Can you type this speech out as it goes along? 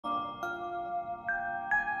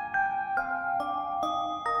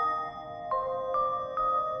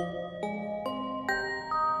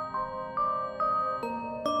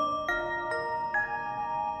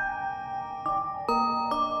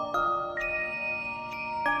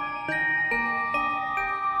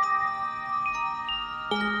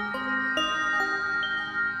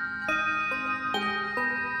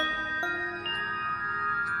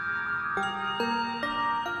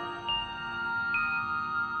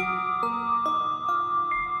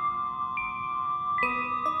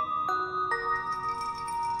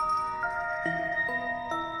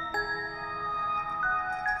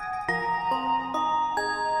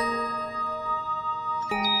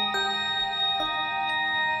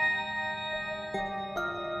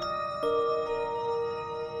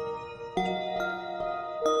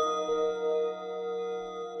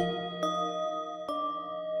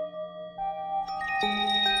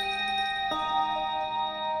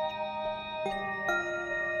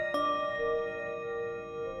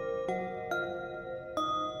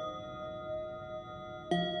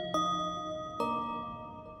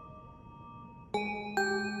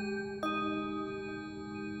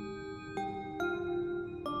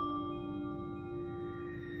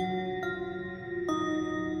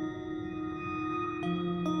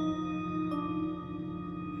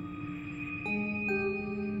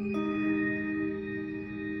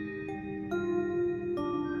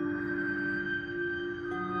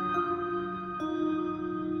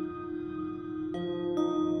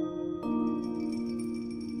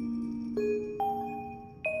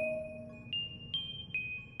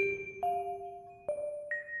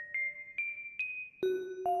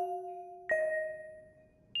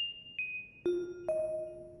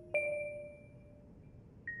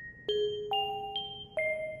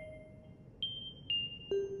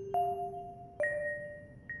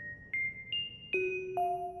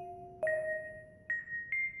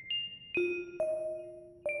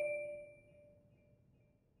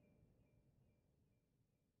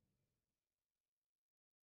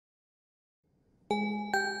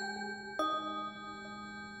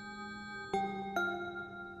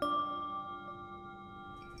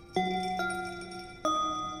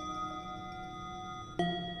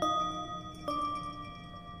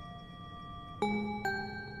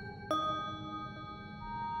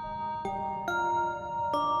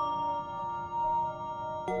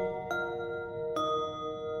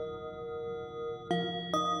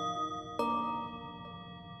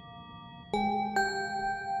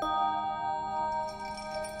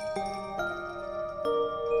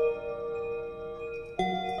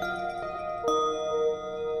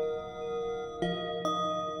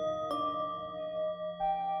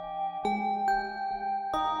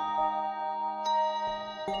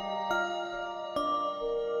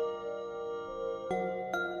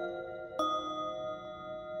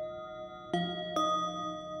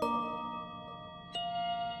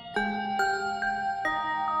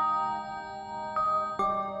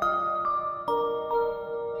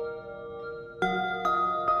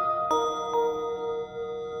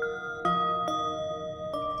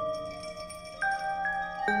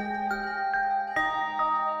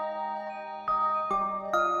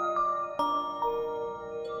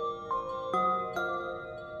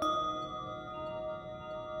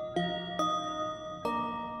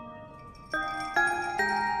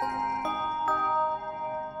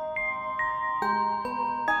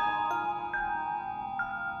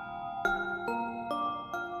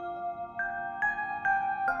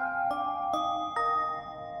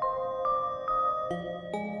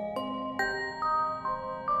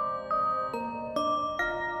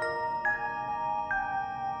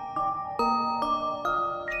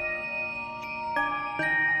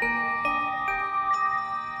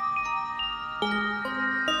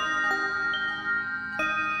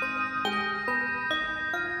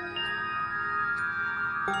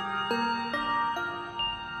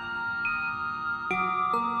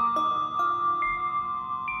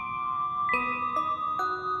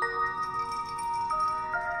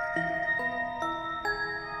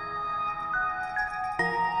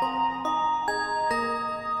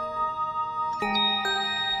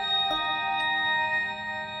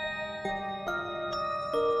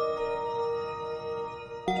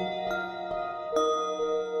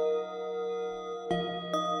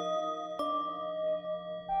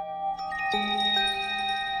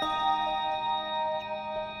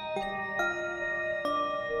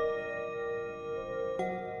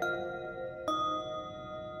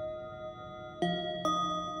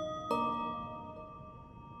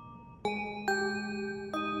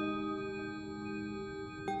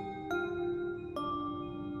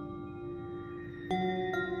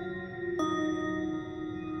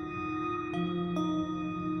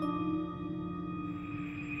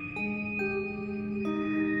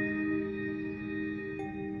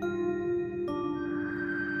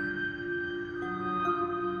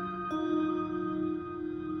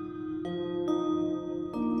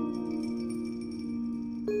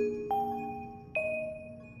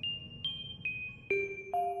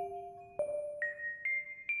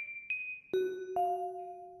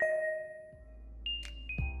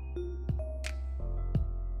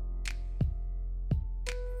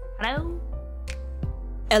Hello?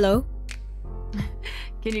 Hello?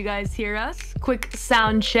 Can you guys hear us? Quick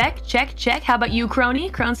sound check. Check, check. How about you,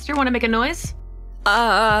 Kronii? Kronster, want to make a noise?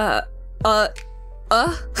 Guac?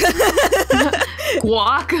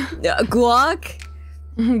 Guac?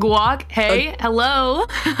 Guac? Hey, hello?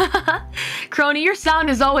 Kronii, your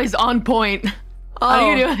sound is always on point. How do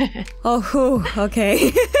you do it? Oh, whew,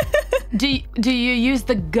 okay. Do you use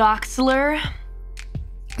the Goxler?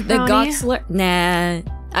 The Goxler? Nah,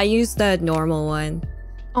 I use the normal one.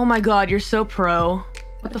 Oh my god, you're so pro.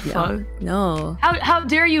 What the fuck? No. How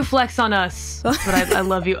dare you flex on us? But I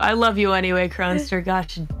love you. I love you anyway, Kronster.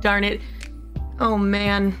 Gosh darn it. Oh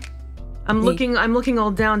man. I'm looking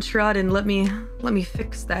all downtrodden. Let me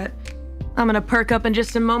fix that. I'm gonna perk up in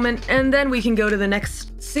just a moment and then we can go to the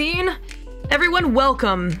next scene. Everyone,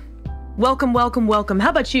 welcome. Welcome, welcome, welcome.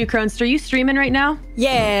 How about you, Kronster? You streaming right now?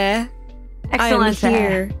 Yeah. Excellent. I'm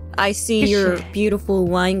here. I see your beautiful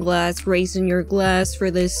wine glass, raising your glass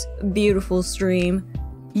for this beautiful stream.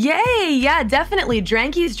 Yay! Yeah, definitely.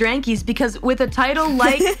 Drankies, because with a title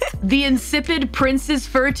like The Insipid Prince's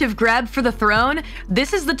Furtive Grab for the Throne,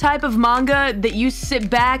 this is the type of manga that you sit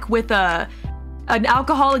back with an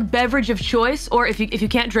alcoholic beverage of choice, or if you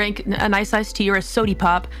can't drink, a nice iced tea or a sody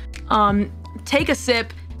pop, take a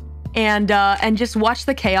sip and just watch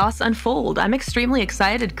the chaos unfold. I'm extremely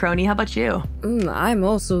excited, Kronii. How about you? I'm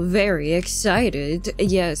also very excited.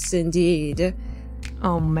 Yes, indeed.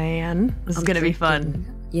 Oh man, this is gonna be fun.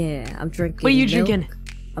 Yeah, I'm drinking. What are you milk. drinking?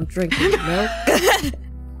 I'm drinking milk.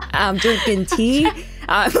 I'm drinking tea.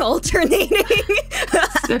 I'm alternating.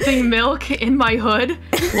 Sipping milk in my hood.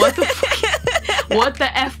 What the fuck? What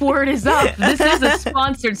the F word is up? This is a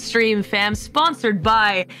sponsored stream, fam. Sponsored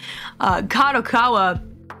by Kadokawa.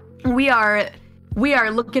 We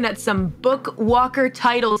are looking at some book walker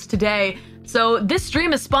titles today. So this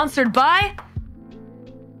stream is sponsored by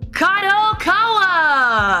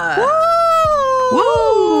Kadokawa!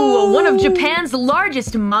 Woo! One of Japan's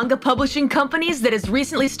largest manga publishing companies that has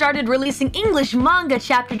recently started releasing English manga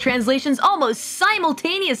chapter translations almost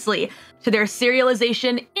simultaneously to their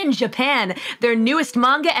serialization in Japan. Their newest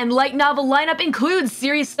manga and light novel lineup includes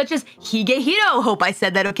series such as Higehiro, hope I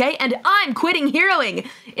said that okay, and I'm Quitting Heroing,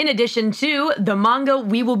 in addition to the manga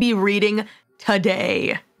we will be reading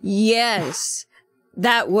today. Yes,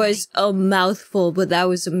 that was a mouthful, but that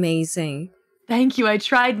was amazing. Thank you. I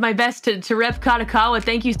tried my best to rep Kadokawa.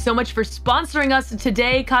 Thank you so much for sponsoring us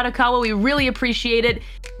today, Kadokawa. We really appreciate it.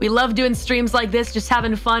 We love doing streams like this, just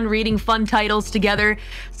having fun, reading fun titles together.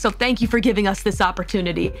 So thank you for giving us this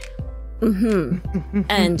opportunity.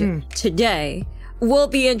 And today, we'll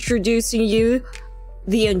be introducing you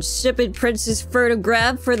the Insipid Prince's Furtive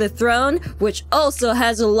Grab for the Throne, which also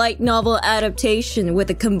has a light novel adaptation with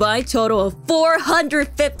a combined total of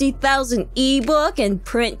 450,000 ebook and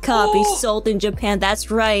print copies sold in Japan. That's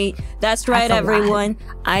right. That's right, everyone.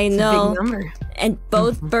 I know. That's a big number. And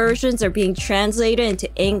both versions are being translated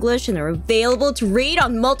into English and are available to read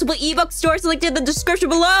on multiple ebook stores linked in the description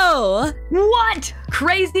below. What?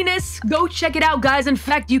 Craziness? Go check it out, guys. In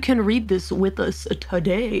fact, you can read this with us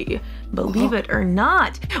today. Believe it or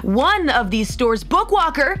not. One of these stores,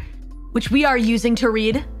 Bookwalker, which we are using to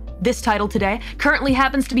read this title today, currently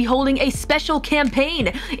happens to be holding a special campaign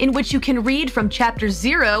in which you can read from chapter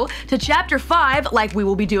 0 to chapter 5, like we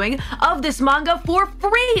will be doing, of this manga for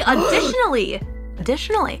free.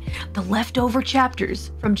 Additionally, the leftover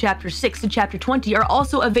chapters from chapter 6 to chapter 20 are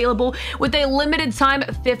also available with a limited time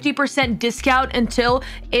 50% discount until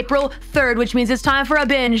April 3rd, which means it's time for a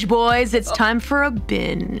binge, boys. It's time for a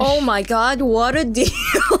binge. Oh my god, what a deal!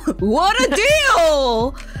 What a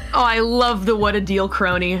deal! Oh, I love the what a deal,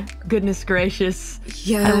 Kronii. Goodness gracious.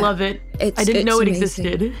 Yeah. I love it. I didn't know it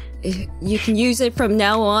existed. You can use it from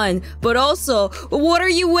now on. But also, what are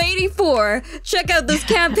you waiting for? Check out this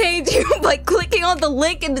campaign too by clicking on the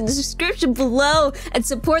link in the description below and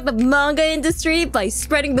support the manga industry by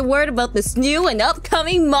spreading the word about this new and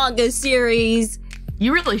upcoming manga series.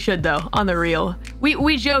 You really should, though, on the real.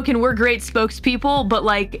 We joke and we're great spokespeople, but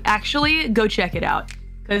like, actually, go check it out.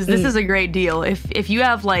 Because this is a great deal. If you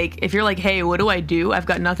have like, if you're like, hey, what do? I've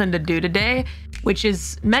got nothing to do today, which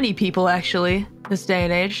is many people actually this day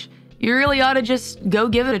and age. You really ought to just go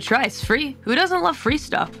give it a try. It's free. Who doesn't love free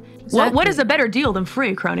stuff? Exactly. What is a better deal than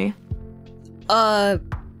free, Kronii?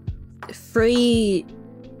 Free.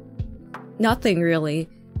 Nothing really.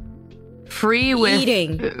 Free with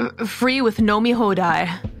eating. Free with Nomi Hodai.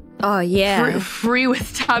 Oh yeah. Free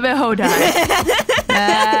with Tabe Hodai.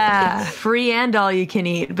 Free and all you can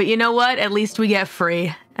eat. But you know what? At least we get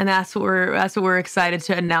free, and that's what we're excited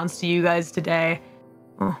to announce to you guys today.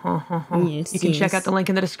 Yes, you can check out the link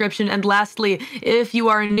in the description. And lastly, if you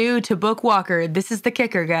are new to Bookwalker, this is the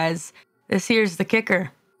kicker, guys. This here's the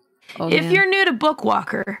kicker. If you're new to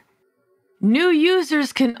Bookwalker, new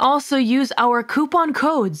users can also use our coupon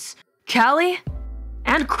codes, Callie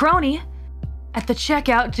and Kronii, at the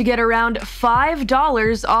checkout to get around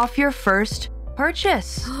 $5 off your first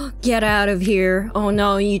purchase. Get out of here. Oh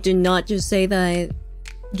no, you did not just say that.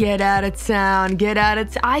 Get out of town. Get out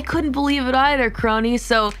of I couldn't believe it either, Kronii.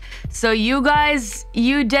 So you guys,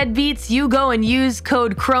 you deadbeats, you go and use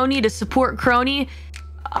code Kronii to support Kronii.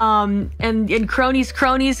 And Kronii's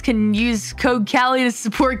cronies can use code Callie to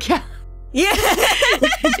support Callie. Yeah.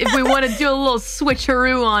 If we want to do a little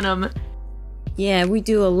switcheroo on them. Yeah, we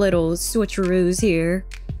do a little switcheroos here.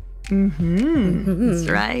 That's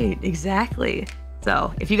right. Exactly.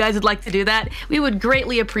 So if you guys would like to do that, we would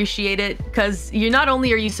greatly appreciate it, because you not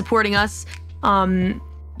only are you supporting us,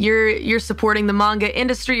 you're supporting the manga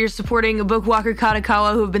industry, you're supporting Bookwalker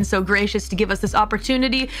Kadokawa, who have been so gracious to give us this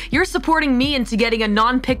opportunity. You're supporting me into getting a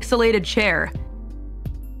non-pixelated chair.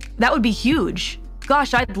 That would be huge.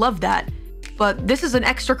 Gosh, I'd love that. But this is an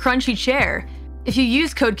extra crunchy chair. If you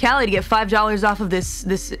use code Callie to get $5 off of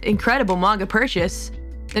this incredible manga purchase,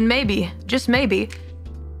 then maybe, just maybe,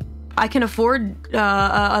 I can afford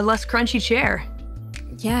a less crunchy chair.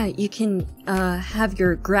 Yeah, you can have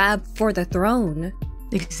your grab for the throne.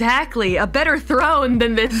 Exactly, a better throne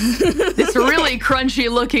than this really crunchy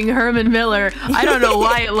looking Herman Miller. I don't know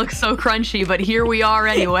why it looks so crunchy, but here we are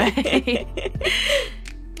anyway.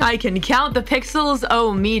 I can count the pixels.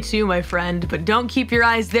 Oh, me too, my friend. But don't keep your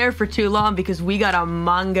eyes there for too long, because we got a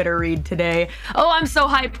manga to read today. Oh, I'm so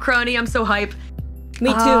hyped, Kronii. I'm so hyped.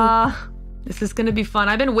 Me too. This is gonna be fun.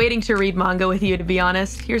 I've been waiting to read manga with you, to be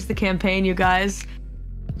honest. Here's the campaign, you guys.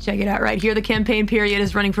 Check it out right here. The campaign period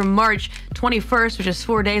is running from March 21st, which is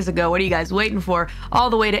 4 days ago. What are you guys waiting for? All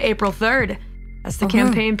the way to April 3rd. That's the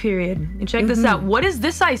campaign period. And check this out. What is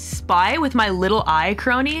this I spy with my little eye,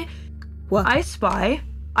 Kronii? What? I spy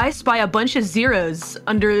a bunch of zeros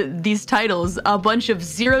under these titles. A bunch of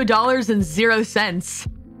 $0 and 0 cents.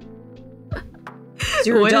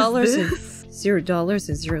 $0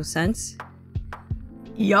 and 0 cents?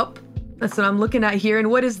 Yup. That's what I'm looking at here. And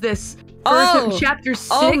what is this? Oh, chapter 6.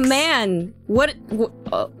 Oh man, what?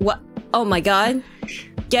 Oh my god,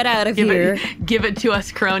 get out of here! Give it to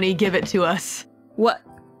us, Kronii. Give it to us. What?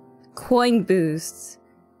 Coin boosts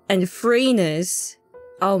and freeness.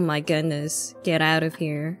 Oh my goodness, get out of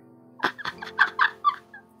here!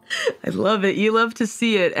 I love it. You love to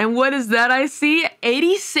see it. And what is that I see?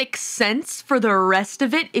 86 cents for the rest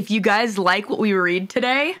of it. If you guys like what we read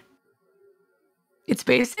today, it's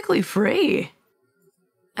basically free.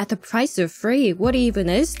 At the price of free? What even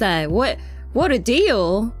is that? What a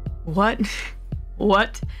deal! What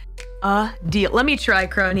a deal. Let me try,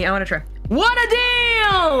 Kronii. I want to try. What a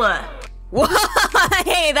deal!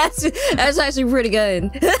 Hey, that's actually pretty good.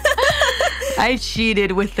 I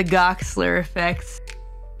cheated with the Goxler effects.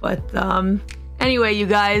 But anyway, you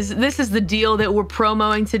guys, this is the deal that we're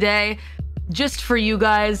promoting today. Just for you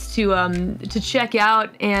guys to check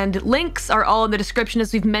out, and links are all in the description,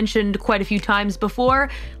 as we've mentioned quite a few times before.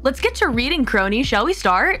 Let's get to reading, Kronii. Shall we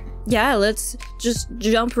start? Yeah, let's just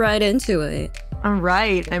jump right into it. All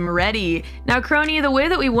right, I'm ready. Now, Kronii, the way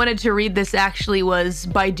that we wanted to read this actually was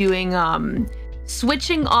by doing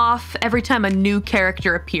switching off every time a new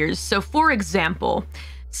character appears. So, for example,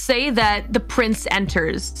 say that the prince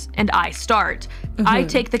enters and I start. I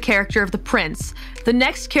take the character of the prince. The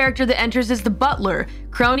next character that enters is the butler.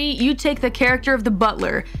 Kronii, you take the character of the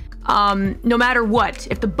butler. No matter what,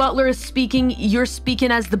 if the butler is speaking, you're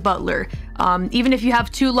speaking as the butler. Even if you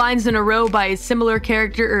have 2 lines in a row by similar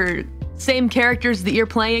character or same characters that you're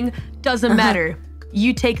playing, doesn't matter.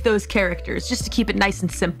 You take those characters just to keep it nice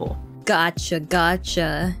and simple.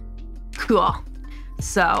 Gotcha. Cool.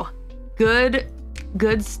 So, good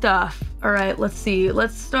stuff. All right, let's see.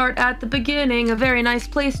 Let's start at the beginning. A very nice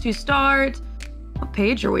place to start. What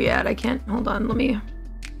page are we at? I can't. Hold on. Let me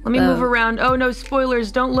move around. Oh no,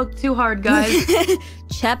 spoilers. Don't look too hard, guys.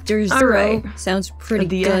 Chapter 0 sounds pretty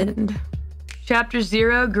good. End. Chapter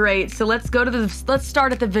 0, great. So let's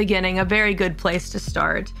start at the beginning. A very good place to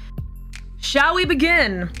start. Shall we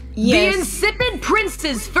begin? Yes. The Insipid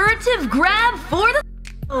Prince's furtive grab for the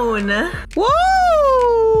throne. Woo!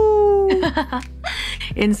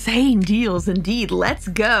 Insane deals indeed. Let's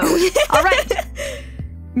go. All right.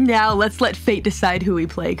 Now let's let fate decide who we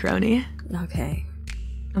play, Kronii. Okay.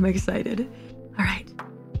 I'm excited. All right.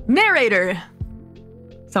 Narrator.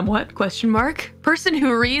 Somewhat, question mark. Person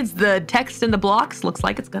who reads the text in the blocks, looks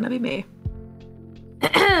like it's gonna be me.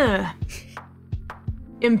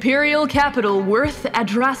 Imperial capital worth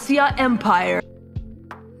Adrasia Empire.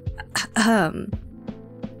 Oh!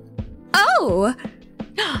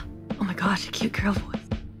 Oh my gosh, a cute girl voice.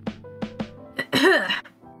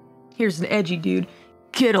 Here's an edgy dude.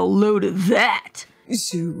 Get a load of that.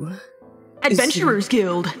 Zoo. Adventurers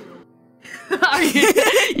Guild.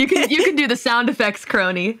 you can do the sound effects,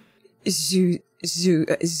 Kronii. Zoo. Zoo.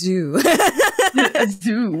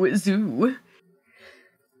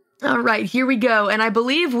 All right, here we go. And I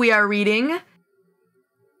believe we are reading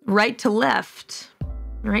right to left.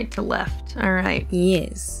 Right to left. All right.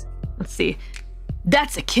 Yes. Let's see.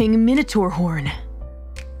 That's a King Minotaur horn.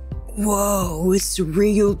 Whoa, it's the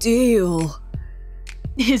real deal.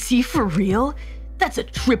 Is he for real? That's a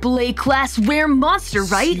AAA class rare monster,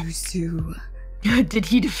 right? Zoo. Did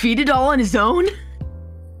he defeat it all on his own?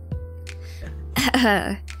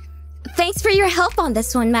 Thanks for your help on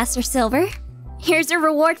this one, Master Silver. Here's a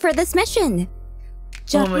reward for this mission.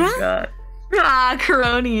 Oh my god. Ah,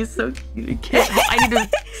 Kronii is so cute. I need to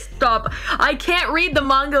stop. I can't read the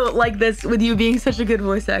manga like this with you being such a good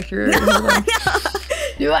voice actor.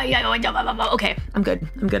 Okay, I'm good.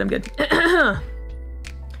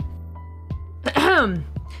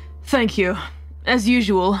 Thank you. As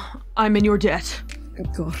usual, I'm in your debt.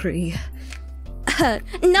 Gory.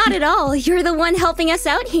 Not at all. You're the one helping us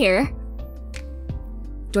out here.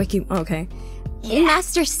 Do I keep... Okay.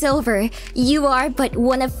 Master Silver, you are but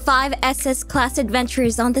one of 5 SS-class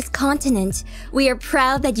adventurers on this continent. We are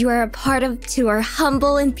proud that you are a part of our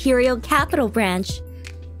humble Imperial Capital branch.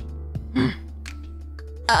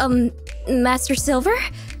 Master Silver?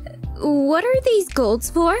 What are these golds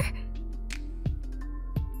for?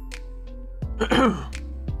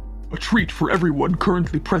 A treat for everyone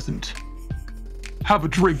currently present. Have a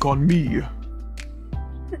drink on me.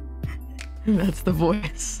 That's the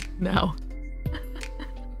voice now.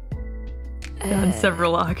 Down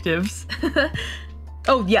several octaves.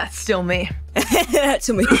 Oh, yeah, still me. That's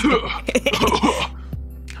me.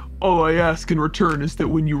 All I ask in return is that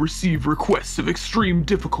when you receive requests of extreme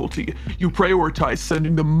difficulty, you prioritize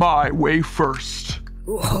sending them my way first.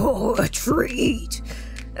 Oh, a treat.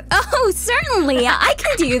 Oh, certainly. I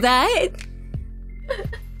can do that.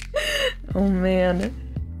 Oh, man.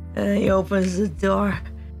 And he opens the door.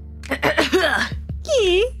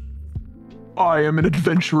 I am an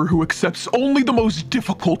adventurer who accepts only the most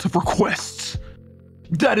difficult of requests.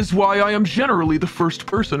 That is why I am generally the first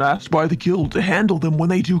person asked by the guild to handle them when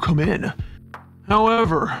they do come in.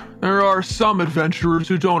 However, there are some adventurers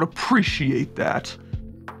who don't appreciate that.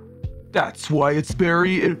 That's why it's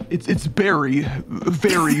berries and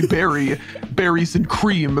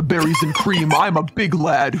cream. I'm a big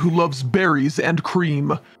lad who loves berries and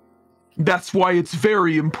cream. That's why it's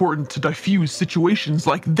very important to diffuse situations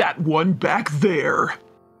like that one back there.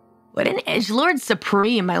 What an edgelord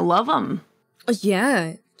supreme. I love him.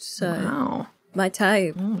 Yeah, it's Wow. my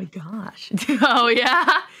type. Oh my gosh. Oh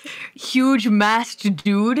yeah? Huge masked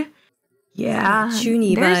dude. Yeah.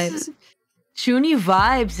 Chuny vibes. Chuny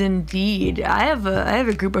vibes indeed. I have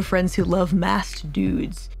a group of friends who love masked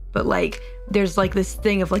dudes. But like there's like this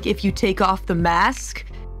thing of like if you take off the mask,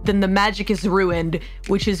 then the magic is ruined,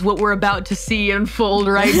 which is what we're about to see unfold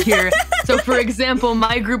right here. So for example,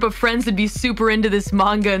 my group of friends would be super into this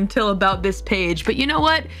manga until about this page. But you know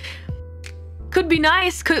what? Could be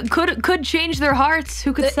nice, could change their hearts.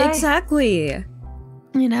 Who could say? Exactly.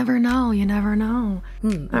 You never know, you never know.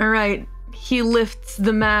 All right, he lifts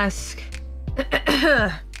the mask.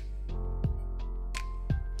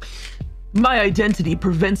 My identity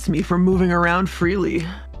prevents me from moving around freely.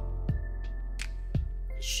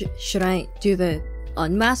 Should I do the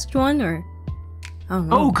unmasked one or? I don't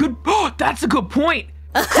know. Oh, good. Oh, that's a good point.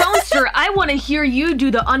 Clownster, I want to hear you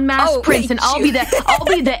do the unmasked prince, and I'll be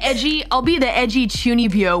the edgy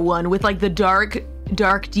Chunibyo one with like the dark,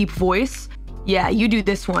 deep voice. Yeah, you do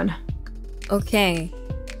this one. Okay.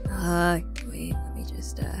 Wait, let me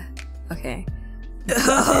just, okay.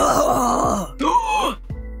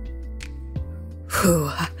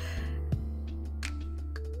 Whew.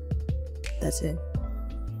 That's it.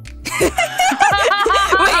 Wait,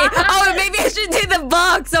 oh, maybe I should do the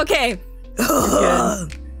box, okay.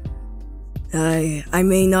 I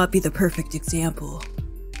may not be the perfect example.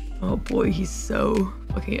 Oh boy, he's so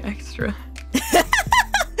fucking extra.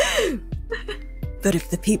 But if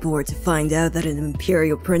the people were to find out that an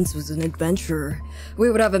Imperial Prince was an adventurer,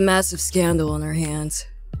 we would have a massive scandal on our hands.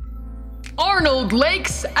 Arnold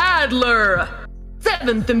Lakes Adler,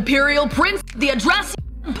 7th Imperial Prince of the Adrasia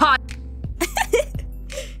Empire.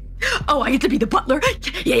 Oh, I get to be the butler?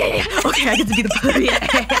 Yeah. Okay, I get to be the butler,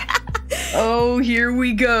 yeah. Oh, here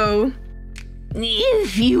we go.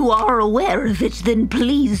 If you are aware of it, then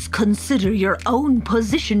please consider your own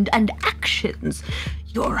position and actions,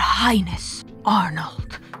 Your Highness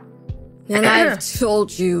Arnold. And I've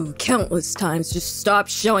told you countless times to stop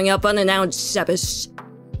showing up unannounced, Sebas.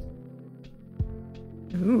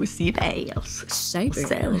 Ooh, Seabass.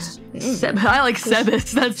 Sebas. I like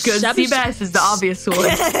Sebas. That's good. Seabass is the obvious one.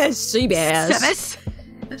 Seabass.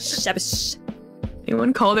 Sebas.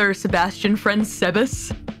 Anyone call their Sebastian friend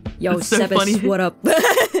Sebas? Yo, That's so Sebas, funny. what up?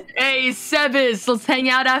 Hey, Sebas, let's hang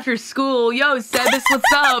out after school. Yo, Sebas,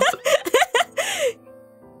 what's up?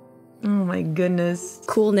 Oh my goodness.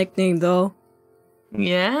 Cool nickname, though.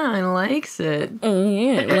 Yeah, I likes it.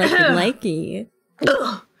 Yeah, likey.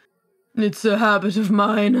 It's a habit of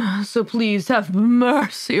mine, so please have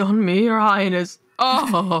mercy on me, Your Highness.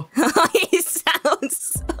 Oh. He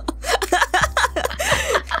sounds so...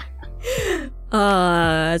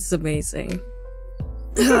 That's amazing.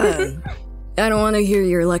 I don't want to hear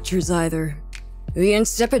your lectures either. The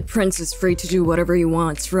Insipid Prince is free to do whatever he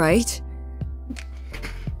wants, right?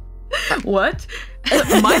 What?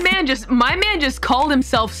 my man just called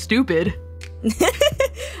himself stupid.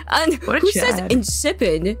 And What a who says Chad.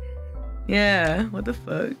 insipid? Yeah, what the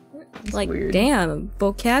fuck? That's Like, weird. damn,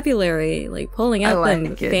 vocabulary, like pulling I out like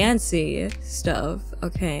them it. fancy stuff.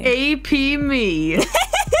 Okay. AP me.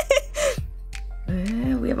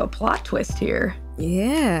 We have a plot twist here.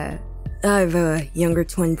 Yeah. I have a younger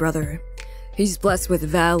twin brother. He's blessed with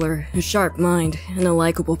valor, a sharp mind, and a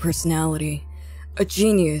likable personality. A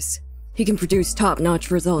genius. He can produce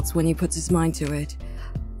top-notch results when he puts his mind to it.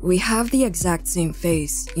 We have the exact same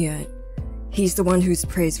face, yet he's the one who's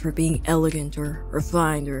praised for being elegant or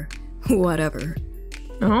refined or whatever.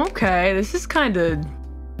 Okay, this is kind of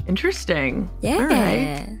interesting. Yeah. All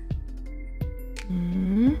right.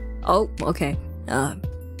 Mhm. Oh, okay.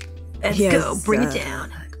 Let's go, bring it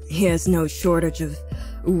down. He has no shortage of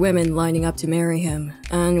women lining up to marry him,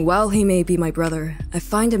 and while he may be my brother, I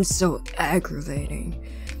find him so aggravating.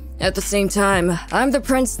 At the same time, I'm the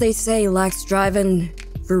prince they say lacks drive and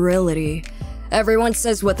virility. Everyone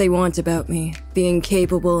says what they want about me, the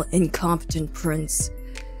incapable, incompetent prince.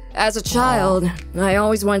 As a child, I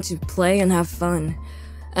always wanted to play and have fun.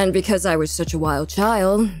 And because I was such a wild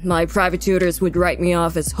child, my private tutors would write me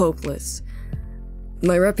off as hopeless.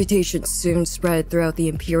 My reputation soon spread throughout the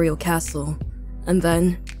imperial castle, and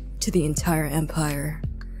then to the entire empire.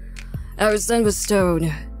 I was then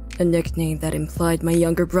bestowed a nickname that implied my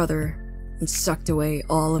younger brother and sucked away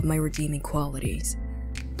all of my redeeming qualities.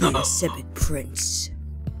 The Insipid Prince.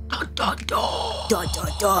 Dun, dun, dun. Dun,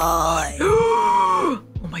 dun, dun. Oh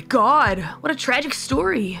my god, what a tragic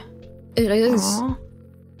story. It is. Aww.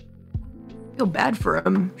 Feel bad for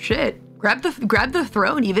him. Shit. Grab the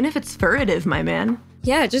throne, even if it's furtive, my man.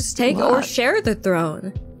 Yeah, just take or share the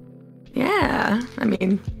throne. Yeah, I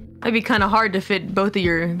mean, it'd be kind of hard to fit both of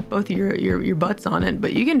your butts on it,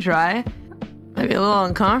 but you can try. Might be a little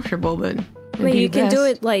uncomfortable, but Wait, you can do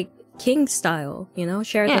it like king style, you know,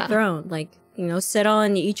 share the throne, like, you know, sit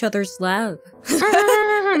on each other's lap.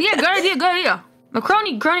 Yeah, good idea, good idea.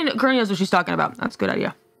 Kronii knows what she's talking about. That's a good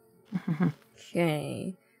idea.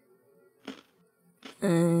 Okay.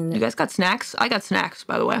 And you guys got snacks? I got snacks,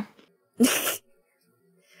 by the way.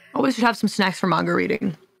 Always should have some snacks for manga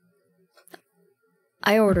reading.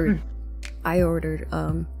 I ordered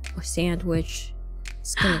a sandwich.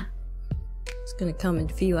 It's gonna come in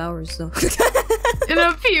a few hours though. In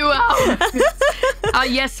a few hours.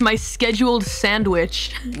 Yes, my scheduled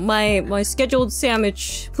sandwich. My scheduled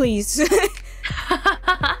sandwich, please.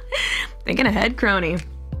 Thinking ahead, Kronii.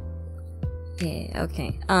 Yeah,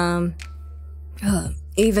 okay.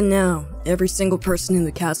 Even now, every single person in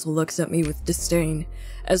the castle looks at me with disdain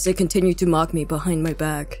as they continue to mock me behind my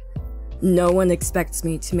back. No one expects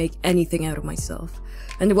me to make anything out of myself.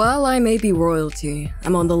 And while I may be royalty,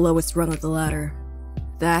 I'm on the lowest rung of the ladder.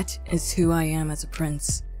 That is who I am as a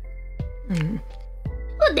prince.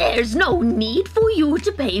 Well, there's no need for you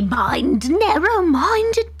to pay mind to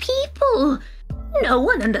narrow-minded people. No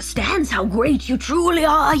one understands how great you truly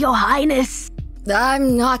are, Your Highness.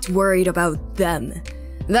 I'm not worried about them.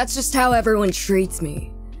 That's just how everyone treats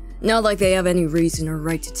me. Not like they have any reason or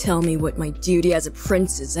right to tell me what my duty as a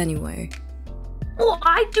prince is anyway. Well,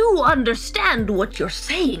 I do understand what you're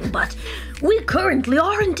saying, but we currently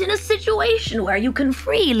aren't in a situation where you can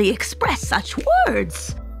freely express such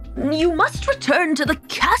words. You must return to the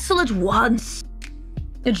castle at once.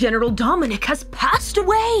 General Dominic has passed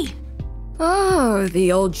away. Oh,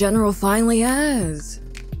 the old general finally has.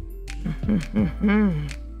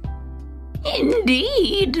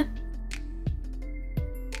 Indeed.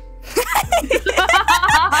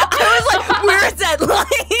 I was like, where is that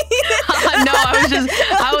line? No,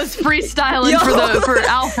 I was freestyling for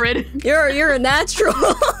Alfred. You're a natural.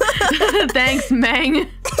 Thanks, Mang.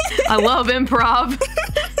 I love improv.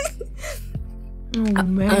 Oh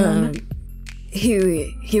man.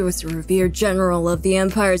 He was a revered general of the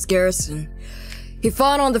Empire's garrison. He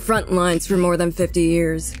fought on the front lines for more than 50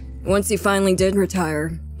 years. Once he finally did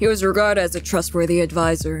retire, he was regarded as a trustworthy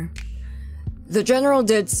advisor. The general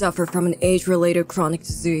did suffer from an age-related chronic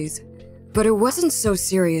disease, but it wasn't so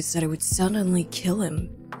serious that it would suddenly kill him.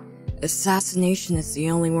 Assassination is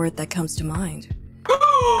the only word that comes to mind.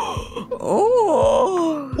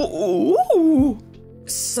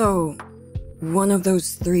 So, one of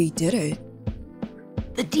those three did it.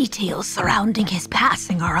 The details surrounding his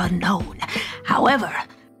passing are unknown. However,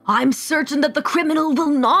 I'm certain that the criminal will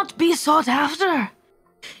not be sought after.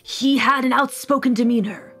 He had an outspoken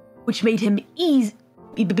demeanor, which made him Justin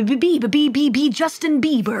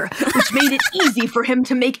Bieber, which made it easy for him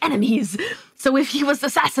to make enemies. So if he was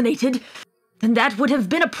assassinated, then that would have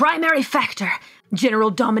been a primary factor.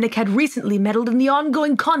 General Dominic had recently meddled in the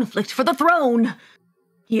ongoing conflict for the throne.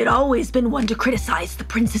 He had always been one to criticize the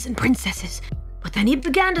princes and princesses, but then he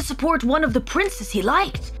began to support one of the princes he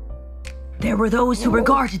liked. There were those who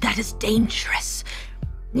regarded that as dangerous.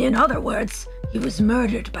 In other words, he was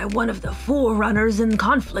murdered by one of the forerunners in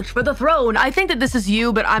conflict for the throne. I think that this is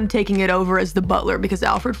you, but I'm taking it over as the butler because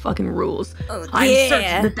Alfred fucking rules. I'm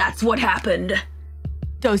certain that that's what happened.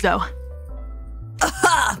 Dozo.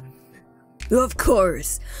 Aha! Of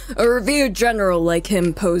course. A revered general like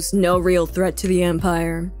him posed no real threat to the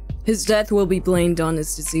Empire. His death will be blamed on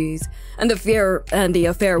his disease, and the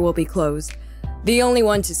affair will be closed. The only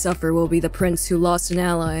one to suffer will be the prince who lost an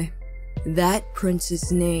ally. That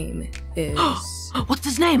prince's name is... What's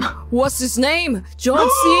his name? What's his name? John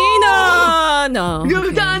Cena! No.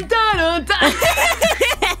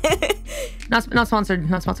 Okay. Not sponsored.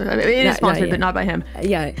 Not sponsored. It is sponsored, but not by him.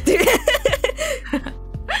 Yeah.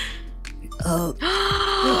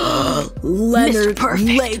 Leonard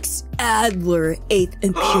Lakes Adler, 8th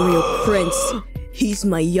Imperial Prince. He's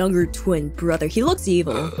my younger twin brother. He looks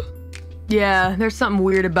evil. Yeah, there's something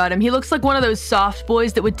weird about him. He looks like one of those soft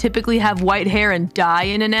boys that would typically have white hair and die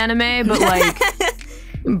in an anime, but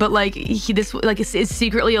like, is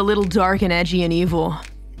secretly a little dark and edgy and evil.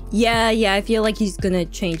 Yeah, I feel like he's gonna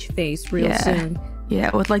change face real soon.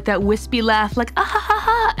 Yeah, with like that wispy laugh, like ah ha ha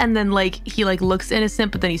ha, and then like he like looks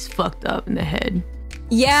innocent, but then he's fucked up in the head.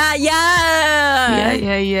 Yeah.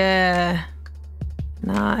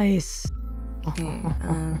 Nice.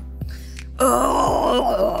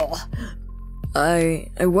 Okay,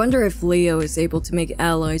 I wonder if Leo is able to make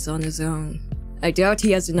allies on his own. I doubt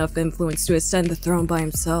he has enough influence to ascend the throne by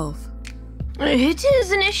himself. It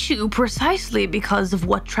is an issue precisely because of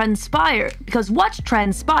what transpired. Because what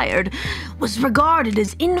transpired was regarded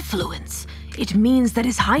as influence. It means that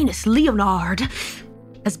His Highness Leonard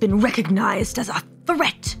has been recognized as a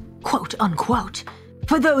threat, quote unquote,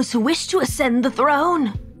 for those who wish to ascend the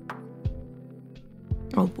throne.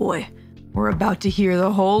 Oh boy, we're about to hear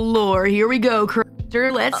the whole lore. Here we go,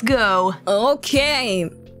 Crafter. Let's go. Okay.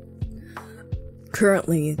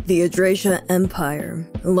 Currently, the Adrasia Empire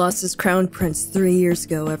lost its crown prince 3 years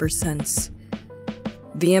ago ever since.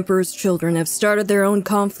 The Emperor's children have started their own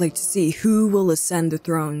conflict to see who will ascend the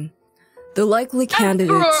throne. The likely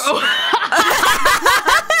candidates...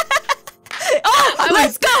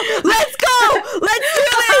 Let's go! Let's go! Let's do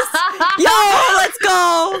this! Yo, let's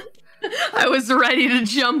go! I was ready to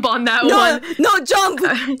jump on that one. No, jump!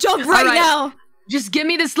 Jump right now! Just give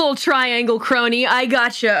me this little triangle, Kronii. I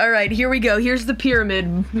gotcha. All right, here we go. Here's the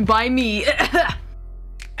pyramid by me.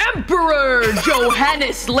 Emperor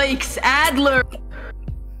Johannes Lakes Adler.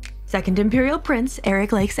 Second Imperial Prince,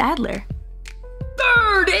 Eric Lakes Adler.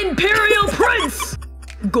 Third Imperial Prince,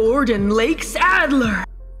 Gordon Lakes Adler.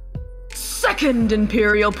 Second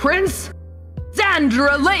Imperial Prince,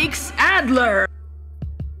 Xandra Lakes Adler.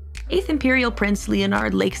 8th Imperial Prince,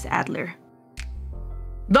 Leonard Lakes Adler.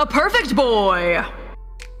 The Perfect Boy!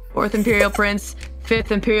 4th Imperial Prince,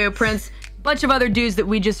 5th Imperial Prince, bunch of other dudes that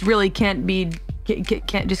we just really can't give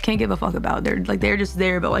a fuck about. They're just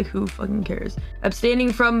there, but like who fucking cares?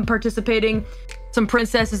 Abstaining from participating, some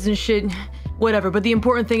princesses and shit, whatever. But the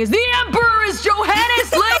important thing is the Emperor is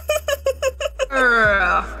Johannes Lakes.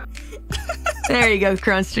 There you go,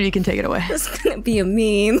 Kronster. You can take it away. That's gonna be a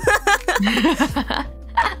meme.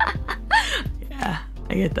 Yeah,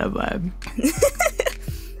 I get that vibe.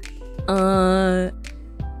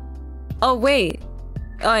 Oh wait.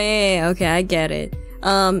 Oh yeah, okay, I get it.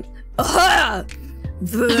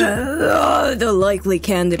 The likely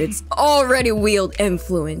candidates already wield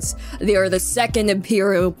influence. They are the 2nd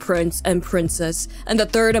Imperial Prince and Princess, and the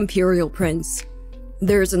 3rd Imperial Prince.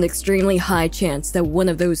 There's an extremely high chance that one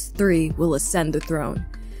of those 3 will ascend the throne.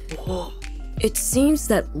 It seems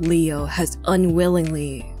that Leo has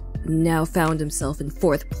unwillingly now found himself in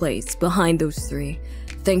 4th place behind those 3,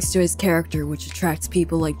 thanks to his character, which attracts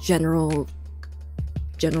people like General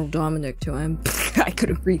Dominic to him. I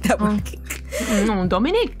couldn't read that one. No,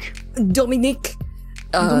 Dominic. Dominic.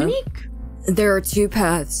 There are 2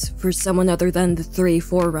 paths for someone other than the 3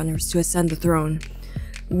 forerunners to ascend the throne.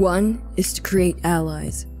 One is to create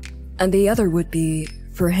allies, and the other would be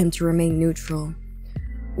for him to remain neutral.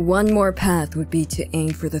 One more path would be to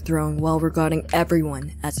aim for the throne while regarding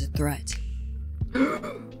everyone as a threat.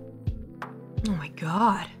 Oh my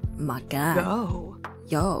god. My god.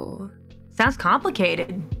 Yo. Sounds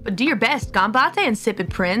complicated, but do your best. Ganbate, Insipid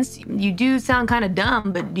Prince. You do sound kind of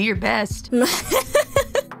dumb, but do your best.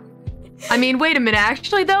 I mean, wait a minute.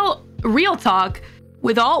 Actually, though, real talk,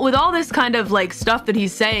 with all this kind of like stuff that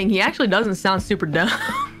he's saying, he actually doesn't sound super dumb.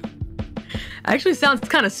 Actually sounds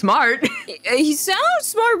kind of smart. He sounds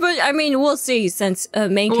smart, but I mean, we'll see, since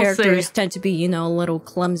main characters tend to be, you know, a little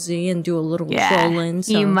clumsy and do a little trolling.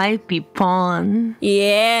 So. He might be pawn.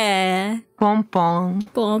 Yeah. Pom pom.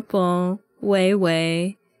 Pom pom.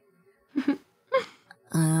 Way.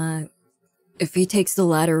 If he takes the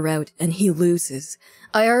latter route and he loses,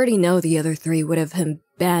 I already know the other 3 would have him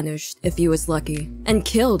banished if he was lucky, and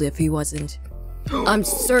killed if he wasn't. I'm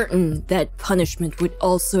certain that punishment would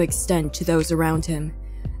also extend to those around him.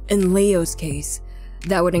 In Leo's case,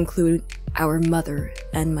 that would include our mother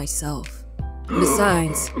and myself.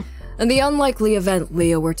 Besides, in the unlikely event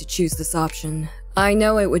Leo were to choose this option, I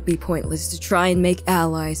know it would be pointless to try and make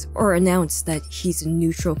allies or announce that he's a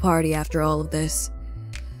neutral party after all of this.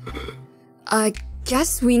 I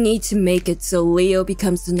guess we need to make it so Leo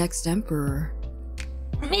becomes the next emperor.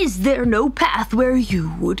 Is there no path where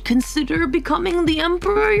you would consider becoming the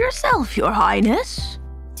Emperor yourself, Your Highness?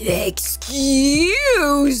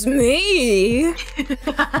 Excuse me?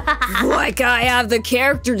 Like I have the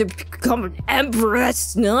character to become an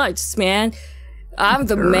empress? Nuts, man. I'm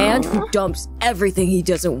the man who dumps everything he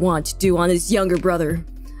doesn't want to do on his younger brother.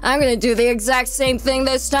 I'm gonna do the exact same thing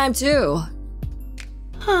this time, too.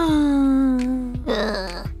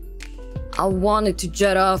 I wanted to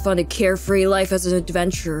jet off on a carefree life as an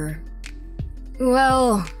adventurer.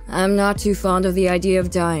 Well, I'm not too fond of the idea of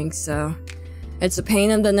dying, so... It's a pain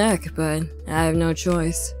in the neck, but I have no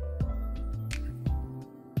choice.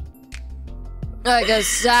 I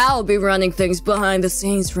guess I'll be running things behind the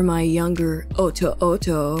scenes for my younger Oto.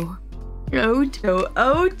 Oto. Oh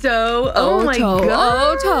my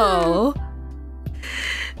god. Oto.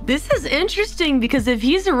 This is interesting because if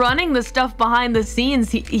he's running the stuff behind the scenes,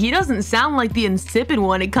 he doesn't sound like the insipid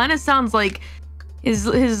one. It kind of sounds like his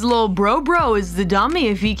little bro is the dummy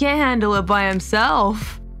if he can't handle it by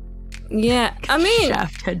himself. Yeah, I mean...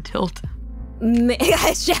 Shaft head tilt.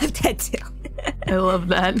 Shaft head tilt. I love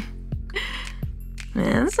that.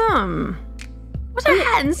 Handsome. What a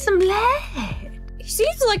handsome lad. He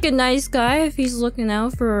seems like a nice guy if he's looking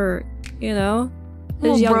out for, you know, his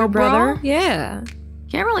Little younger brother. bro? Yeah.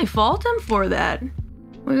 Can't really fault him for that.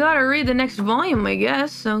 We gotta read the next volume, I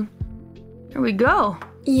guess, so... Here we go.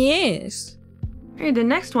 Yes. Read the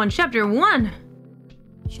next one, chapter 1.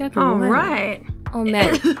 Chapter 1. Alright. Oh,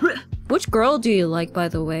 man. Which girl do you like, by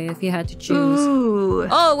the way, if you had to choose? Ooh.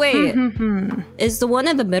 Oh, wait. Is the one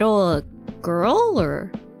in the middle a girl,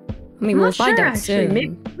 or? I mean, we'll find out soon.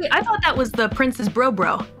 Maybe, I thought that was the Prince's bro.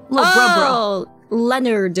 Little oh,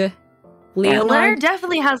 Leonard. Yeah, Leonard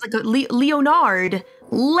definitely has like a Leonard.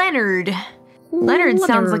 Leonard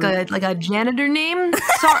sounds like a janitor name.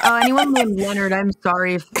 Sorry, anyone named Leonard, I'm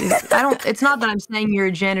sorry if I don't. It's not that I'm saying you're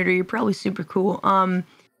a janitor. You're probably super cool.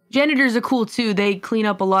 Janitors are cool too. They clean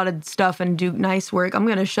up a lot of stuff and do nice work. I'm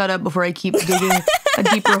gonna shut up before I keep digging a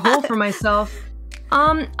deeper hole for myself.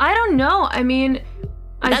 I don't know. I mean,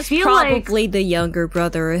 That's probably the younger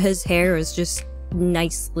brother. His hair is just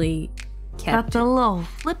nicely kept. Got a little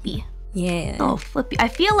flippy. Yeah. Oh, flippy. I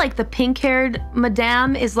feel like the pink-haired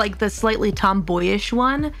madame is like the slightly tomboyish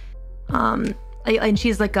one. And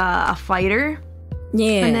she's like a fighter.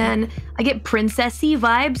 Yeah. And then I get princessy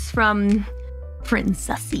vibes from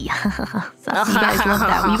Princessy. Sussy. You guys love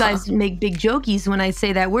that. You guys make big jokies when I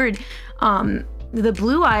say that word. The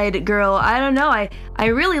blue-eyed girl, I don't know. I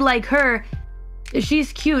really like her.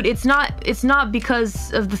 She's cute. It's not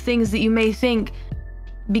because of the things that you may think,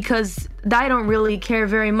 because I don't really care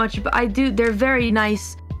very much, but I do. They're very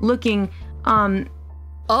nice looking.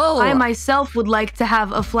 I myself would like to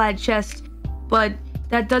have a flat chest, but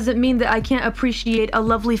that doesn't mean that I can't appreciate a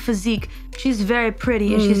lovely physique. She's very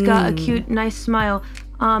pretty and she's got a cute, nice smile.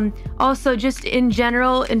 Also, just in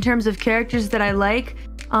general, in terms of characters that I like,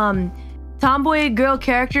 tomboy girl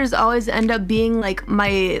characters always end up being like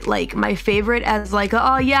my favorite, as like,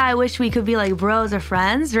 oh yeah, I wish we could be like bros or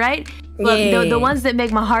friends, right? But the ones that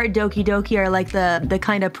make my heart doki doki are like the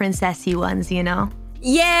kind of princessy ones, you know?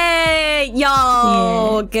 Yay!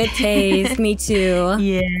 Yo! Good taste. Me too.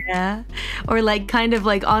 Yeah. Or like kind of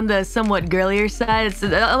like on the somewhat girlier side. It's a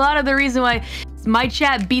lot of the reason why my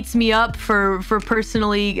chat beats me up for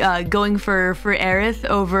personally going for Aerith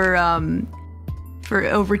over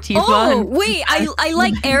Tifa. Oh, wait, I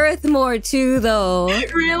like Aerith more too, though.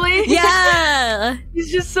 Really? Yeah.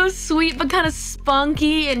 He's just so sweet, but kind of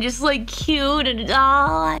spunky and just like cute, and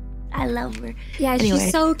I love her. Yeah, anyway,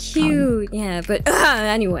 she's so cute. Yeah, but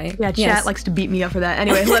anyway. Yeah, chat likes to beat me up for that.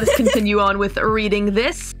 Anyway, let us continue on with reading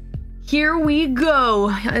this. Here we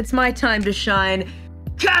go. It's my time to shine.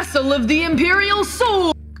 Castle of the Imperial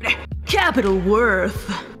Sword. Capital Worth.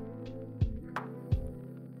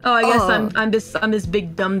 Oh, I guess I'm this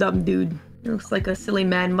big dum dude. He looks like a silly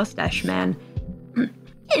mustache man.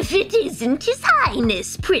 If it isn't His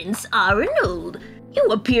Highness, Prince Arnold, you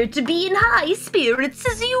appear to be in high spirits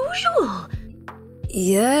as usual.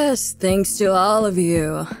 Yes, thanks to all of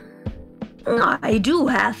you. I do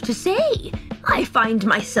have to say, I find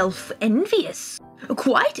myself envious.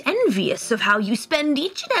 Quite envious of how you spend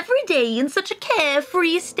each and every day in such a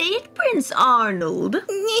carefree state, Prince Arnold.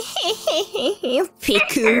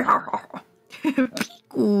 Piku.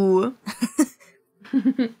 Piku.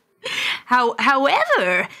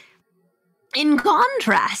 However, in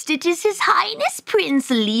contrast, it is His Highness Prince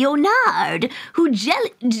Leonard who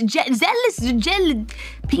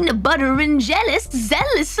peanut butter and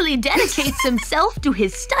zealously dedicates himself to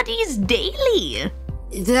his studies daily.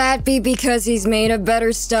 That be because he's made of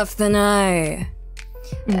better stuff than I.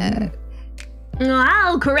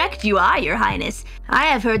 I'll correct you are, Your Highness. I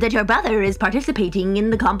have heard that your brother is participating in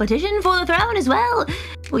the competition for the throne as well.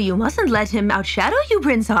 Well, you mustn't let him outshadow you,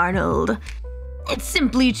 Prince Arnold. It's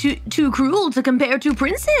simply too cruel to compare two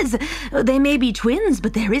princes. They may be twins,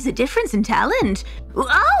 but there is a difference in talent.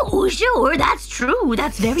 Oh, sure, that's true.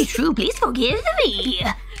 That's very true. Please forgive me.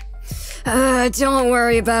 Don't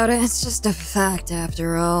worry about it. It's just a fact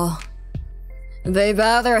after all. They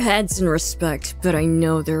bow their heads in respect, but I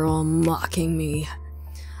know they're all mocking me.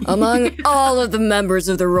 Among all of the members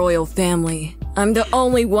of the royal family, I'm the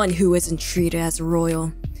only one who isn't treated as a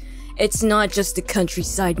royal. It's not just the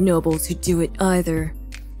countryside nobles who do it either.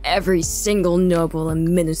 Every single noble and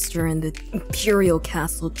minister in the imperial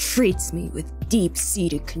castle treats me with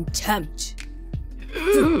deep-seated contempt.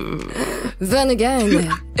 Then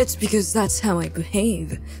again, it's because that's how I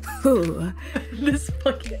behave. This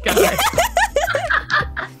fucking guy.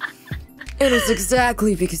 It is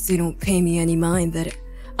exactly because they don't pay me any mind that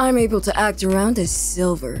I'm able to act around as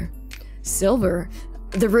Silver. Silver?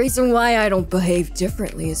 The reason why I don't behave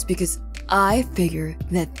differently is because I figure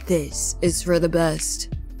that this is for the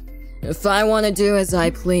best. If I want to do as I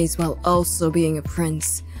please while also being a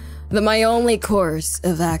prince, then my only course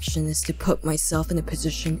of action is to put myself in a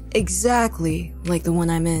position exactly like the one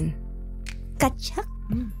I'm in. Gotcha.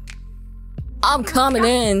 I'm coming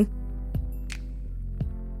in.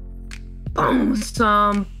 Boom,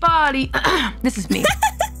 somebody. This is me.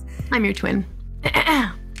 I'm your twin.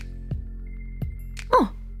 Oh,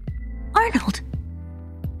 Arnold.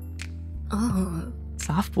 Oh.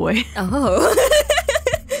 Soft boy. Oh.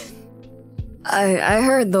 I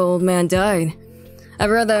heard the old man died. I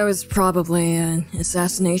read that it was probably an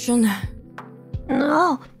assassination.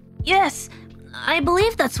 Oh, yes. I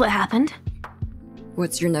believe that's what happened.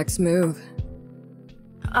 What's your next move?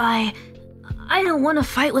 I don't want to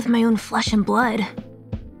fight with my own flesh and blood.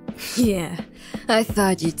 Yeah, I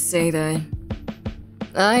thought you'd say that.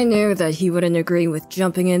 I knew that he wouldn't agree with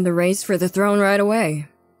jumping in the race for the throne right away.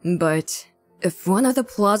 But if one of the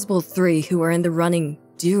plausible three who are in the running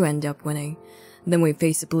do end up winning, then we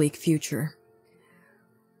face a bleak future.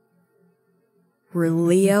 Were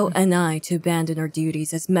Leo and I to abandon our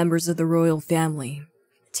duties as members of the royal family,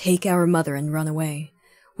 take our mother and run away,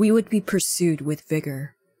 we would be pursued with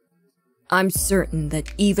vigor. I'm certain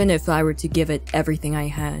that even if I were to give it everything I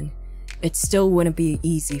had, it still wouldn't be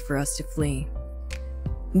easy for us to flee.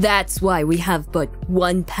 That's why we have but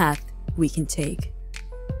one path we can take.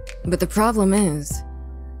 But the problem is,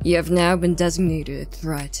 you have now been designated a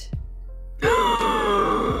threat.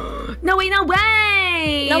 No way, no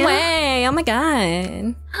way! No way! Oh my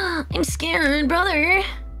god. I'm scared, brother.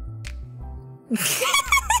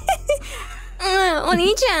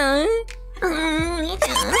 Oni-chan!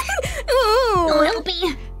 Oh, help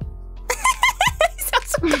me. Sounds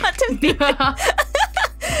so condescending.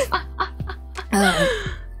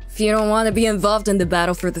 If you don't want to be involved in the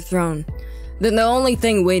battle for the throne, then the only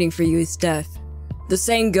thing waiting for you is death. The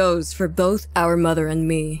same goes for both our mother and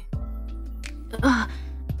me.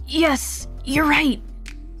 Yes, you're right.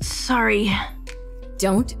 Sorry.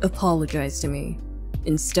 Don't apologize to me.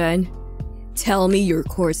 Instead, tell me your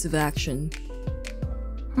course of action.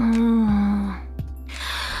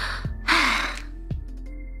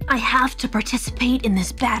 I have to participate in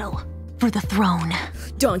this battle for the throne.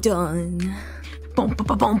 Dun dun. Boom,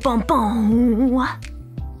 boom, boom, boom, boom.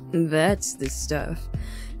 That's the stuff.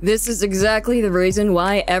 This is exactly the reason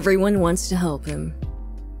why everyone wants to help him.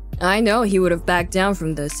 I know he would have backed down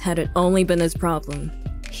from this had it only been his problem.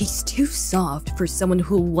 He's too soft for someone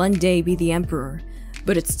who'll one day be the emperor,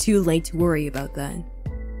 but it's too late to worry about that.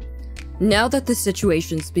 Now that the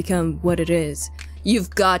situation's become what it is,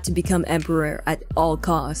 you've got to become emperor at all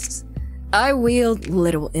costs. I wield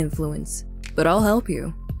little influence, but I'll help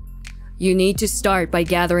you. You need to start by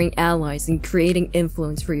gathering allies and creating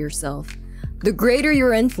influence for yourself. The greater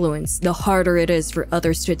your influence, the harder it is for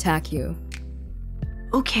others to attack you.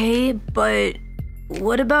 Okay, but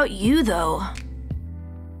what about you, though?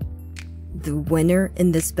 The winner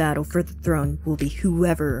in this battle for the throne will be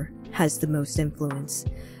whoever has the most influence.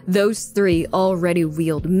 Those three already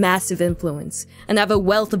wield massive influence and have a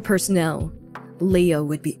wealth of personnel. Leo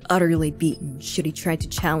would be utterly beaten should he try to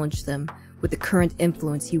challenge them with the current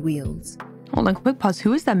influence he wields. Hold on, quick pause.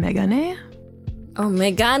 Who is that Megane? Oh,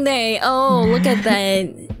 Megane! Oh, look at that!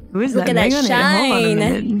 Who is look that at Megane? that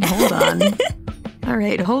shine! Hold on. All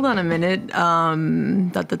right, hold on a minute.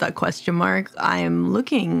 Question mark. I'm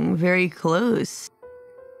looking very close.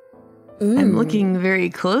 I'm looking very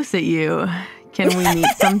close at you. Can we meet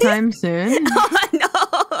sometime soon? Oh no!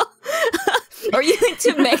 Are you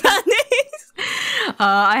into Meganes?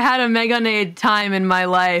 I had a Megane time in my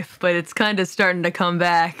life, but it's kind of starting to come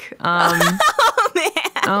back. Oh, man.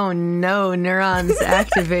 Oh no, neurons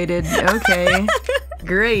activated. Okay,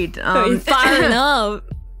 great. Firing up.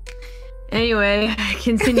 Anyway,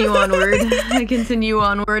 continue onward. Continue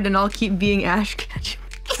onward, and I'll keep being Ash Ketchum.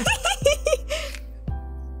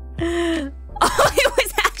 Oh, it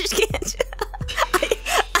was Ash Ketchum.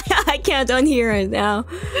 I can't unhear it now.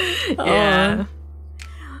 Yeah.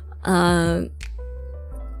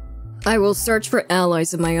 I will search for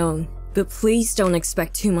allies of my own, but please don't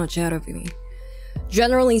expect too much out of me.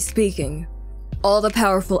 Generally speaking, all the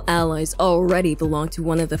powerful allies already belong to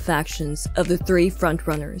one of the factions of the 3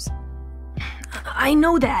 frontrunners. I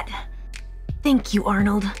know that. Thank you,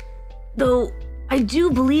 Arnold. Though, I do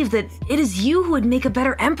believe that it is you who would make a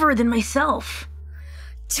better emperor than myself.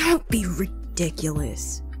 Don't be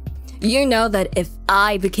ridiculous. You know that if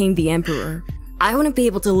I became the emperor, I wouldn't be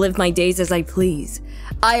able to live my days as I please.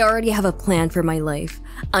 I already have a plan for my life.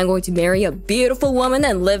 I'm going to marry a beautiful woman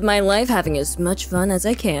and live my life having as much fun as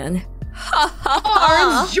I can.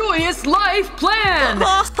 Arn's joyous life plan!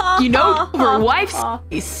 You know, for wife's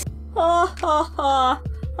face.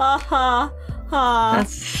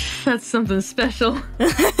 That's something special.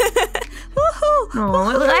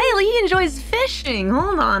 Oh, he enjoys fishing.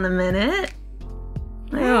 Hold on a minute.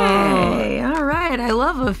 Hey, all right. I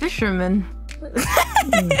love a fisherman.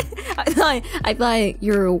 I thought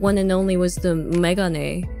your one and only was the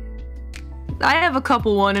Megane. I have a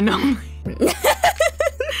couple one and only.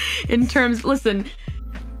 In terms, listen,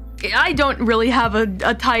 I don't really have a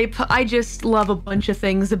type. I just love a bunch of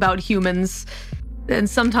things about humans. And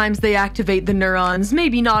sometimes they activate the neurons.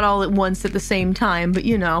 Maybe not all at once at the same time, but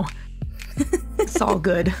you know. It's all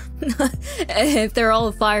good. If they're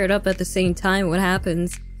all fired up at the same time, what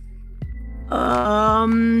happens?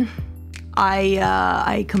 I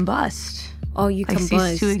combust. Oh, you combust.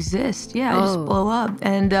 I cease to exist. Yeah, I just blow up.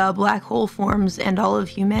 And black hole forms and all of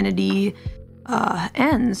humanity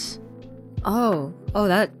ends. Oh,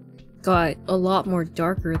 that got a lot more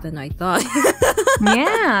darker than I thought.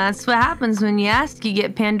 Yeah, that's what happens when you ask. You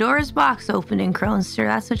get Pandora's box open in Kronster.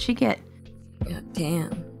 That's what you get. God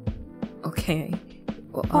damn. Okay.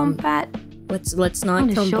 Well, Combat. Let's not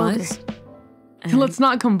combust. Let's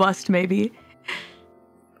not combust, maybe.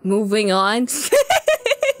 Moving on.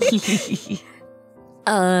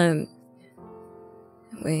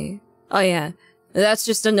 Wait. Oh yeah. That's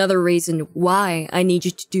just another reason why I need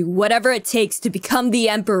you to do whatever it takes to become the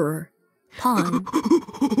Emperor. Pawn.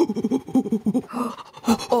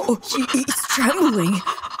 He's trembling.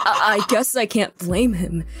 I guess I can't blame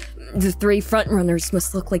him. The 3 frontrunners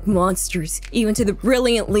must look like monsters, even to the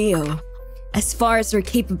brilliant Leo. As far as their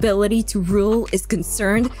capability to rule is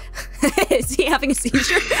concerned, is he having a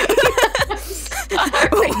seizure?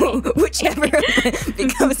 Whichever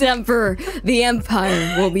becomes emperor, the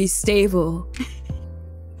empire will be stable.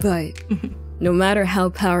 But no matter how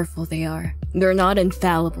powerful they are, they're not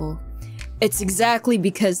infallible. It's exactly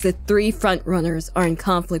because the 3 frontrunners are in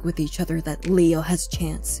conflict with each other that Leo has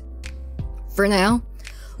chance. For now,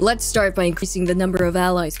 let's start by increasing the number of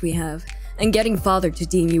allies we have, and getting Father to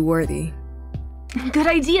deem you worthy. Good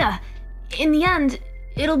idea. In the end,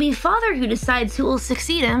 it'll be Father who decides who will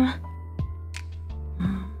succeed him.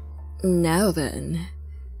 Now then.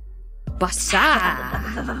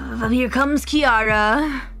 Basa! Here comes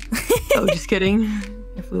Kiara. Oh, just kidding.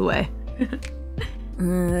 I flew away.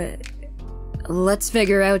 Let's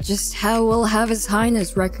figure out just how we'll have His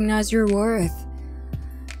Highness recognize your worth.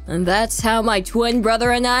 And that's how my twin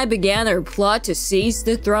brother and I began our plot to seize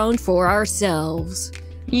the throne for ourselves.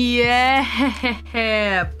 Yeah,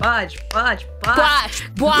 Budge.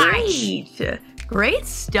 Great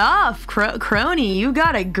stuff, Kronii. You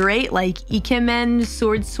got a great, like, ikemen,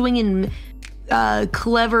 sword-swinging,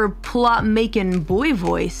 clever, plot-making boy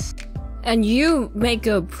voice. And you make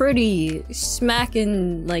a pretty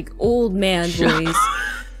smacking, like, old man voice.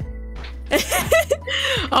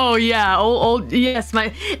 Oh, yeah, old, yes,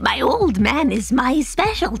 my old man is my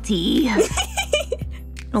specialty.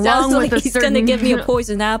 Sounds like he's gonna give me a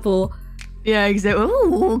poison apple. Yeah, exactly.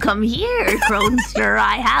 Ooh, come here, Kronster.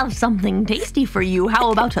 I have something tasty for you.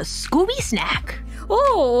 How about a Scooby snack?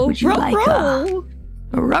 Oh, would you like a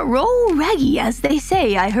Raggy, as they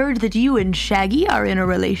say? I heard that you and Shaggy are in a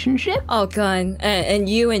relationship. Oh, God. And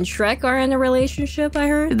you and Shrek are in a relationship, I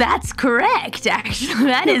heard? That's correct, actually.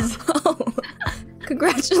 That is... Oh,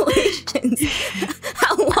 congratulations.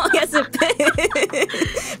 How long has it been?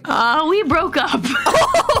 We broke up.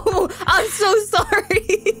 Oh, I'm so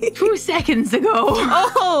sorry. 2 seconds ago.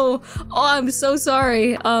 Oh, I'm so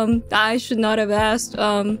sorry. I should not have asked.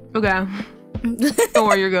 Okay. Don't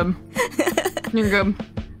worry, you're good. You're good.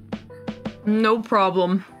 No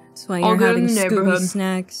problem. That's why you're having Scooby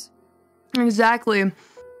snacks. Exactly.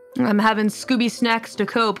 I'm having Scooby snacks to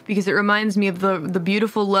cope because it reminds me of the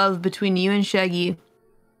beautiful love between you and Shaggy.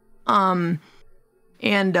 And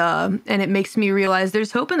it makes me realize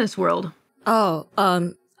there's hope in this world. Oh,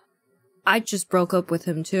 I just broke up with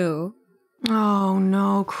him too. Oh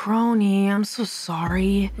no, Kronii, I'm so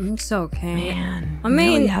sorry. It's okay. Man, I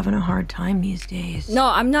mean, really having a hard time these days. No,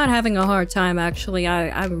 I'm not having a hard time actually.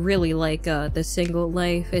 I really like the single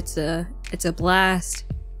life. It's a blast.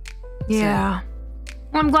 Yeah.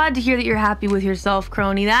 Well, I'm glad to hear that you're happy with yourself,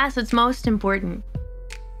 Kronii. That's what's most important.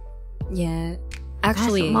 Yeah.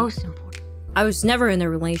 Actually, that's what's most important. I was never in a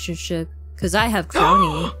relationship because I have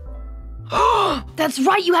Kronii. That's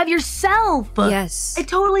right, you have yourself! Yes. I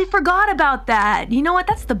totally forgot about that. You know what?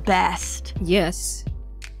 That's the best. Yes.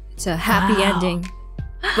 It's a happy ending.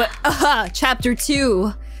 But, chapter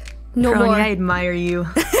 2. No Kronii, more. I admire you.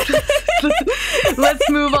 Let's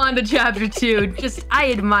move on to chapter 2.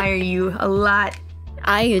 I admire you a lot.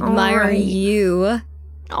 I admire you.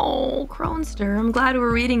 Oh, Kronster, I'm glad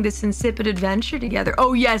we're reading this insipid adventure together.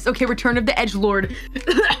 Oh, yes. Okay, Return of the Edgelord.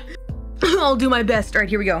 I'll do my best. All right,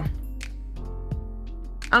 here we go.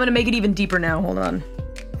 I'm gonna make it even deeper now. Hold on.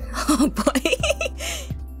 Oh, boy.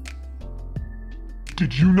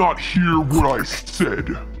 Did you not hear what I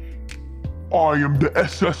said? I am the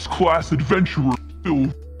SS class adventurer,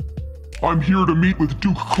 Phil. I'm here to meet with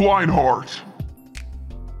Duke Kleinhardt.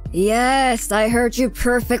 Yes, I heard you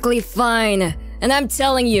perfectly fine. And I'm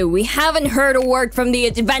telling you, we haven't heard a word from the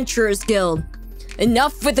Adventurers Guild.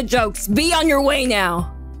 Enough with the jokes. Be on your way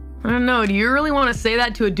now. I don't know. Do you really want to say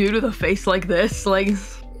that to a dude with a face like this? Like,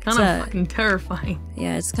 it's kind of fucking terrifying.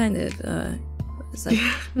 Yeah, it's kind of, it's like...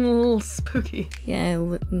 a little spooky. Yeah,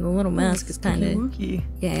 the little mask is kind of... Spooky.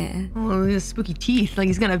 Yeah. Oh, his spooky teeth. Like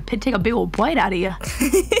he's gonna take a big old bite out of you.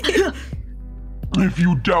 If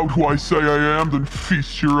you doubt who I say I am, then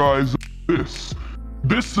feast your eyes on this.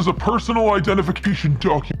 This is a personal identification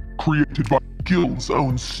document created by the Guild's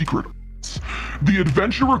own secret arts. The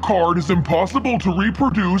adventurer card is impossible to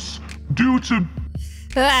reproduce due to...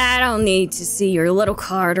 I don't need to see your little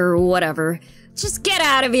card or whatever. Just get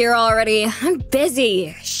out of here already. I'm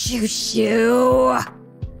busy. Shoo shoo.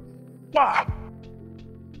 Ah.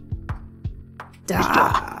 Duh.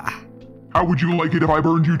 How would you like it if I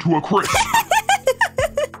burned you to a crisp?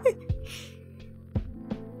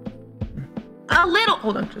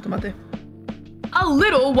 Hold on, a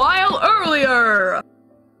little while earlier.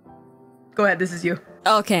 Go ahead, this is you.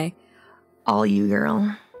 Okay. All you,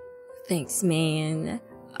 girl. Thanks, man.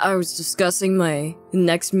 I was discussing my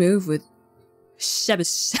next move with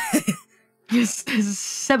Sebastian.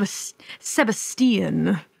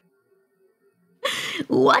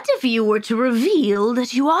 What if you were to reveal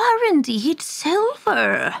that you are indeed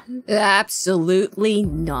Silver? Absolutely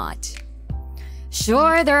not.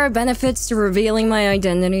 Sure, there are benefits to revealing my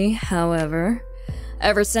identity, however.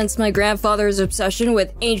 Ever since my grandfather's obsession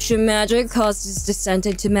with ancient magic caused his descent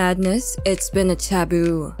into madness, it's been a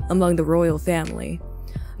taboo among the royal family.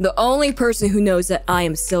 The only person who knows that I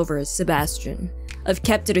am Silver is Sebastian. I've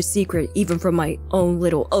kept it a secret even from my own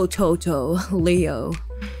little Ototo, Leo.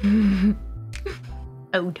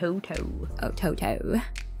 Ototo.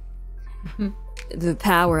 The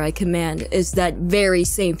power I command is that very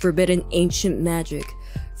same forbidden ancient magic.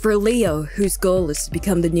 For Leo, whose goal is to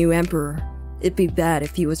become the new emperor, it'd be bad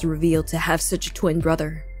if he was revealed to have such a twin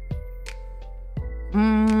brother.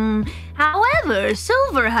 However,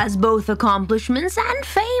 Silver has both accomplishments and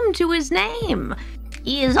fame to his name.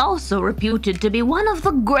 He is also reputed to be one of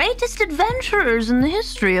the greatest adventurers in the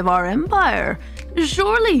history of our empire.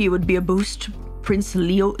 Surely he would be a boost to Prince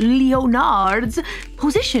Leonard's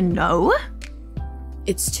position, no?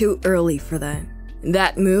 It's too early for that.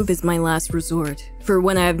 That move is my last resort, for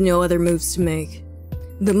when I have no other moves to make.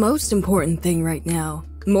 The most important thing right now,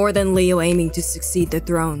 more than Leo aiming to succeed the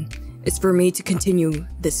throne, is for me to continue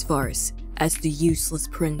this farce as the useless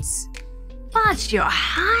prince. But your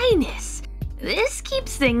highness, this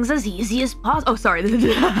keeps things as easy as possible. Oh, sorry. No,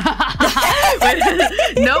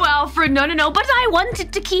 Alfred, no, but I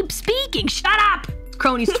wanted to keep speaking. Shut up! It's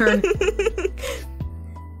Kronii's turn.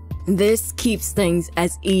 This keeps things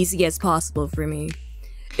as easy as possible for me.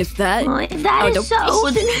 If that... Well, if that is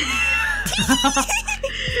so, then...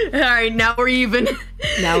 Alright, now we're even.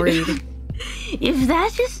 Now we're even. If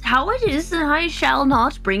that is how it is, then I shall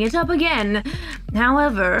not bring it up again.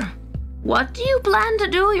 However, what do you plan to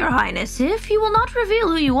do, your highness? If you will not reveal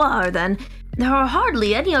who you are, then there are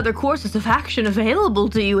hardly any other courses of action available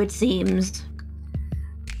to you, it seems.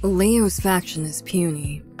 Leo's faction is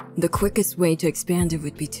puny. The quickest way to expand it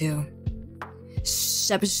would be to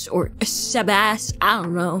Seabass, I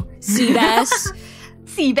don't know, Seabass,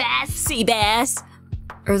 Seabass.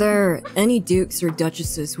 Are there any dukes or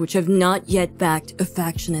duchesses which have not yet backed a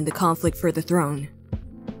faction in the conflict for the throne?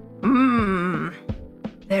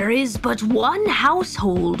 There is but one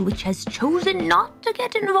household which has chosen not to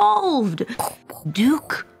get involved.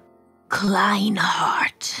 Duke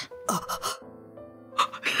Kleinhardt.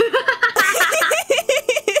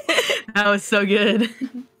 That was so good.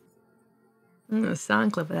 A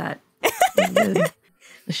sound clip of that. The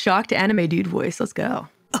shocked anime dude voice. Let's go.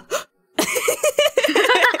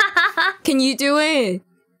 Can you do it?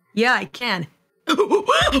 Yeah, I can. Oh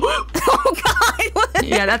God! What?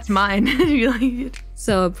 Yeah, that's mine. You like it?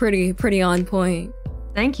 So pretty on point.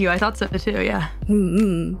 Thank you. I thought so too. Yeah.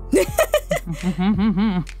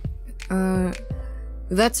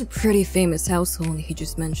 That's a pretty famous household he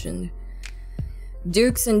just mentioned.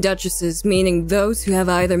 Dukes and duchesses, meaning those who have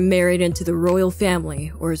either married into the royal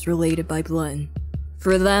family or is related by blood.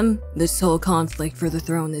 For them, this whole conflict for the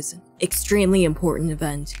throne is an extremely important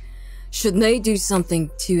event. Should they do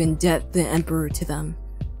something to indebt the emperor to them,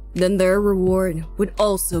 then their reward would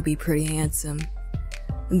also be pretty handsome.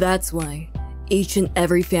 That's why each and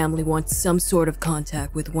every family wants some sort of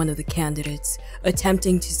contact with one of the candidates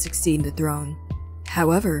attempting to succeed the throne.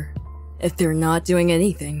 However, if they're not doing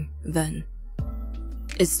anything, then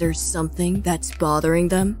is there something that's bothering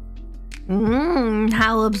them?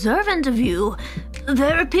 How observant of you.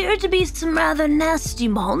 There appear to be some rather nasty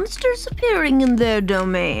monsters appearing in their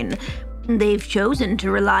domain. They've chosen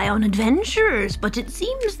to rely on adventurers, but it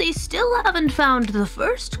seems they still haven't found the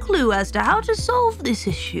first clue as to how to solve this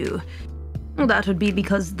issue. That would be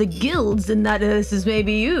because the guilds in that this is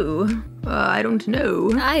maybe you. I don't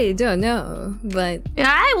know. I don't know, but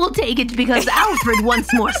I will take it because Alfred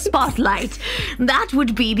wants more spotlight. That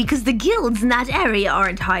would be because the guilds in that area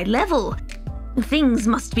aren't high level. Things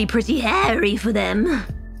must be pretty hairy for them.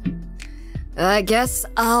 I guess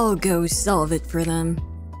I'll go solve it for them.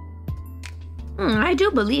 I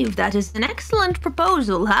do believe that is an excellent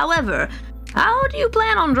proposal. However, how do you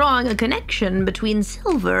plan on drawing a connection between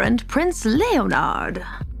Silver and Prince Leonard?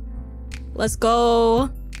 Let's go.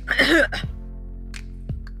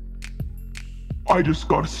 I just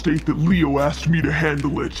gotta state that Leo asked me to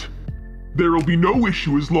handle it. There'll be no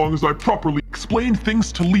issue as long as I properly explain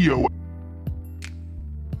things to Leo.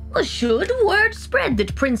 Should word spread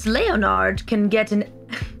that Prince Leonard can get an...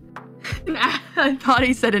 I thought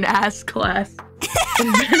he said an ass class.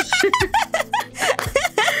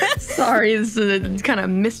 Sorry, this kind of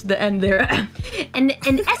missed the end there. An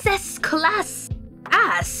SS class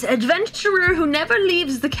ass adventurer who never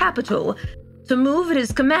leaves the capital. To move at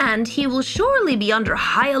his command, he will surely be under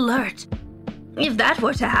high alert. If that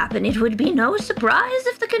were to happen, it would be no surprise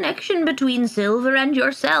if the connection between Silver and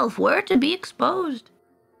yourself were to be exposed.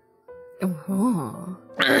 Oh.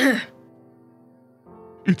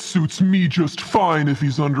 It suits me just fine if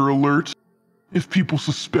he's under alert. If people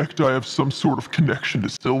suspect I have some sort of connection to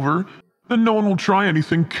Silver, then no one will try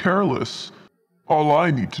anything careless. All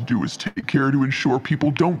I need to do is take care to ensure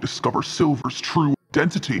people don't discover Silver's true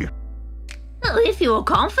identity. Well, if you are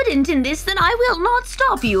confident in this, then I will not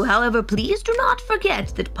stop you. However, please do not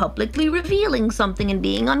forget that publicly revealing something and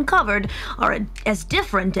being uncovered are as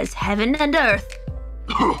different as heaven and earth.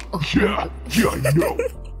 Yeah, I know.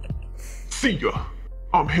 See ya.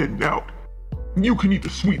 I'm heading out. You can eat the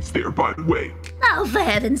sweets there, by the way. Oh, for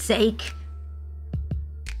heaven's sake.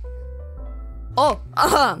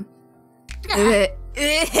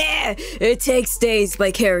 It takes days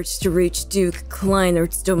by carriage to reach Duke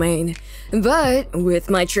Kleinhardt's domain, but with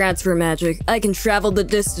my transfer magic, I can travel the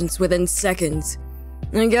distance within seconds.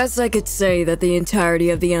 I guess I could say that the entirety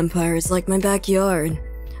of the Empire is like my backyard,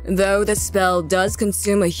 though the spell does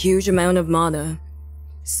consume a huge amount of mana,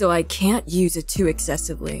 so I can't use it too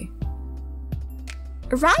excessively.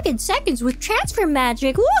 Arrive in seconds with transfer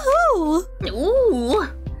magic, woohoo! Ooh.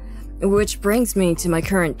 Which brings me to my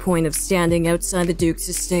current point of standing outside the Duke's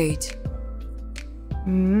estate.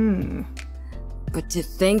 But to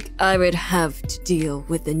think I would have to deal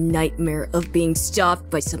with the nightmare of being stopped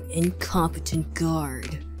by some incompetent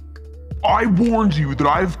guard. I warned you that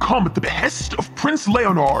I've come at the behest of Prince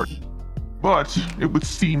Leonard. But it would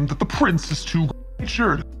seem that the prince is too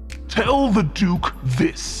good-natured. Tell the Duke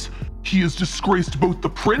this. He has disgraced both the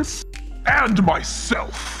prince and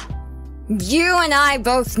myself. You and I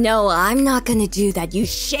both know I'm not gonna do that, you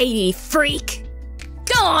shady freak!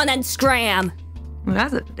 Go on and scram!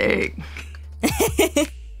 That's a dig.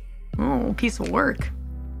 Oh, piece of work.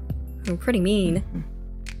 I'm pretty mean.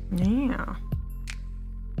 Yeah.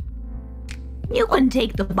 You can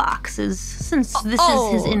take the boxes, since this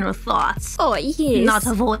is his inner thoughts. Oh, yes. Not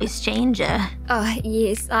a voice changer.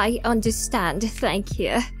 Yes, I understand. Thank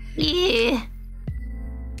you. Yeah.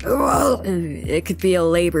 Well, it could be a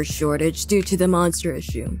labor shortage due to the monster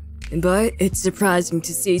issue. But it's surprising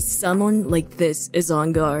to see someone like this is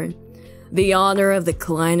on guard. The honor of the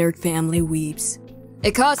Kleinert family weeps.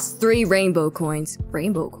 It costs 3 rainbow coins,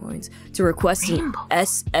 to request an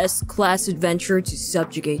SS class adventurer to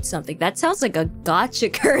subjugate something. That sounds like a gotcha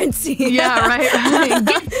currency. Yeah, right.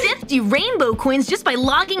 Get 50 rainbow coins just by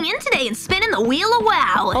logging in today and spinning the wheel of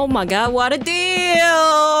WoW. Oh my god, what a deal!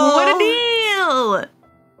 What a deal!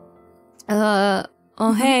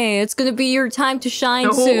 Oh hey, it's gonna be your time to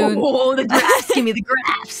shine soon. Oh, the graphs, give me the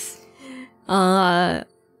graphs.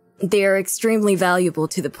 They are extremely valuable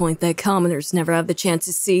to the point that commoners never have the chance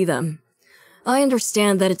to see them. I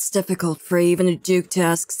understand that it's difficult for even a duke to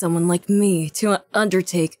ask someone like me to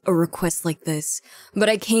undertake a request like this, but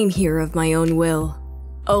I came here of my own will,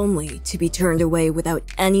 only to be turned away without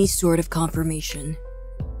any sort of confirmation.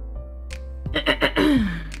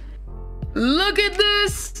 Look at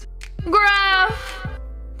this graph.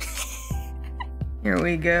 Here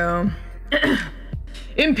we go.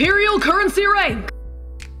 Imperial currency rank.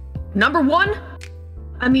 Number 1.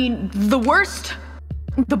 I mean, the worst.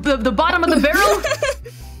 The bottom of the barrel.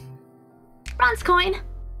 Bronze coin.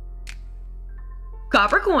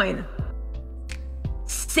 Copper coin.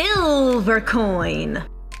 Silver coin.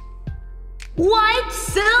 White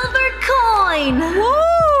silver coin.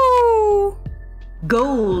 Woo!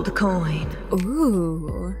 Gold coin.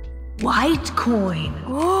 Ooh. White coin.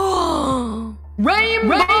 Oh!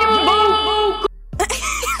 Rainbow.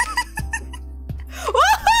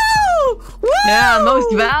 Woohoo! Woo! Yeah,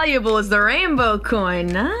 most valuable is the rainbow coin.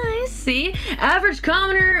 Nice. See, average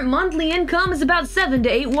commoner monthly income is about 7 to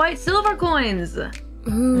 8 white silver coins. I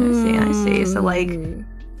see. So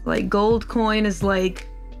like gold coin is like,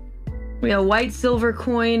 white silver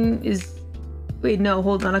coin is. Wait, no,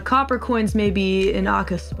 hold on. A copper coin's maybe an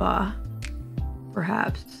Aka Spa,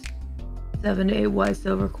 perhaps. 7 to 8 white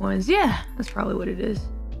silver coins. Yeah, that's probably what it is.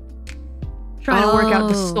 Trying to work out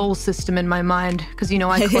the soul system in my mind, because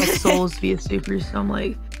I collect souls via supers, so I'm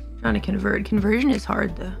like trying to convert. Conversion is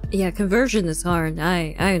hard though. Yeah, conversion is hard.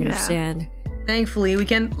 I understand. Yeah. Thankfully, we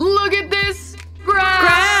can look at this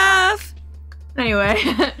graph. Anyway.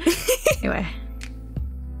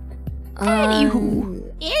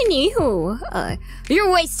 Anywho,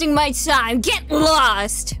 you're wasting my time. Get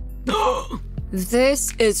lost.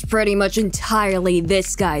 This is pretty much entirely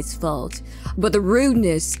this guy's fault. But the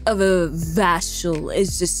rudeness of a vassal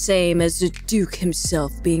is the same as the Duke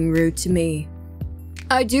himself being rude to me.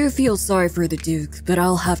 I do feel sorry for the Duke, but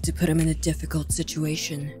I'll have to put him in a difficult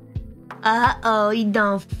situation. Uh-oh, he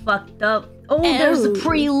done fucked up. Oh, there's a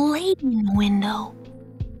pretty lady in the window.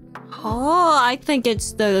 Oh, I think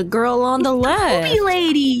it's the girl on the left. Pretty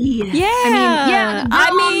lady. Yeah.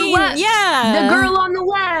 The girl on the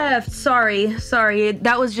left. Sorry.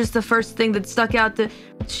 That was just the first thing that stuck out.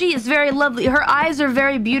 She is very lovely. Her eyes are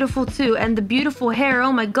very beautiful too, and the beautiful hair.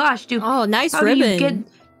 Oh my gosh, dude. Oh, nice ribbon.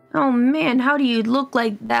 Oh man, how do you look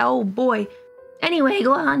like that? Oh boy. Anyway,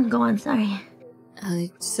 go on. Sorry.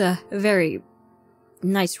 It's a very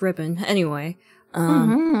nice ribbon. Anyway.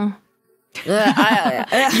 You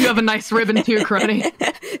have a nice ribbon too, Kronii.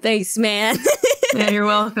 Thanks, man. Yeah, you're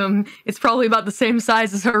welcome. It's probably about the same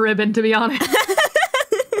size as her ribbon, to be honest.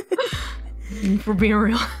 For being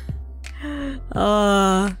real.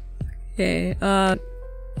 Okay,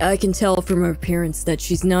 I can tell from her appearance that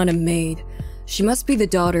she's not a maid. She must be the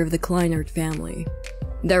daughter of the Kleinert family.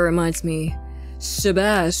 That reminds me,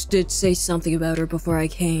 Sebast did say something about her before I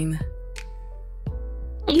came.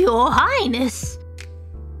 Your Highness,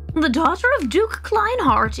 the daughter of Duke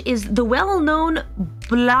Kleinhart is the well-known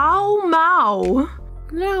Blau Mao.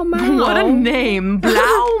 Blau Mao. What a name,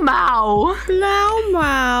 Blau Mao. Blau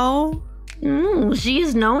Mao. She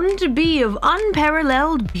is known to be of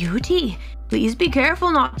unparalleled beauty. Please be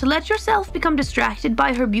careful not to let yourself become distracted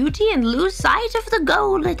by her beauty and lose sight of the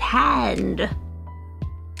goal at hand.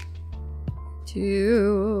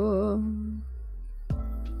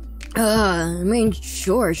 I mean,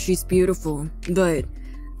 sure, she's beautiful, but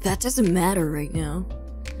that doesn't matter right now.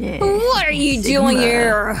 Yeah. What are you doing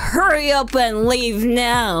here? Hurry up and leave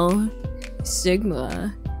now.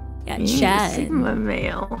 Sigma. Yeah, Chad. Sigma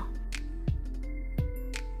male.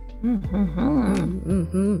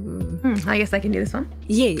 I guess I can do this one.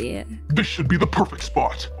 Yeah. This should be the perfect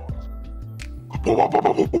spot. Damn.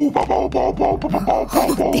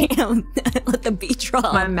 Let the beat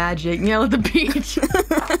drop. My magic. Yeah, let the beat.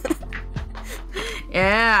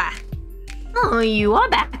 Yeah. Oh, you are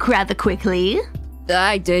back rather quickly.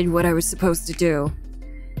 I did what I was supposed to do.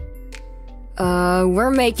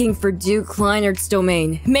 We're making for Duke Kleinard's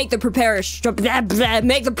domain. Make the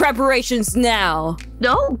preparations now.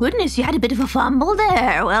 Oh, goodness, you had a bit of a fumble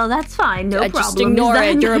there. Well, that's fine, no problem. Just ignore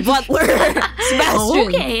it, you're a butler. Sebastian!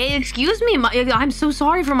 Okay, excuse me, I'm so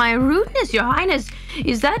sorry for my rudeness, Your Highness.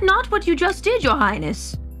 Is that not what you just did, Your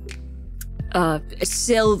Highness?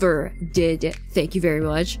 Silver did, thank you very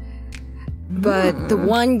much. But the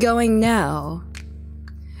one going now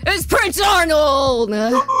is Prince Arnold!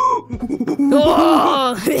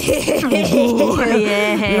 Oh,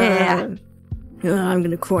 yeah. I'm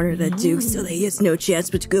gonna corner that Duke so that he has no chance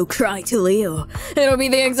but to go cry to Leo. It'll be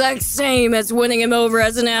the exact same as winning him over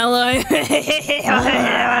as an ally.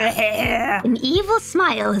 An evil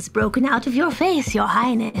smile has broken out of your face, Your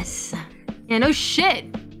Highness. Yeah, no shit.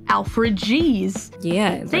 Alfred, jeez.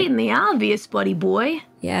 Yeah. Stating the obvious, buddy boy.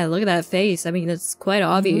 Yeah, look at that face. I mean, it's quite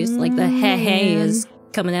obvious. Like, the he is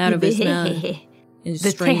coming out of his mouth. The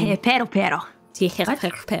pero.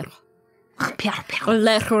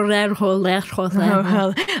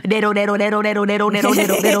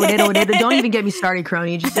 Don't even get me started,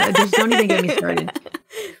 Kronii. Just don't even get me started.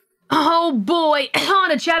 Oh boy, on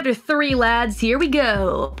to chapter 3, lads. Here we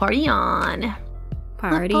go. Party on.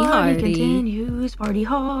 Party The hardy. continues. Party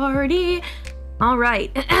hardy. All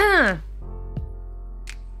right.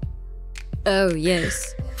 Oh,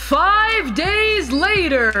 yes. 5 days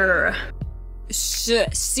later.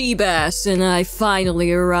 Seabass and I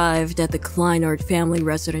finally arrived at the Kleinard family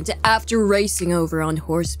residence after racing over on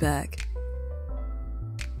horseback.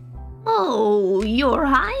 Oh, Your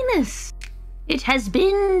Highness. It has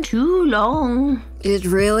been too long. It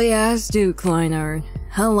really has, Duke Kleinard.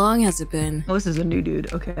 How long has it been? Oh, this is a new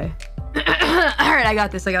dude. Okay. All right, I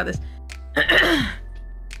got this.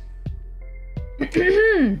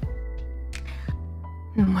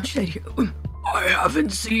 What should I do? I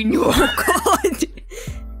haven't seen you. Oh, God.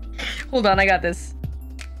 Hold on, I got this.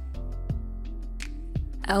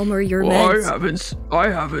 Elmer, your meds. I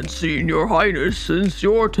haven't seen your highness since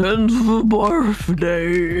your 10th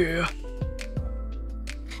birthday.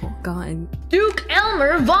 Oh, God. Duke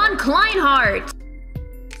Elmer von Kleinhardt.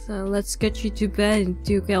 So let's get you to bed,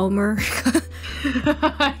 Duke Elmer.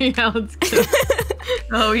 Yeah, let's go.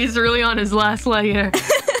 Oh, he's really on his last leg here.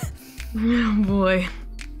 Oh, boy.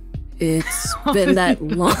 It's been that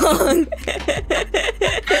long.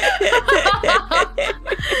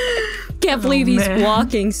 Can't believe he's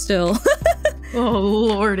walking still. Oh,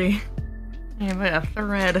 lordy. I have a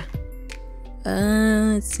thread.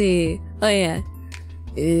 Let's see. Oh, yeah.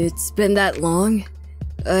 It's been that long?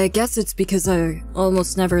 I guess it's because I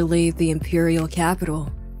almost never leave the Imperial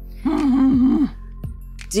capital.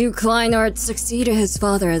 Duke Kleinard succeeded his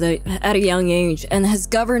father at a young age and has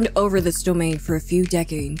governed over this domain for a few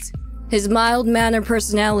decades. His mild-mannered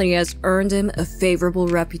personality has earned him a favorable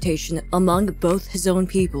reputation among both his own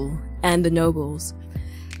people and the nobles.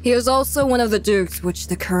 He is also one of the dukes which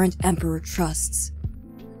the current emperor trusts.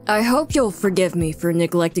 I hope you'll forgive me for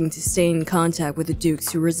neglecting to stay in contact with the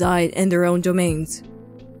dukes who reside in their own domains.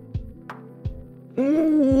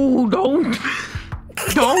 Ooh, don't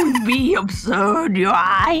be absurd, Your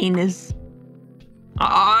Highness.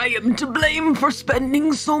 I am to blame for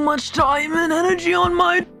spending so much time and energy on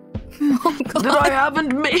my... that I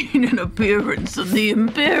haven't made an appearance in the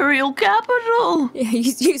Imperial capital. Yeah,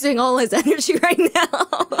 he's using all his energy right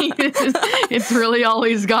now. It's really all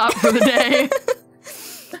he's got for the day.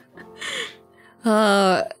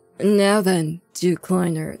 Now then, Duke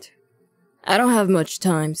Kleinard. I don't have much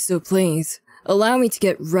time, so please, allow me to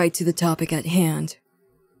get right to the topic at hand.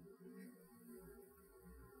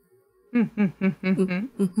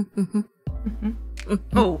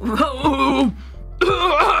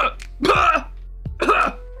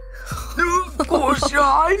 Of course, Your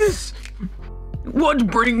Highness. What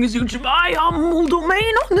brings you to my humble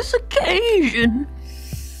domain on this occasion?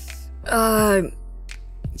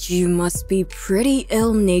 You must be pretty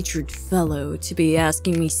ill-natured fellow to be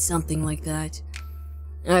asking me something like that.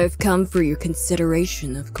 I've come for your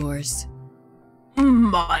consideration, of course.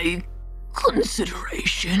 My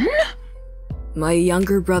consideration? My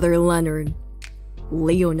younger brother Leonard,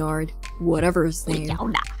 whatever his name.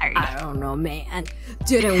 I don't know, man.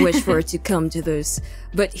 Didn't wish for it to come to this,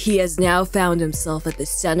 but he has now found himself at the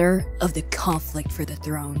center of the conflict for the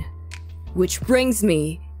throne. Which brings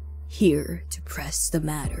me here to press the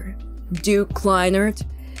matter. Duke Kleinard,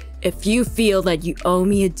 if you feel that you owe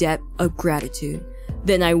me a debt of gratitude,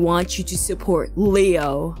 then I want you to support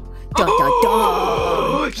Leo Da, da,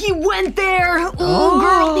 da. He went there. Oh,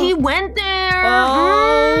 girl, he went there.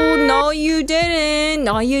 Oh, no, you didn't.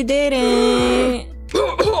 No, you didn't.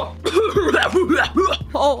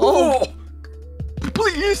 Oh.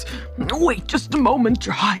 Please, wait just a moment,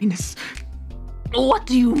 Your Highness. What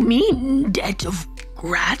do you mean, debt of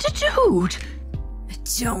gratitude?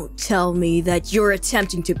 Don't tell me that you're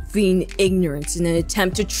attempting to feign ignorance in an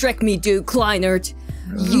attempt to trick me, Duke Kleinert.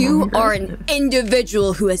 You are an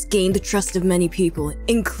individual who has gained the trust of many people,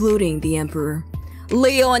 including the Emperor.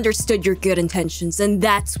 Leo understood your good intentions, and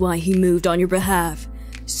that's why he moved on your behalf.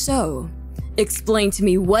 So, explain to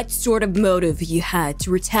me what sort of motive you had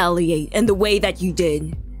to retaliate in the way that you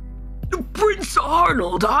did. Prince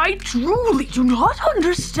Arnold, I truly do not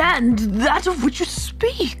understand that of which you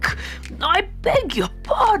speak. I beg your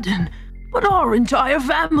pardon, but our entire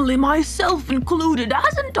family, myself included,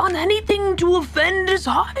 hasn't done anything to offend His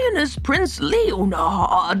Highness Prince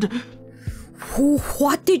Leonard.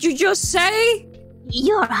 What did you just say?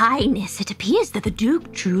 Your Highness, it appears that the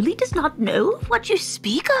Duke truly does not know of what you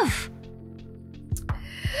speak of.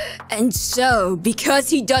 And so, because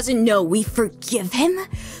he doesn't know we forgive him,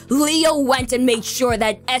 Leo went and made sure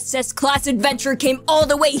that SS-class adventurer came all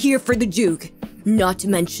the way here for the Duke. Not to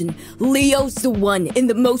mention, Leo's the one in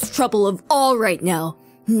the most trouble of all right now.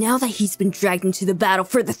 Now that he's been dragged into the battle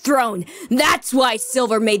for the throne, that's why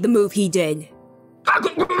Silver made the move he did.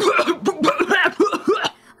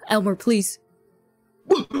 Elmer, please.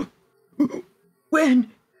 When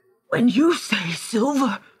you say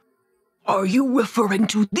Silver, are you referring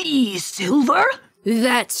to the Silver?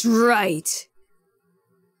 That's right.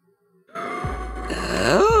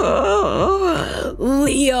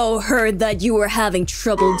 Leo heard that you were having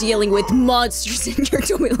trouble dealing with monsters in your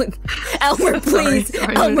domain. Elmer, please.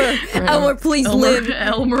 Sorry. Elmer, please live.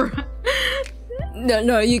 Elmer.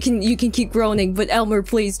 No, you can keep groaning, but Elmer,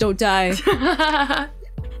 please don't die.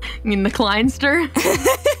 You mean the Kleinster?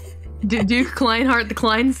 Duke Kleinhardt the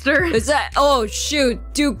Kleinster? Is that? Oh shoot,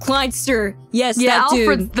 Duke Kleinster. Yes, yeah, that dude.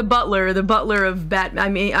 Alfred's the butler of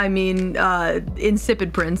Batman. I mean,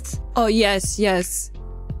 Insipid Prince. Oh yes.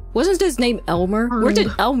 Wasn't his name Elmer? Arnold. Where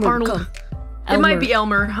did Elmer Arnold. come? It might be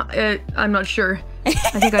Elmer. I'm not sure. I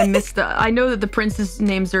think I missed I know that the prince's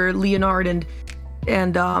names are Leonard and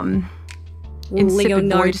Insipid Leonard.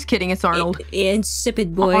 Boy. Just kidding, it's Arnold.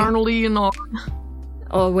 Insipid Boy. Arnold Leonard.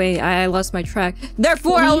 Oh wait, I lost my track.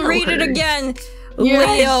 Therefore, I'll read it again.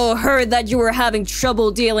 Yes. Leo heard that you were having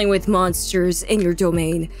trouble dealing with monsters in your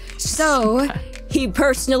domain. So, he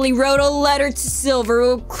personally wrote a letter to Silver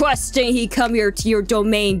requesting he come here to your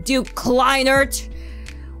domain, Duke Kleinert.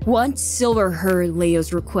 Once Silver heard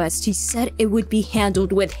Leo's request, he said it would be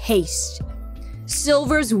handled with haste.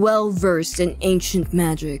 Silver's well-versed in ancient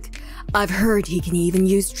magic. I've heard he can even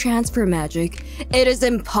use transfer magic. It is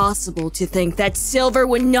impossible to think that Silver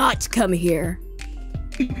would not come here.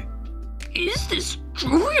 Is this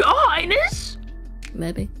true, Your Highness?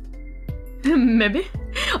 Maybe. Maybe.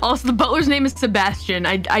 Also, the butler's name is Sebastian.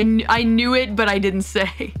 I knew it, but I didn't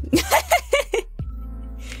say.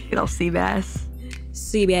 Good old Seabass.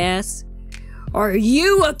 Seabass. Are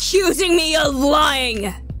you accusing me of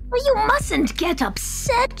lying? Well, you mustn't get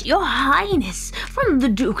upset, Your Highness. From the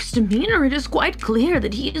Duke's demeanor, it is quite clear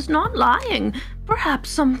that he is not lying. Perhaps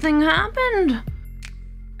something happened.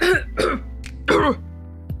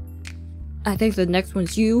 I think the next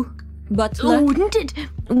one's you, Butler. Wouldn't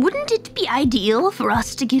it be ideal for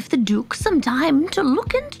us to give the Duke some time to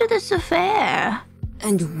look into this affair?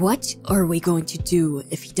 And what are we going to do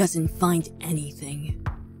if he doesn't find anything?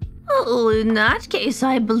 Oh, in that case,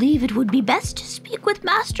 I believe it would be best to speak with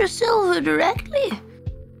Master Silver directly.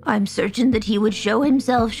 I'm certain that he would show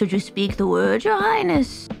himself should you speak the word, Your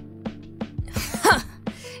Highness.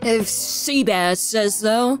 If Seabass says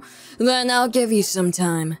so, then I'll give you some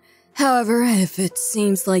time. However, if it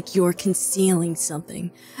seems like you're concealing something,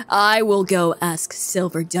 I will go ask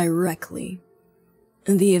Silver directly.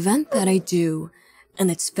 In the event that I do, and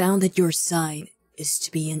it's found that your side is to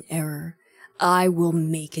be in error, I will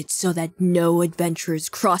make it so that no adventurers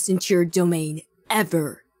cross into your domain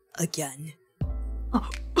ever again.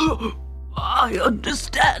 I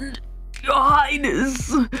understand, Your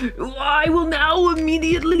Highness. I will now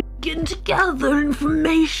immediately begin to gather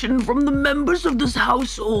information from the members of this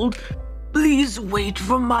household. Please wait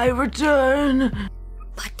for my return.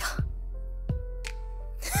 But...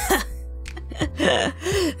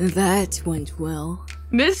 that went well.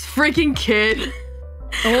 This freaking kid.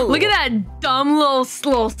 Oh. Look at that dumb little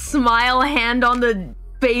smile hand on the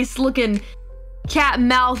face looking, cat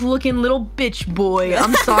mouth looking little bitch boy.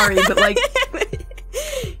 I'm sorry, but like,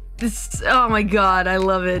 this, oh my god, I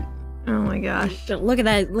love it. Oh my gosh. Look at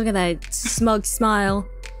that smug smile.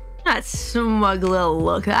 That smug little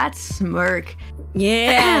look. That smirk.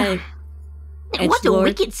 Yeah. What a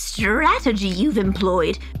wicked strategy you've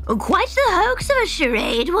employed. Quite the hoax of a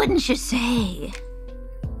charade, wouldn't you say?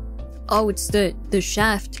 Oh, it's the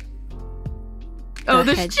shaft. Oh,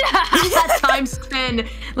 the shaft! Time spin.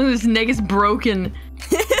 Look, this neck is broken.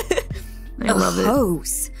 I love it.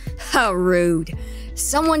 House. How rude.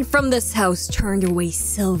 Someone from this house turned away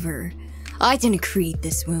silver. I didn't create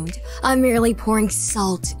this wound. I'm merely pouring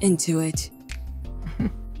salt into it.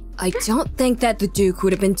 I don't think that the Duke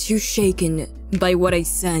would have been too shaken by what I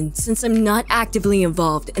said, since I'm not actively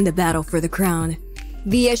involved in the battle for the crown.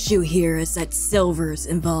 The issue here is that Silver's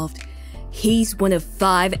involved. He's one of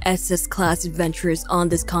 5 SS-class adventurers on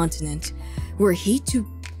this continent. Were he to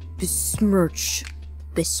besmirch?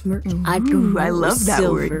 I don't know. I love that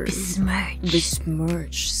Silver. word.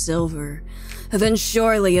 Besmirch Silver. Then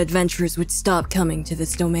surely adventurers would stop coming to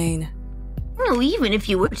this domain. Well, even if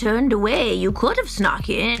you were turned away, you could have snuck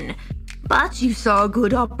in. But you saw a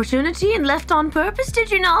good opportunity and left on purpose,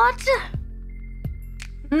 did you not?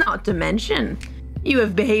 Not to mention, you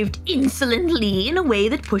have behaved Insolently in a way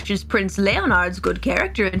that pushes Prince Leonard's good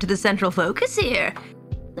character into the central focus here.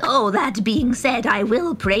 Oh, that being said, I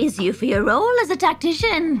will praise you for your role as a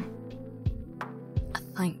tactician.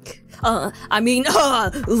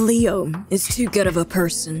 Leo is too good of a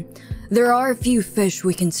person. There are a few fish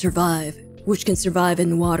which can survive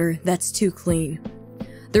in water that's too clean.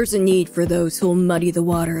 There's a need for those who'll muddy the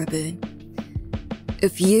water a bit.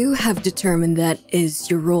 If you have determined that is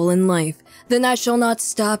your role in life, then I shall not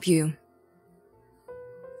stop you.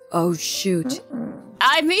 Oh, shoot.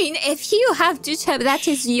 I mean, if you have determined that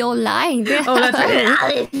is your line. Oh, that's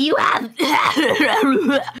right.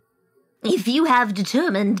 If you have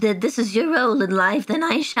determined that this is your role in life, then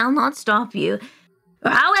I shall not stop you.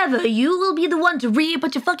 However, you will be the one to reap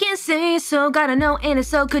what you fucking say, so gotta know, ain't it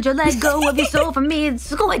so? Could you let go of your soul for me?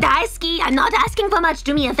 Daisuki, I'm not asking for much.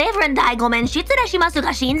 Do me a favor and daigomen shitsurashimasu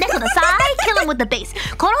ga shinde kudasai. Kill him with the bass.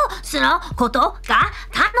 Koro suno koto ga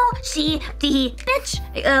tanoshii, bitch.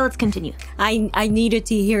 Let's continue. I needed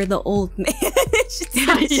to hear the old man.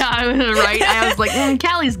 Yeah, I was right. I was like,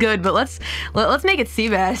 Callie's good, but let's make it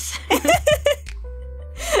Seabass.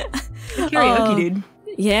 Karaoke, dude.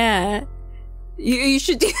 Yeah. You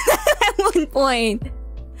should do that at one point.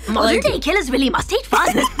 Modern day killers really must hate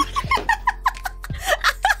fun.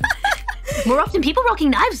 More often, people rocking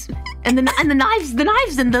knives, and the knives,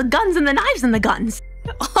 and the guns, and the knives, and the guns.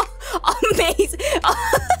 Oh, amazing!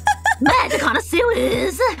 Mad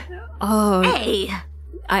connoisseurs. Oh, hey,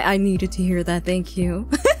 I needed to hear that. Thank you.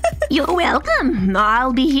 You're welcome.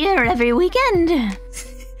 I'll be here every weekend,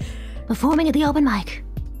 performing at the open mic.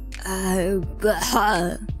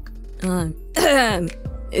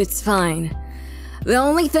 It's fine. The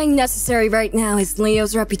only thing necessary right now is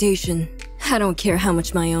Leo's reputation. I don't care how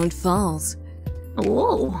much my own falls.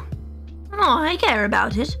 Oh, I care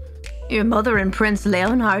about it. Your mother and Prince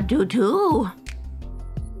Leonard do too.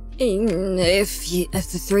 If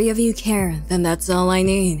the 3 of you care, then that's all I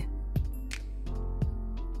need.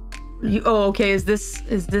 Oh, okay. Is this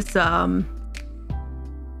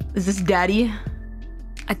Daddy?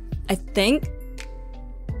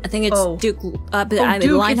 I think it's Duke. Duke. Lionheart,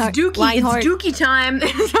 It's Dookie. Lionheart. It's Dookie time.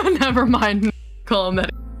 Never mind. Call him that.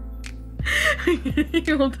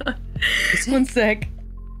 Hold on. One sec.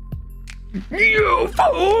 You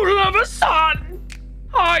fool of a son!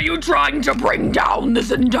 Are you trying to bring down this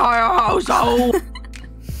entire household?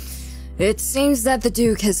 It seems that the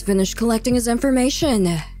Duke has finished collecting his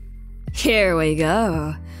information. Here we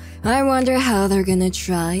go. I wonder how they're gonna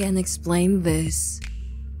try and explain this.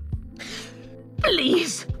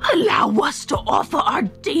 Please, allow us to offer our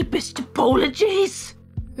deepest apologies.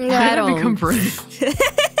 I don't become British.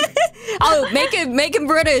 Oh, make him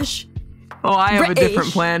British. Oh, I have British. a different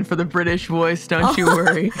plan for the British voice. Don't you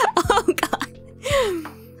worry. Oh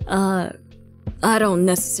God. I don't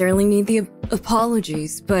necessarily need the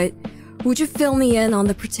apologies, but would you fill me in on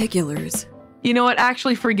the particulars? You know what?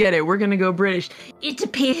 Actually, forget it. We're gonna go British. It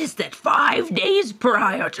appears that 5 days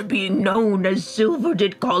prior to being known as Silver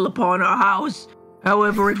did call upon our house.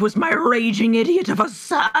 However, it was my raging idiot of a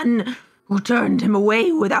son who turned him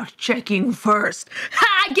away without checking first.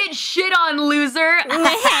 Ha! Get shit on, loser!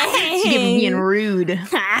 You're being rude.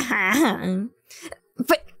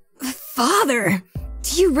 But, Father,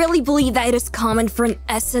 do you really believe that it is common for an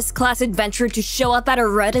SS-class adventurer to show up at a the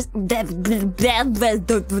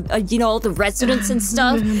residence and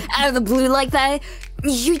stuff out of the blue like that?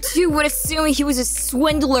 You two would assume he was a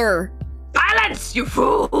swindler. Balance, you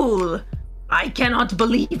fool! I cannot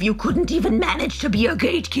believe you couldn't even manage to be a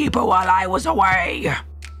gatekeeper while I was away.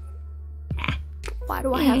 Why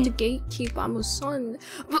do I have to gatekeep? I'm a son.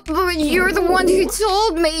 But you're the one who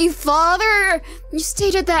told me, Father! You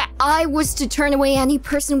stated that I was to turn away any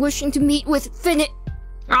person wishing to meet with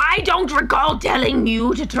I don't recall telling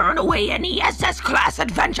you to turn away any SS-class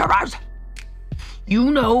adventurers.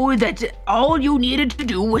 You know that all you needed to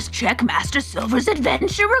do was check Master Silver's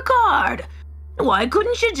adventurer card. Why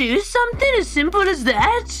couldn't you do something as simple as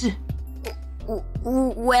that?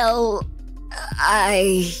 Well,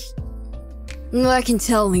 I can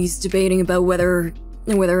tell he's debating about whether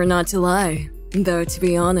or not to lie. Though, to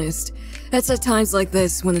be honest, it's at times like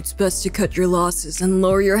this when it's best to cut your losses and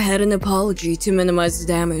lower your head in apology to minimize the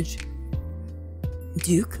damage.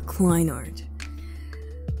 Duke Kleinard,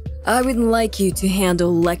 I would like you to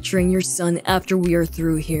handle lecturing your son after we are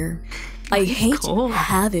through here. I hate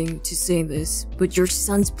having to say this, but your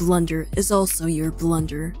son's blunder is also your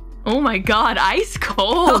blunder. Oh my god, ice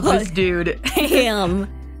cold, this dude. Damn.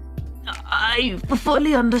 I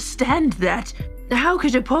fully understand that. How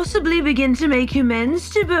could you possibly begin to make amends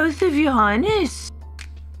to both of your highness?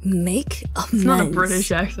 Make amends? It's not a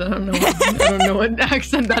British accent. I don't know what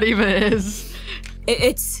accent that even is.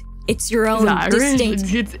 It's your own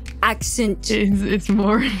distinct accent. It's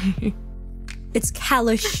more... It's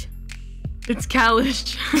Kalish. It's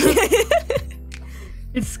Kalish.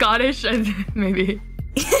 It's Scottish, maybe.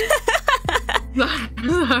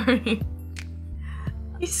 Sorry.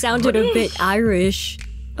 You sounded a bit Irish.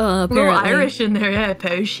 A little Irish in there, yeah.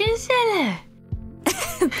 Potion seller.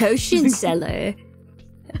 Potion seller.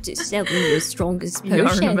 Just selling your strongest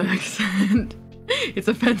potion. Accent. It's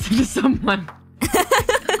offensive to someone.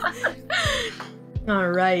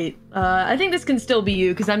 Alright. I think this can still be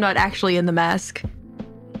you, because I'm not actually in the mask.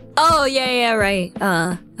 Oh, yeah, right.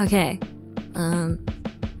 Okay.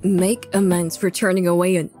 Make amends for turning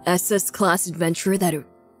away an SS-class adventurer that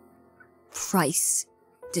Price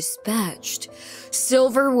dispatched.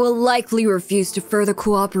 Silver will likely refuse to further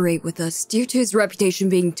cooperate with us due to his reputation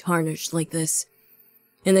being tarnished like this.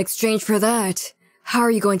 In exchange for that, how are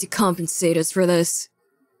you going to compensate us for this?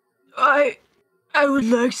 I would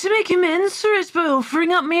like to make amends for it by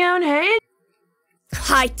offering up my own head.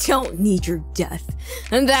 I don't need your death,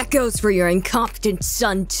 and that goes for your incompetent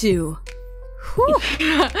son too.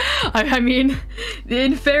 I mean,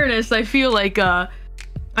 in fairness, I feel like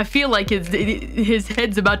his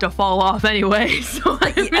head's about to fall off anyway, so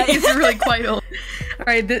I mean, it's really quite old.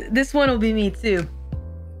 Alright, this one will be me too.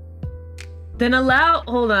 Then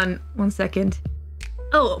hold on 1 second.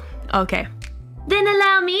 Oh, okay. Then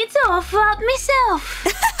allow me to offer up myself.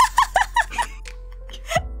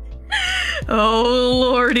 Oh,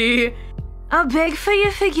 lordy. I beg for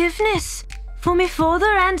your forgiveness for my father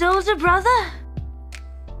and older brother.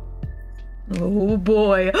 Oh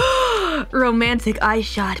boy. Romantic eye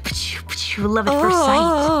shot. Love at first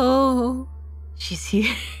sight. She's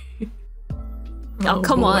here. Oh,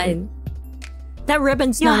 come on. That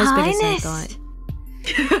ribbon's Your not Highness. as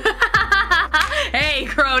big as I thought. Hey,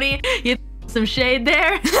 Kronii. You some shade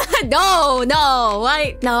there? No.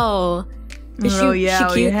 Oh, She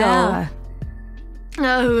cute though.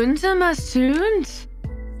 Huntermastund.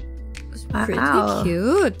 Pretty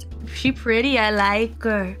cute. She pretty, I like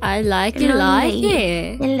her. I like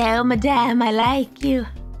it, Hello, madame, I like you.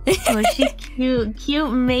 Oh, she's cute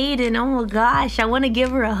maiden. Oh my gosh, I want to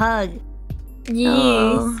give her a hug. Yes.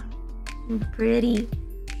 Oh, pretty.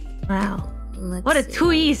 Wow. What a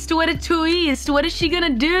twist! What a twist! What is she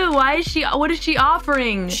gonna do? What is she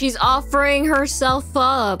offering? She's offering herself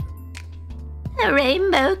up. A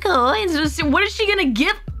rainbow coins. What is she gonna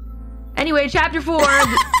give? Anyway, chapter 4.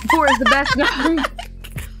 4 is the best known.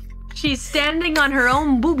 She's standing on her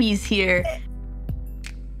own boobies here.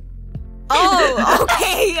 Oh,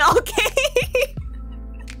 okay.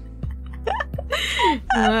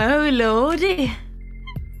 Oh, lordy.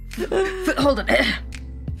 Hold on.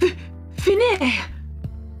 Finny.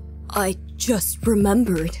 I just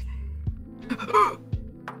remembered.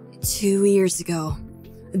 2 years ago,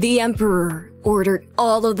 the Emperor ordered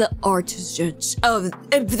all of the artisans of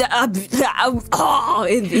in the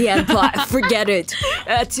Empire, forget it,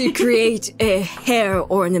 to create a hair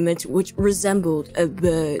ornament which resembled a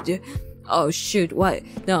bird. Oh shoot, what?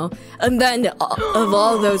 No. And then, of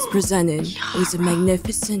all those presented, was a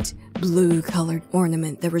magnificent blue-colored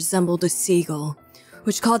ornament that resembled a seagull,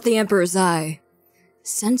 which caught the Emperor's eye.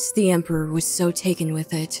 Since the Emperor was so taken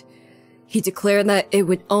with it, he declared that it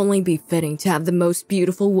would only be fitting to have the most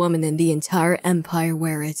beautiful woman in the entire Empire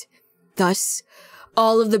wear it. Thus,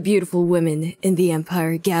 all of the beautiful women in the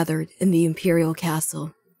Empire gathered in the Imperial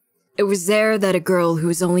Castle. It was there that a girl who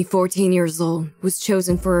was only 14 years old was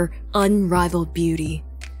chosen for her unrivaled beauty.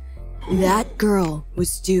 That girl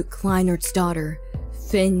was Duke Kleinert's daughter,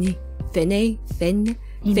 Finne von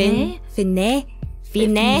Kleinert.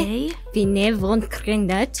 Finne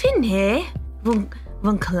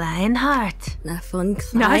von Kleinhardt. Not von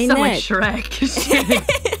No, I sound like Kleinert.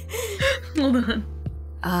 Shrek. Hold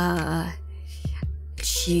on.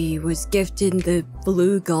 She was gifted the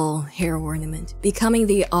blue gull hair ornament, becoming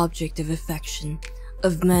the object of affection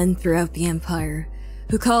of men throughout the Empire,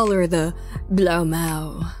 who call her the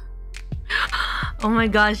Blaumau. Oh my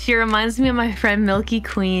gosh, she reminds me of my friend Milky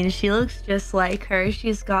Queen. She looks just like her.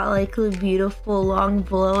 She's got like the beautiful long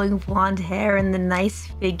blowing blonde hair and the nice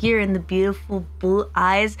figure and the beautiful blue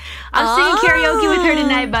eyes. I'm singing karaoke with her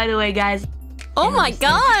tonight, by the way, guys. Oh my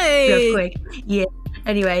god! Real quick. Yeah.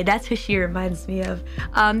 Anyway, that's who she reminds me of.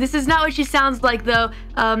 This is not what she sounds like, though.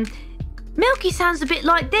 Milky sounds a bit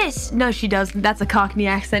like this. No, she doesn't. That's a Cockney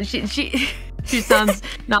accent. She sounds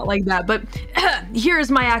not like that. But here's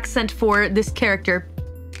my accent for this character.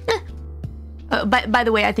 By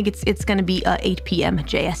the way, I think it's going to be 8 p.m.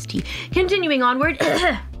 JST. Continuing onward.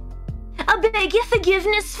 I beg your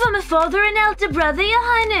forgiveness for my father and elder brother, your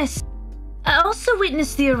highness. I also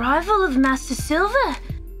witnessed the arrival of Master Silver.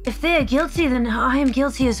 If they are guilty, then I am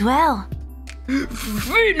guilty as well.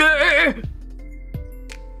 Finne!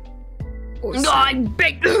 I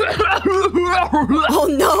beg. Oh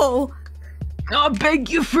no! I beg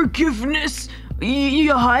your forgiveness,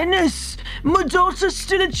 your highness. My daughter's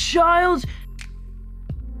still a child.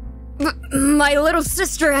 My little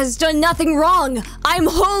sister has done nothing wrong. I'm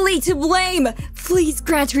wholly to blame. Please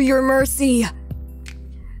grant her your mercy.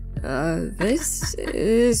 This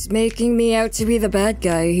is making me out to be the bad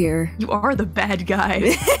guy here. You are the bad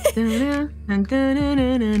guy.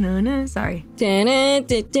 Sorry. Okay.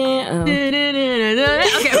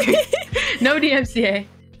 No DMCA.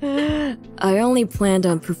 I only planned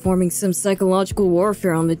on performing some psychological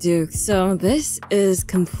warfare on the Duke, so this is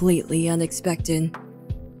completely unexpected.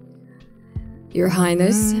 Your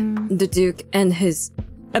Highness, the Duke and his...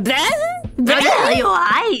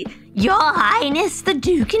 Your Highness, the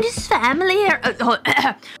Duke and his family are...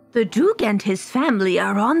 the Duke and his family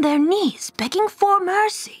are on their knees, begging for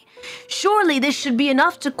mercy. Surely this should be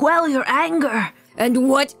enough to quell your anger. And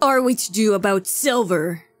what are we to do about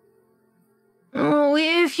Silver? Oh,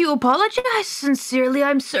 if you apologize sincerely,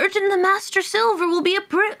 I'm certain the Master Silver will be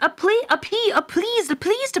appeased.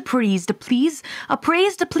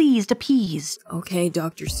 Okay,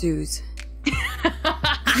 Dr. Seuss.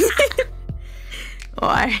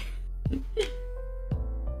 Why?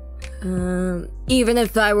 Even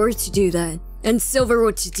if I were to do that, and Silver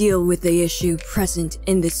were to deal with the issue present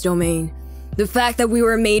in this domain, the fact that we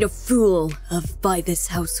were made a fool of by this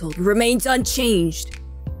household remains unchanged.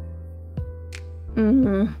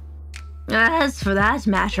 As for that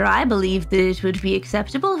matter, I believe that it would be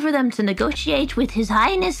acceptable for them to negotiate with His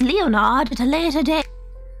Highness Leonard at a later date.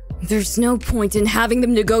 There's no point in having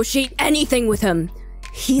them negotiate anything with him.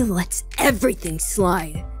 He lets everything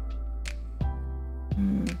slide.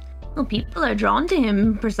 Well, people are drawn to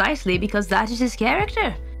him precisely because that is his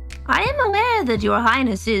character. I am aware that your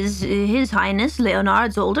Highness is His Highness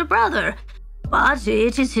Leonard's older brother, but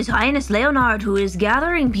it is His Highness Leonard who is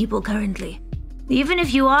gathering people currently. Even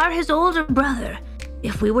if you are his older brother,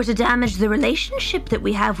 if we were to damage the relationship that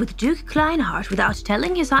we have with Duke Kleinhardt without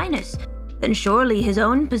telling His Highness, then surely his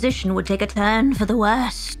own position would take a turn for the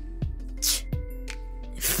worse.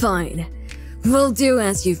 Fine. We'll do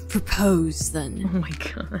as you've proposed, then. Oh my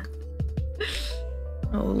god.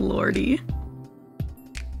 Oh lordy.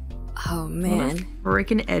 Oh, man.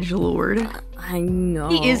 Freaking edgelord. I know.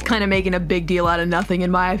 He is kind of making a big deal out of nothing,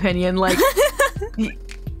 in my opinion. Like,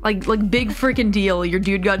 like big freaking deal. Your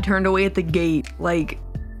dude got turned away at the gate. Like,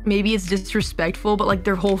 maybe it's disrespectful, but like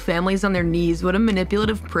their whole family's on their knees. What a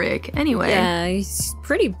manipulative prick. Anyway. Yeah, he's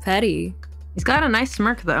pretty petty. He's got a nice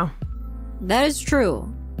smirk, though. That is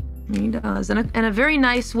true. He does. And a very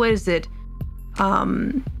nice, what is it? A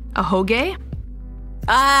hoge?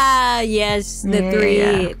 Ah, yes.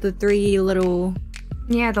 The three little...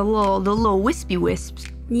 Yeah, the little wispy wisps.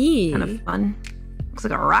 Yeah. Kind of fun. Looks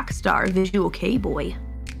like a rock star visual K-boy.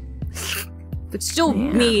 But still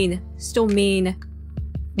mean. Still mean.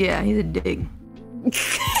 Yeah, he's a dig.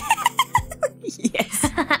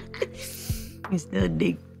 Yes. He's still a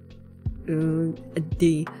dig. A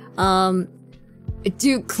D.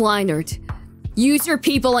 Duke Kleinert, use your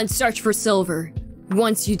people and search for Silver.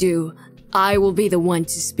 Once you do, I will be the one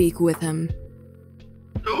to speak with him.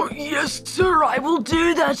 Oh, yes, sir, I will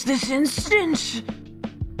do that this instant.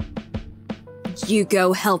 You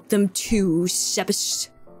go help them too,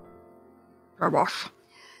 Sebastian.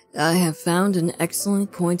 I have found an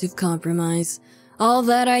excellent point of compromise. All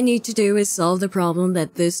that I need to do is solve the problem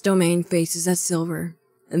that this domain faces as Silver.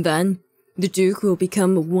 And then, the Duke will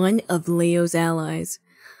become one of Leo's allies.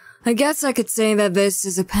 I guess I could say that this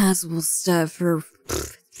is a passable step for...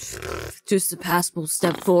 just a passable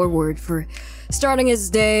step forward for starting his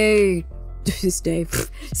foray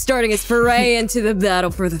into the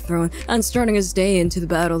battle for the throne. And starting his day into the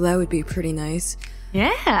battle, that would be pretty nice.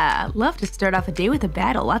 Yeah, love to start off a day with a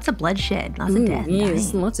battle. Lots of bloodshed, lots of death.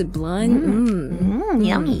 Yes, lots of blood.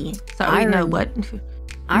 Yummy. Sorry, no, what?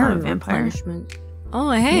 Iron vampire. Punishment.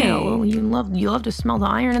 Oh, hey. Yeah, well, you love to smell the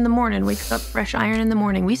iron in the morning. Wake up fresh iron in the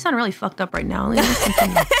morning. We sound really fucked up right now.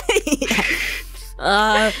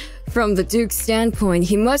 From the Duke's standpoint,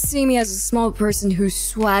 he must see me as a small person who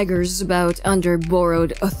swaggers about under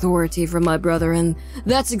borrowed authority from my brother, and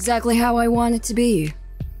that's exactly how I want it to be.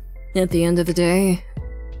 At the end of the day,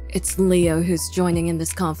 it's Leo who's joining in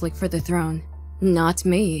this conflict for the throne, not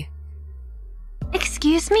me.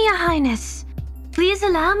 Excuse me, Your Highness. Please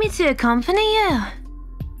allow me to accompany you.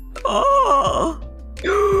 Oh,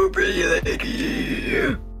 pretty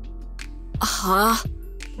lady. Huh?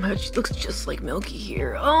 Oh, she looks just like Milky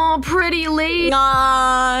here. Oh, pretty lady.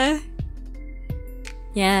 Nah.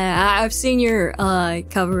 Yeah, I've seen your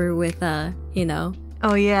cover with you know.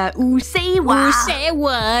 Oh yeah, Usewa.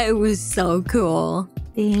 Usewa. It was so cool.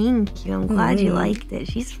 Thank you. I'm glad you liked it.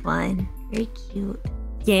 She's fun. Very cute.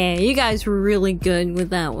 Yeah, you guys were really good with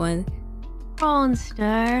that one.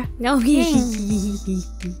 Monster. No, You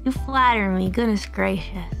flatter me. Goodness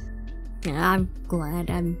gracious. Yeah, I'm glad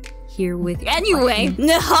I'm here with you. Anyway,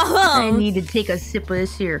 no. I need to take a sip of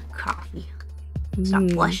this here coffee. Stop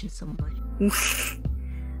blushing so much.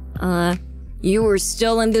 You were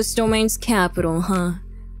still in this domain's capital, huh?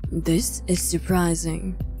 This is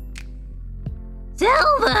surprising.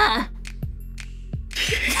 Silva!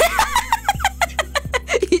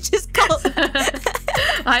 You just called.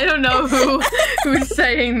 I don't know who's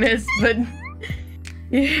saying this, but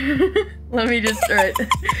let me just start.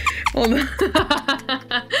 Hold on.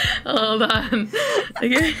 Hold on.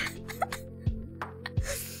 Okay.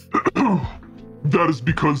 That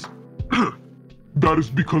is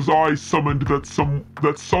because I summoned that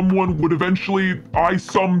someone would eventually. I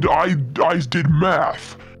did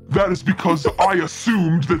math. That is because I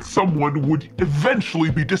assumed that someone would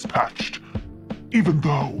eventually be dispatched. Even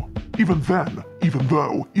then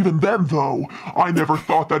though, I never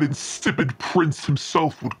thought that insipid prince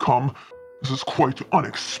himself would come. This is quite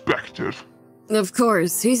unexpected. Of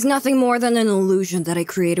course, he's nothing more than an illusion that I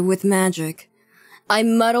created with magic. I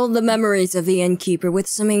muddled the memories of the innkeeper with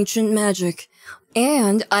some ancient magic,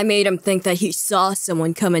 and I made him think that he saw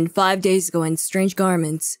someone come in 5 days ago in strange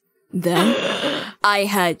garments. Then, I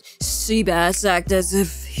had Seabass act as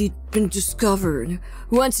if he'd been discovered.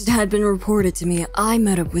 Once it had been reported to me, I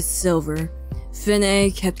met up with Silver.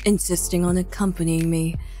 Finay kept insisting on accompanying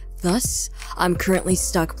me. Thus, I'm currently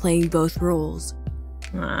stuck playing both roles.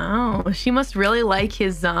 Wow, she must really like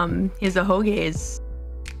his ahoges.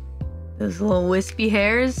 Those little wispy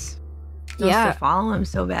hairs. Yeah. To follow him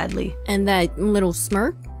so badly. And that little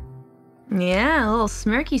smirk? Yeah, a little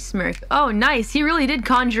smirky smirk. Oh, nice. He really did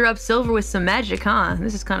conjure up Silver with some magic, huh?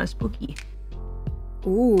 This is kind of spooky.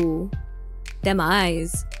 Ooh. Them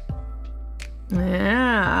eyes.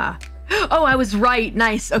 Yeah. Oh, I was right.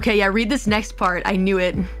 Nice. Okay, yeah, read this next part. I knew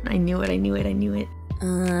it. I knew it.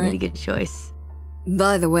 Really good choice.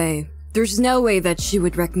 By the way, there's no way that she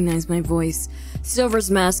would recognize my voice. Silver's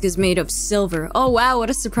mask is made of silver. Oh wow, what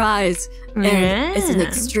a surprise. And it's an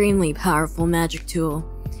extremely powerful magic tool.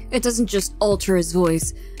 It doesn't just alter his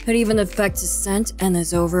voice, it even affects his scent and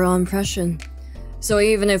his overall impression. So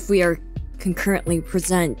even if we are concurrently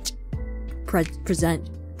present,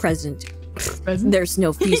 there's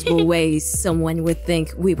no feasible way someone would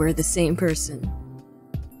think we were the same person.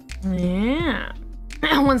 Yeah.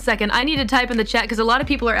 1 second, I need to type in the chat because a lot of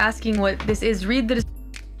people are asking what this is.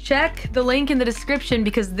 Check the link in the description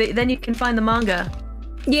because then you can find the manga.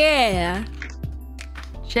 Yeah.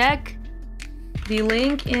 Check the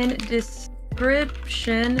link in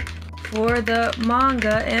description for the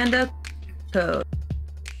manga and a code.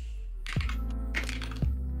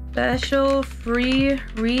 Special free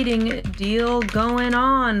reading deal going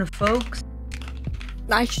on, folks.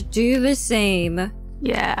 I should do the same.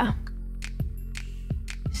 Yeah.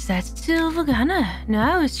 Is that Silver Gunner?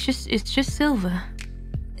 No, it's just Silver.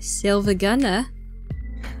 Silver Gunner?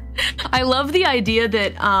 I love the idea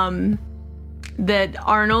that that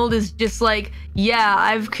Arnold is just like, yeah,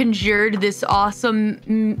 I've conjured this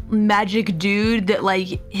awesome magic dude that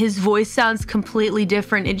like his voice sounds completely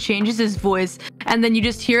different. It changes his voice and then you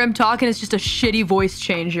just hear him talk, and it's just a shitty voice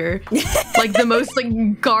changer. Like, the most,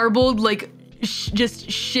 like, garbled, like, just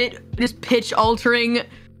pitch-altering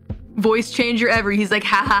voice changer ever. He's like,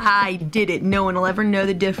 ha ha ha, I did it. No one will ever know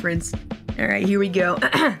the difference. All right, here we go.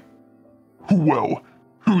 Well,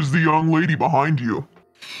 who's the young lady behind you?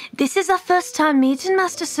 This is our first time meeting,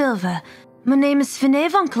 Master Silver. My name is Finney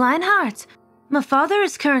von Kleinhardt. My father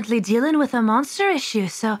is currently dealing with a monster issue,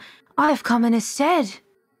 so I have come in his stead.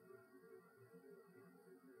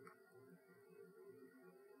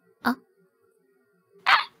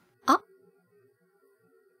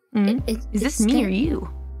 Is this me or you?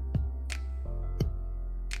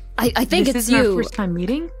 I think this it's isn't you. Our first time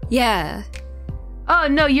meeting? Yeah. Oh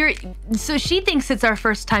no, so she thinks it's our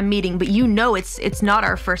first time meeting, but you know it's not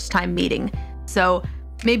our first time meeting. So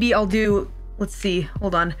maybe I'll do, let's see,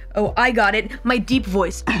 hold on. Oh, I got it. My deep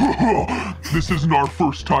voice. This isn't our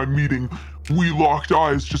first time meeting. We locked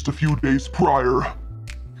eyes just a few days prior.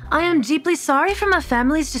 I am deeply sorry for my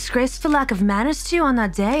family's disgraceful lack of manners to you on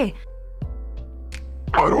that day.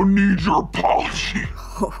 I don't need your apology.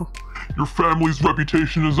 Your family's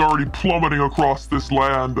reputation is already plummeting across this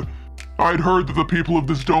land. I'd heard that the people of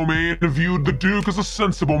this domain viewed the Duke as a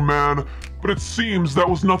sensible man, but it seems that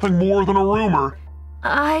was nothing more than a rumor.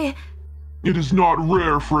 It is not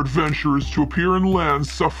rare for adventurers to appear in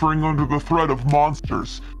lands suffering under the threat of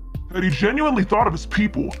monsters. Had he genuinely thought of his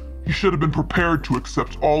people, he should have been prepared to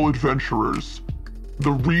accept all adventurers.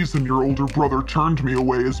 The reason your older brother turned me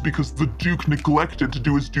away is because the Duke neglected to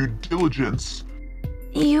do his due diligence.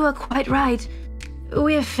 You are quite right.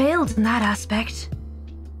 We have failed in that aspect.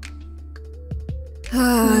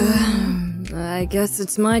 I guess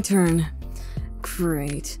it's my turn.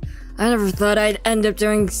 Great. I never thought I'd end up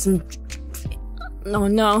doing some... Oh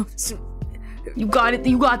no. You got it,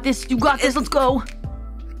 you got this, let's go.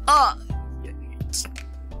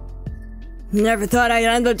 Never thought I'd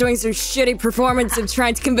end up doing some shitty performance and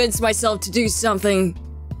trying to convince myself to do something.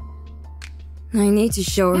 I need to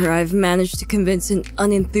show her I've managed to convince an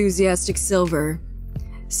unenthusiastic Silver,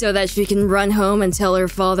 so that she can run home and tell her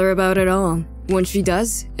father about it all. When she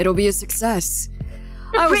does, it'll be a success.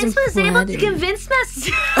 The prince was able to convince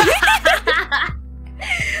Master...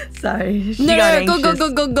 Sorry, she No, got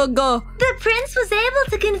go. The prince was able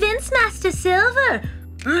to convince Master Silver.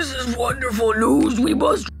 This is wonderful news, we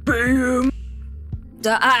must pay him.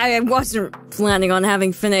 I wasn't planning on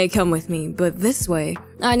having Finney come with me, but this way,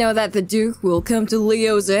 I know that the Duke will come to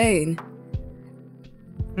Leo-Zane.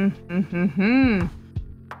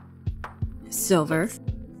 Silver,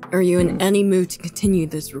 are you in any mood to continue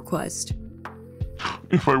this request?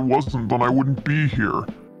 If I wasn't, then I wouldn't be here.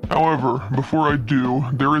 However, before I do,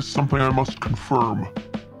 there is something I must confirm.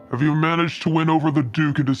 Have you managed to win over the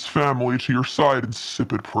Duke and his family to your side,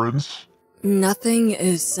 Insipid Prince? Nothing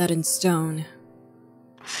is set in stone.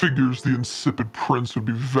 Figures the Insipid Prince would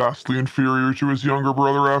be vastly inferior to his younger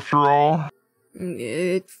brother after all.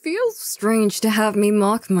 It feels strange to have me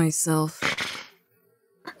mock myself.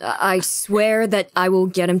 I swear that I will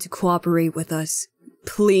get him to cooperate with us.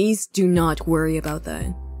 Please do not worry about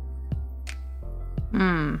that.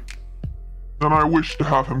 Then I wish to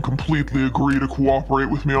have him completely agree to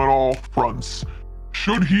cooperate with me on all fronts.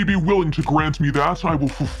 Should he be willing to grant me that, I will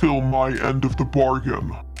fulfill my end of the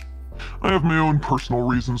bargain. I have my own personal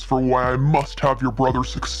reasons for why I must have your brother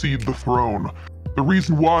succeed the throne. The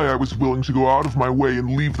reason why I was willing to go out of my way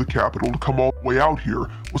and leave the capital to come all the way out here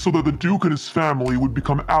was so that the Duke and his family would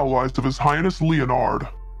become allies of His Highness Leonard.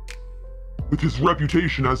 With his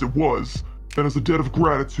reputation as it was, then as a debt of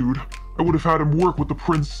gratitude, I would have had him work with the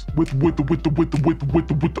prince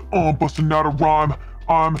busting out a rhyme.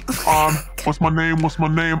 What's my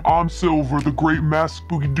name? I'm Silver, the great masked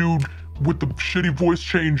spooky dude with the shitty voice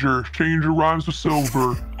changer. Changer rhymes with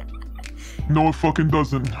silver. No, it fucking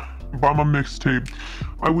doesn't. Buy my mixtape.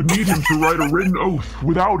 I would need him to write a written oath.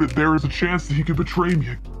 Without it, there is a chance that he could betray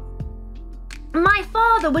me. My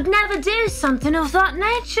father would never do something of that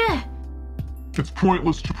nature. It's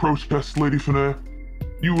pointless to protest, Lady Finney.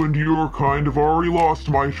 You and your kind have already lost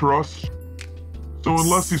my trust. So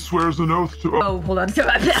unless he swears an oath to— Oh, hold on.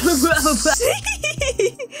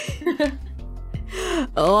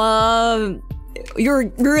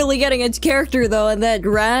 You're really getting into character though, and that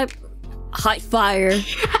rap, hot fire.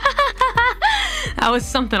 That was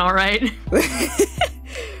something, all right.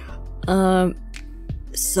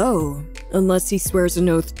 So, unless he swears an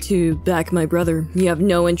oath to back my brother, you have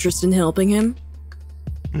no interest in helping him?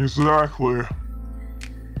 Exactly.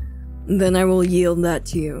 Then I will yield that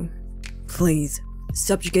to you. Please,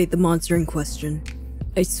 subjugate the monster in question.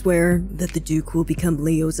 I swear that the Duke will become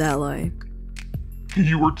Leo's ally.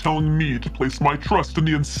 You are telling me to place my trust in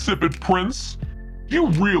the Insipid Prince? You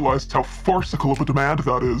realize how farcical of a demand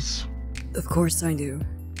that is. Of course I do.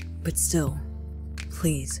 But still,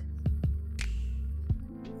 please.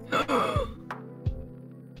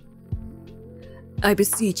 I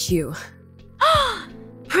beseech you.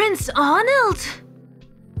 Prince Arnold!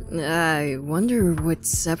 I wonder what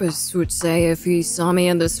Sebas would say if he saw me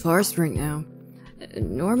in this farce right now.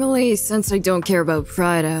 Normally, since I don't care about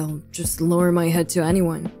pride, I'll just lower my head to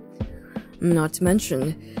anyone. Not to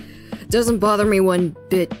mention, it doesn't bother me one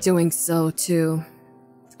bit doing so, too.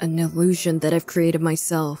 An illusion that I've created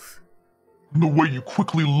myself. The way you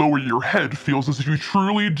quickly lower your head feels as if you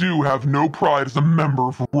truly do have no pride as a member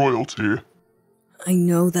of royalty. I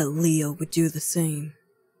know that Leo would do the same.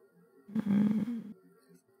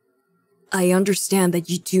 I understand that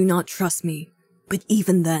you do not trust me, but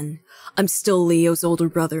even then, I'm still Leo's older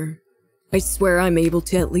brother. I swear I'm able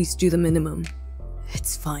to at least do the minimum.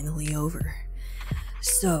 It's finally over.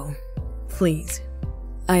 So, please,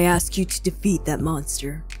 I ask you to defeat that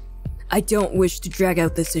monster. I don't wish to drag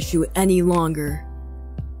out this issue any longer.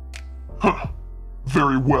 Huh.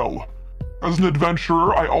 Very well. As an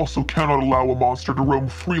adventurer, I also cannot allow a monster to roam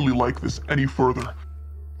freely like this any further.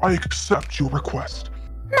 I accept your request.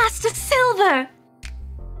 Master Silver!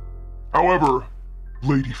 However,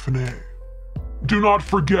 Lady Finay, do not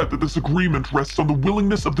forget that this agreement rests on the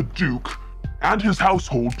willingness of the Duke and his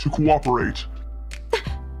household to cooperate.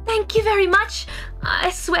 Thank you very much. I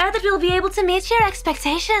swear that we'll be able to meet your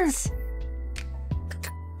expectations.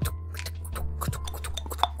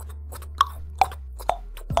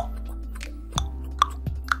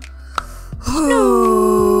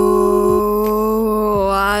 Oh,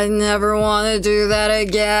 I never want to do that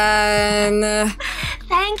again.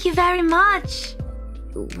 Thank you very much.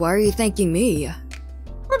 Why are you thanking me?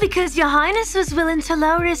 Well, because your highness was willing to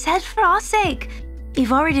lower his head for our sake.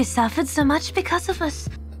 You've already suffered so much because of us.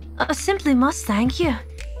 I simply must thank you.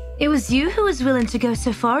 It was you who was willing to go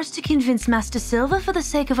so far as to convince Master Silver for the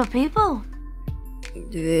sake of our people.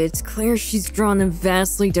 It's clear she's drawn a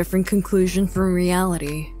vastly different conclusion from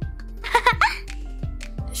reality.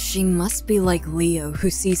 She must be like Leo, who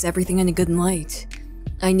sees everything in a good light.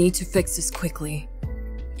 I need to fix this quickly.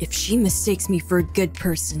 If she mistakes me for a good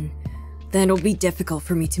person, then it'll be difficult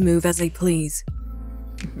for me to move as I please.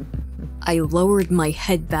 I lowered my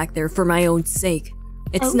head back there for my own sake.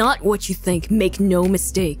 It's not what you think, make no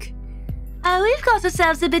mistake. Oh, we've got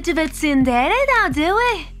ourselves a bit of a tsundere now, do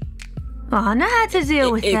we? Well, I know how to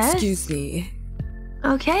deal with that. Excuse me.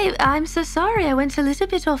 Okay, I'm so sorry I went a little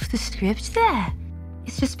bit off the script there.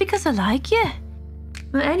 It's just because I like you.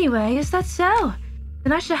 Well, anyway, is that so?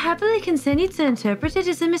 Then I shall happily continue to interpret it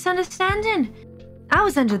as a misunderstanding. I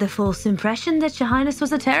was under the false impression that your highness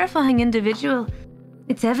was a terrifying individual.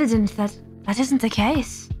 It's evident that that isn't the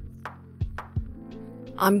case.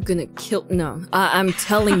 I'm gonna kill- no, I'm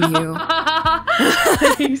telling you.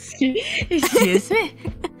 Excuse me?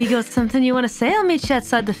 You got something you want to say? I'll meet you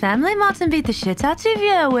outside the family mart and beat the shit out of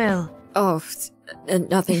you, I will. Oh,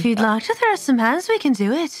 nothing. If you'd like to throw some hands, we can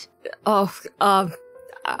do it. Oh,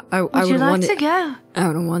 Would you like to go? I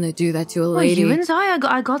don't want to do that to a Well, lady. you and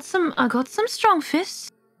I got some strong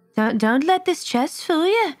fists. Don't let this chest fool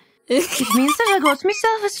you. It means that I got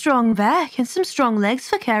myself a strong back and some strong legs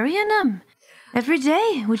for carrying them. Every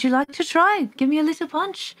day, would you like to try? Give me a little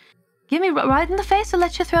punch. Give me right in the face. I'll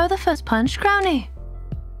let you throw the first punch, Kronii.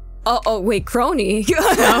 Oh, wait, Kronii.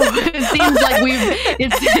 No, it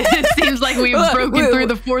seems like we've broken through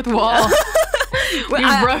the fourth wall.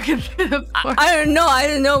 We've broken through the fourth. I don't know. I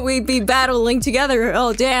didn't know we'd be battling together.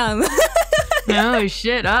 Oh, damn. Oh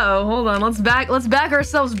shit! Uh-oh, hold on. Let's back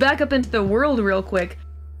ourselves back up into the world real quick.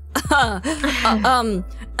 No,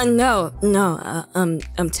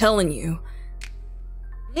 I'm telling you.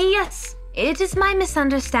 Yes, it is my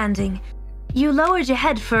misunderstanding. You lowered your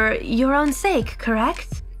head for your own sake,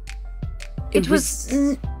 correct? It was...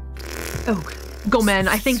 Oh, go man,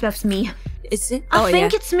 I think that's me. Is it? I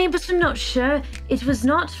think it's me, but I'm not sure. It was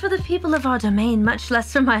not for the people of our domain, much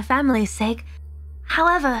less for my family's sake.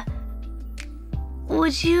 However,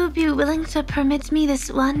 would you be willing to permit me this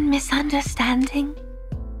one misunderstanding?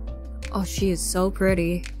 Oh, she is so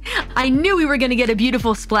pretty. I knew we were gonna get a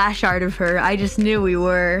beautiful splash art of her. I just knew we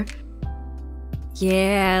were.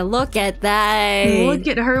 Yeah, look at that. Look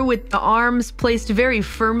at her with the arms placed very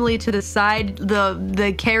firmly to the side.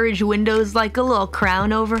 The carriage windows like a little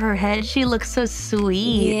crown over her head. She looks so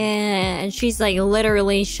sweet. Yeah, and she's like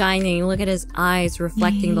literally shining. Look at his eyes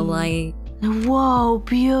reflecting the light. Whoa,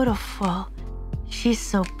 beautiful. She's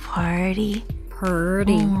so pretty.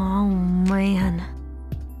 Pretty. Oh, man.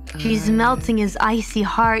 She's melting his icy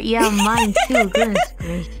heart. Yeah, mine too. Goodness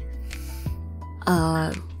great.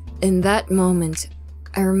 In that moment,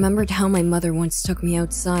 I remembered how my mother once took me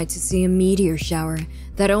outside to see a meteor shower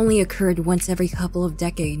that only occurred once every couple of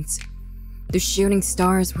decades. The shooting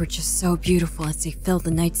stars were just so beautiful as they filled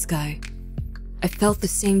the night sky. I felt the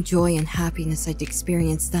same joy and happiness I'd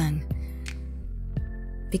experienced then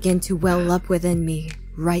begin to well up within me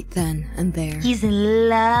right then and there. He's in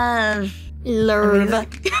love. Love.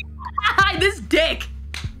 This dick!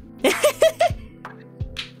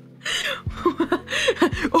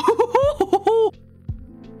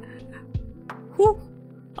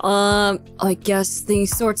 I guess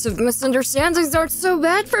these sorts of misunderstandings aren't so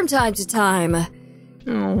bad from time to time.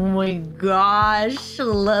 Oh my gosh,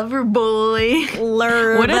 lover boy.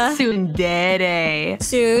 Lurb. What a tsundere.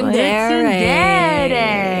 Tsundere.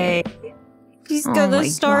 He's gonna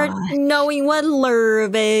start knowing what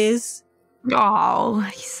lurb is. Oh,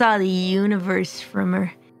 he saw the universe from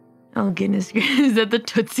her. Oh goodness, is that the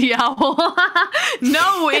Tootsie Owl?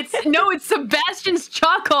 No, it's Sebastian's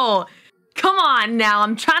chuckle. Come on now,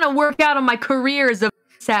 I'm trying to work out on my career as a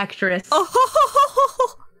actress.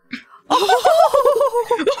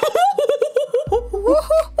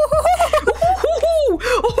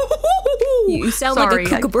 You sound Sorry,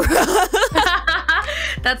 like a kookaburra.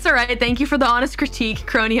 That's all right. Thank you for the honest critique,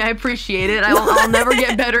 Kronii. I appreciate it. I'll never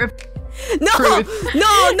get better. No. I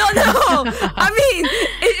mean,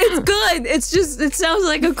 it's good. It's just, it sounds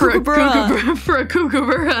like a kookaburra. For a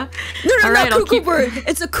kookaburra. No, all right, not kookaburra.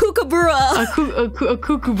 It's a kookaburra. A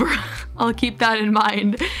kookaburra. I'll keep that in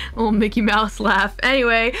mind. Little Mickey Mouse laugh.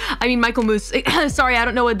 Anyway, I mean Michael Moose. Sorry, I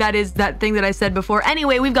don't know what that is, that thing that I said before.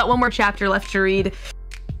 Anyway, we've got one more chapter left to read.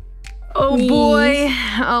 Oh boy.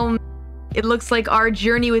 It looks like our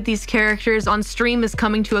journey with these characters on stream is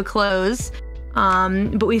coming to a close.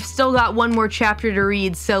 But we've still got one more chapter to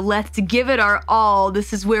read, so let's give it our all.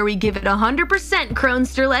 This is where we give it 100%,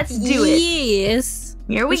 Kronster. Let's do it. Yes.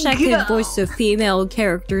 Here we Wish go. I could voice a female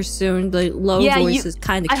character soon. The low voice is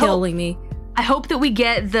kind of killing me. I hope that we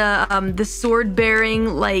get the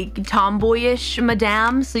sword-bearing, like, tomboyish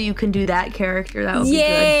madame, so you can do that character. That would be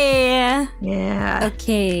good. Yeah.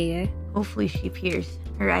 Okay. Hopefully she appears.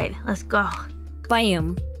 All right, let's go.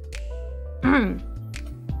 Bam.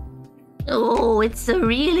 Oh, it's so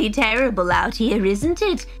really terrible out here, isn't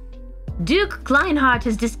it? Duke Kleinhardt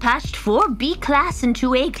has dispatched 4 B-class and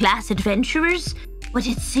 2 A-class adventurers, but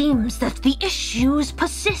it seems that the issues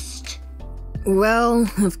persist. Well,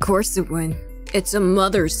 of course it would. It's a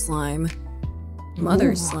mother slime.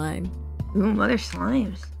 Mother slime. Ooh, mother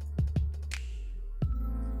slimes.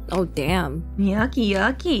 Oh, damn. Yucky,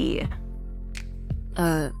 yucky.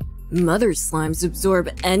 Mother slimes absorb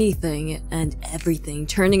anything and everything,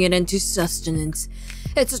 turning it into sustenance.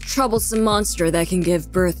 It's a troublesome monster that can give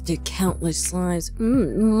birth to countless slimes.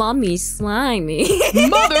 Mommy slimy.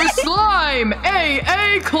 Mother slime!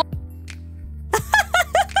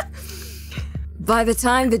 By the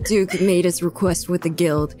time the Duke made his request with the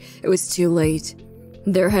guild, it was too late.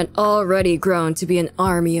 There had already grown to be an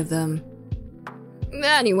army of them.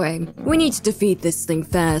 Anyway, we need to defeat this thing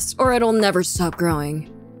fast, or it'll never stop growing.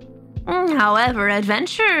 However,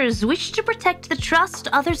 adventurers wish to protect the trust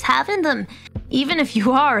others have in them. Even if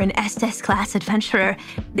you are an SS-class adventurer,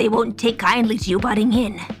 they won't take kindly to you butting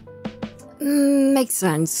in. Makes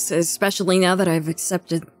sense, especially now that I've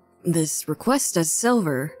accepted this request as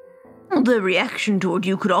silver. The reaction toward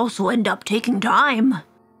you could also end up taking time.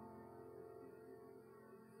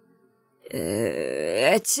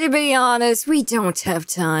 To be honest, we don't have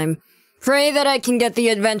time. Pray that I can get the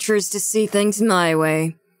adventurers to see things my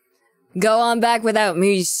way. Go on back without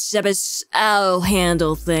me, Sebas. I'll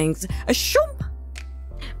handle things. Shoom.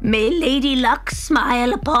 May Lady Luck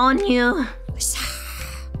smile upon you.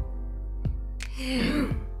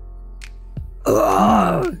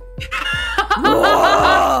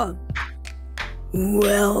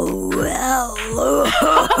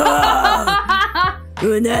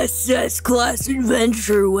 An SS-class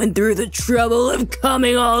adventurer went through the trouble of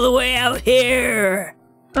coming all the way out here.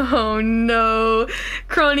 Oh no,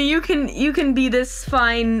 Kronii, you can be this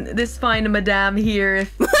fine madame here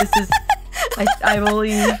if this is. I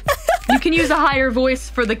believe you can use a higher voice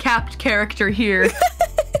for the capped character here.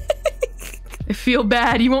 I feel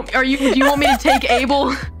bad. Do you want me to take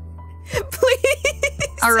Abel? Please.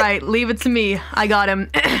 All right, leave it to me. I got him.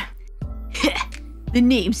 The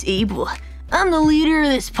name's Abel. I'm the leader of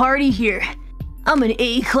this party here. I'm an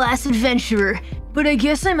A-class adventurer, but I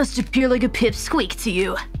guess I must appear like a pipsqueak to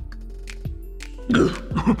you.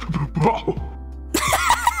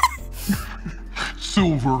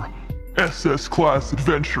 Silver, SS-class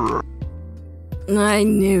adventurer. I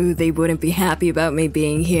knew they wouldn't be happy about me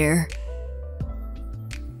being here.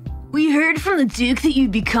 We heard from the Duke that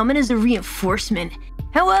you'd be coming as a reinforcement.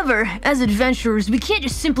 However, as adventurers, we can't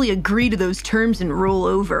just simply agree to those terms and roll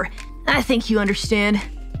over. I think you understand.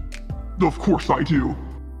 Of course I do.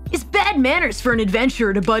 It's bad manners for an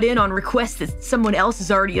adventurer to butt in on requests that someone else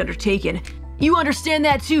has already undertaken. You understand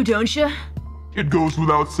that too, don't you? It goes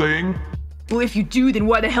without saying. Well, if you do, then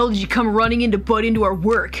why the hell did you come running in to butt into our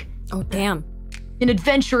work? Oh, damn. An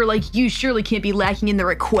adventurer like you surely can't be lacking in the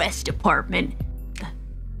request department.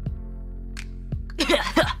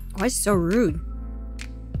 Why so rude?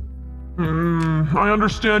 I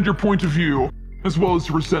understand your point of view, as well as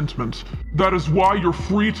your resentment. That is why you're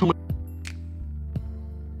free to...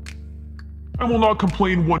 I will not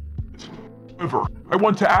complain one bit. However, I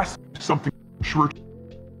want to ask you something. Sure.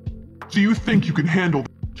 Do you think you can handle the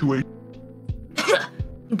situation?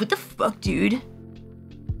 What the fuck, dude?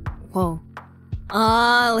 Whoa.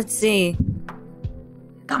 Let's see.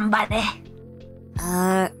 Gambare.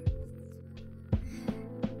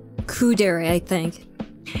 Kudere, I think.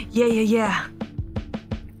 Yeah.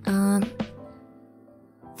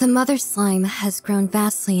 The mother slime has grown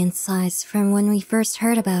vastly in size from when we first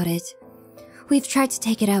heard about it. We've tried to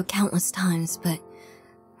take it out countless times, but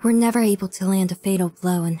we're never able to land a fatal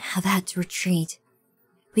blow and have had to retreat.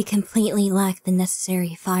 We completely lack the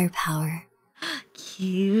necessary firepower.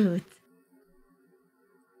 Cute.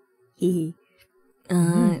 The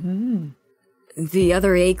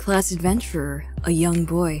other A-class adventurer, a young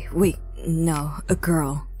boy. Wait, no, a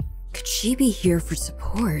girl. Could she be here for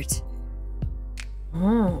support?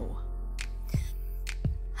 Oh.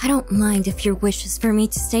 I don't mind if your wish is for me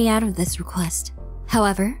to stay out of this request.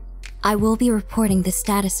 However, I will be reporting the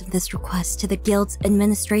status of this request to the Guild's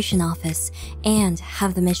administration office and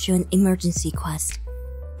have them issue an emergency quest.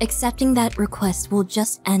 Accepting that request will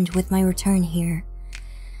just end with my return here.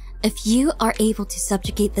 If you are able to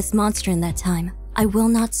subjugate this monster in that time, I will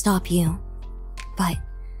not stop you. But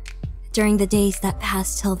during the days that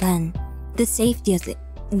pass till then, the safety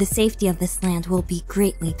of this land will be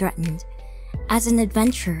greatly threatened. As an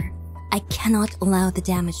adventurer, I cannot allow the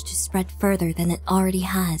damage to spread further than it already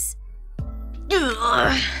has.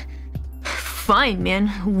 Fine, man.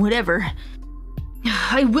 Whatever.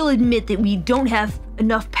 I will admit that we don't have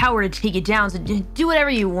enough power to take it down, so do whatever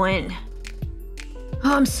you want.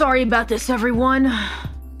 I'm sorry about this, everyone.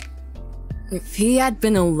 If he had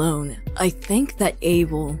been alone, I think that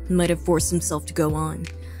Abel might have forced himself to go on.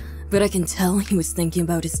 But I can tell he was thinking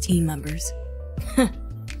about his team members.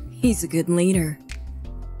 He's a good leader.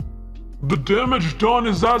 The damage done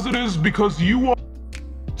is as it is because you are...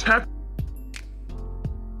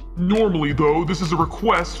 Normally, though, this is a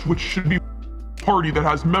request which should be a party that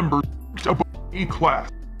has members above A class.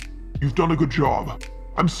 You've done a good job.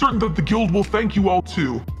 I'm certain that the guild will thank you all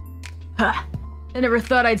too. Ha! I never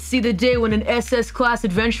thought I'd see the day when an SS class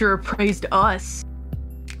adventurer praised us.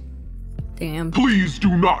 Damn. Please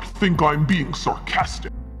do not think I'm being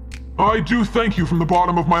sarcastic. I do thank you from the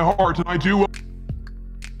bottom of my heart, and I do...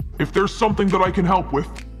 If there's something that I can help with,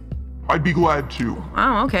 I'd be glad to.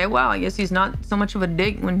 Oh, okay. Wow, I guess he's not so much of a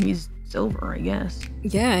dick when he's silver, I guess.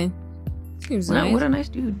 Yeah. Seems Well, nice. what a nice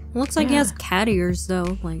dude. Looks like he has cat ears,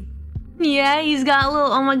 though. Like, Yeah, he's got a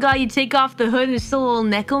little, oh my god, you take off the hood and it's a little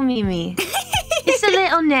neko mimi. It's a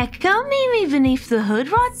little neko mimi beneath the hood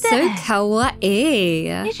right so there.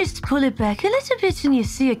 kawaii. You just pull it back a little bit and you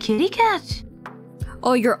see a kitty cat.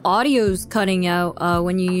 Oh, your audio's cutting out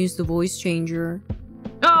when you use the voice changer.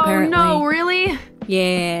 Oh Apparently. no, really?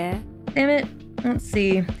 Yeah. Damn it. Let's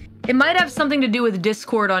see. It might have something to do with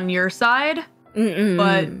Discord on your side,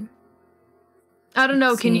 but I don't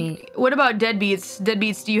know. Can you? What about Deadbeats?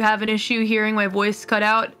 Deadbeats, do you have an issue hearing my voice cut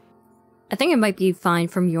out? I think it might be fine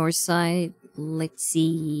from your side. Let's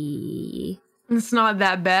see. It's not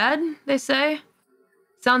that bad, they say.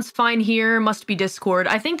 Sounds fine here. Must be Discord.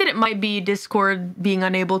 I think that it might be Discord being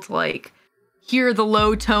unable to like hear the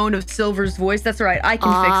low tone of Silver's voice. That's all right. I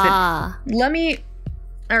can fix it. Let me.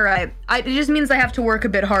 All right. It just means I have to work a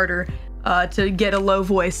bit harder to get a low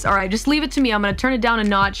voice. All right. Just leave it to me. I'm gonna turn it down a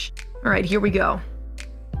notch. All right. Here we go.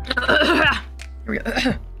 Here we go.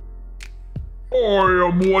 I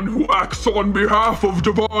am one who acts on behalf of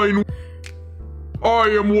divine. I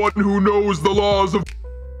am one who knows the laws of.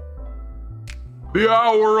 The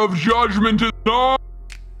hour of judgment is not.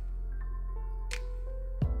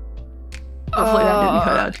 Hopefully that didn't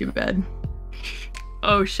cut out too bad.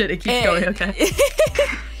 Oh shit, it keeps going, okay.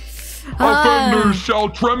 Offenders shall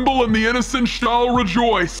tremble and the innocent shall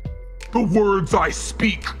rejoice. The words I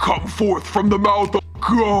speak come forth from the mouth of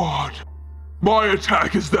God. My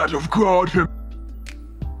attack is that of God him.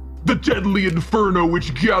 The deadly inferno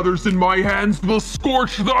which gathers in my hands will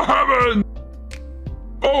scorch the heavens.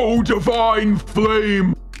 Oh, divine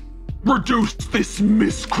flame, Reduce this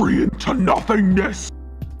miscreant to nothingness!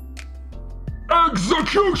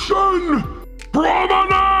 Execution!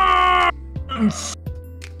 Prominence!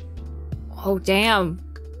 Oh, damn.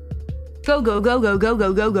 Go, go, go, go, go,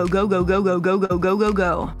 go, go, go, go, go, go, go, go, go, go, go,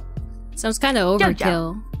 go. Sounds kind of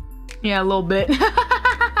overkill. Yeah, a little bit.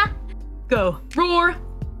 Go. Roar!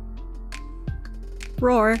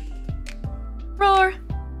 Roar. Roar!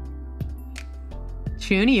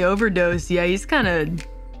 Chuny overdose. Yeah, he's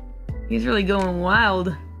really going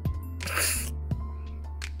wild.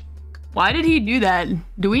 Why did he do that?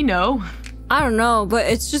 Do we know? I don't know, but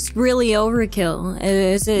it's just really overkill.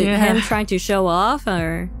 Is it him trying to show off,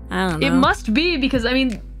 or I don't know? It must be, because I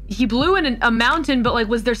mean, he blew in a mountain, but like,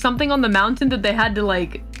 was there something on the mountain that they had to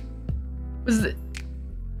like?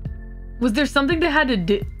 Was there something they had to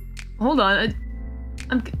do? Hold on,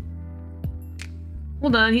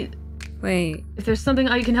 hold on. Wait. If there's something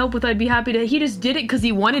I can help with, I'd be happy to. He just did it because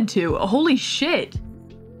he wanted to. Holy shit.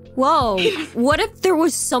 Whoa, what if there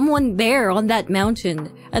was someone there on that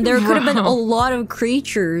mountain, and there could have been a lot of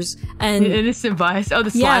creatures, and... Innocent bias. Oh, the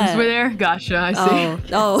slimes were there? Gotcha, I see.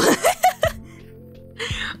 Oh.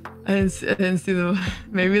 I didn't see the...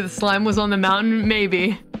 Maybe the slime was on the mountain?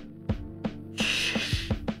 Maybe.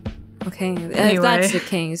 Okay, anyway. if that's the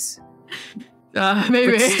case.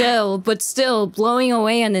 Maybe. But still, blowing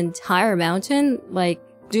away an entire mountain? Like,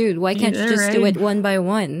 dude, why can't you just do it one by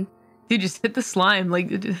one? Dude, just hit the slime,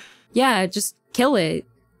 like... Yeah, just kill it.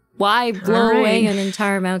 Why blow away an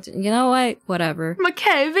entire mountain? You know what? Whatever. My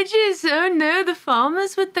cabbages! Oh no, the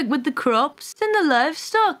farmers with the crops and the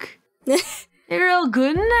livestock. They're all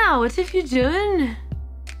good now. What have you done?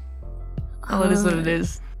 Oh, it is what it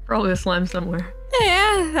is. Probably a slime somewhere.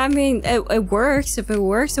 Yeah, I mean, it works. If it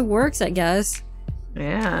works, it works, I guess.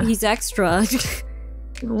 Yeah. He's extra.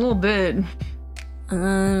 A little bit.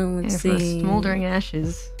 Let's see. Smoldering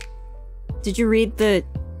ashes. Did you read the...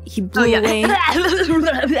 He blew away...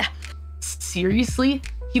 Seriously?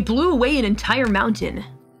 He blew away an entire mountain.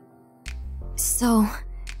 So,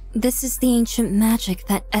 this is the ancient magic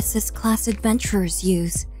that SS-class adventurers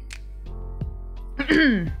use.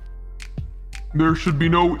 There should be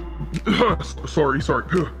no... sorry.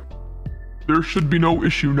 There should be no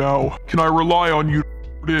issue now. Can I rely on you to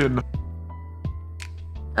put in?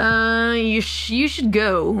 You should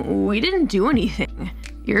go. We didn't do anything.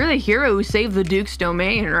 You're the hero who saved the Duke's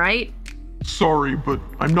domain, right? Sorry, but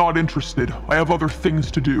I'm not interested. I have other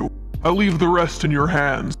things to do. I'll leave the rest in your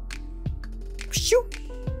hands. Shoot!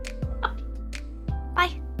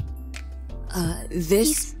 Bye.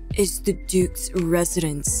 This is the Duke's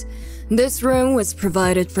residence. This room was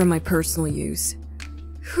provided for my personal use.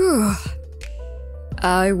 Whew.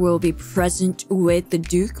 I will be present with the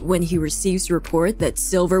Duke when he receives a report that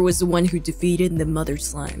Silver was the one who defeated the Mother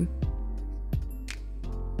Slime.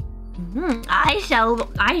 I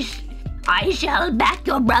shall back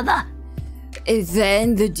your brother.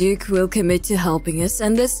 Then the Duke will commit to helping us,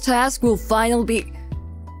 and this task will finally be...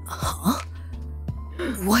 Huh?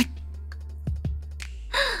 What?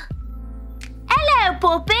 Hello,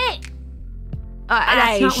 puppet.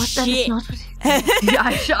 That's not what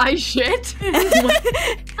I shit.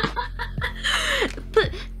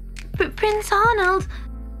 But Prince Arnold,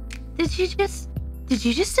 did you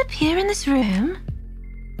just appear in this room?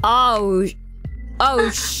 Oh,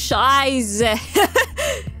 Scheiße.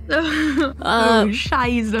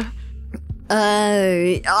 Scheiße.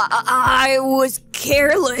 I was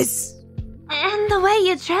careless. And the way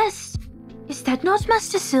you're dressed, is that not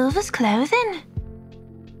Master Silver's clothing?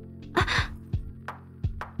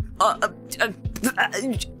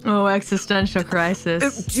 Oh, existential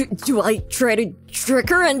crisis. Do I try to trick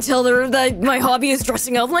her and tell her that my hobby is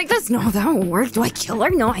dressing up like this? No, that won't work. Do I kill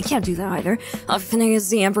her? No, I can't do that either. Finning is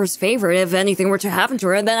the Emperor's favorite. If anything were to happen to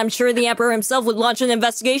her, then I'm sure the Emperor himself would launch an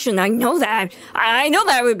investigation. I know that. I know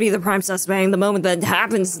that would be the prime suspect. The moment that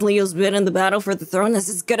happens, Leo's bid in the battle for the throne is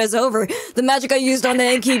as good as over. The magic I used on the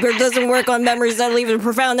innkeeper doesn't work on memories that leave a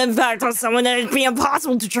profound impact on someone, and it'd be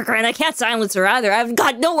impossible to trick her, and I can't silence her either. I've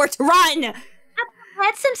got nowhere to run! I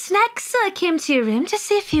had some snacks, I came to your room to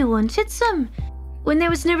see if you wanted some. When there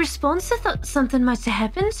was no response, I thought something might have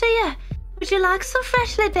happened to you. Would you like some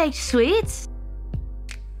freshly baked sweets?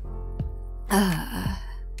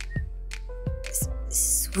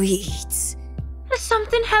 Sweets. Has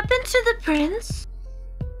something happened to the prince?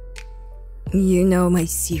 You know my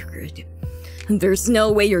secret. There's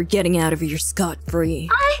no way you're getting out of here scot-free.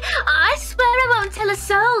 I swear I won't tell a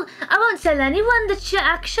soul. I won't tell anyone that you're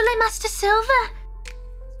actually Master Silver.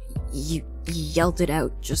 You yelled it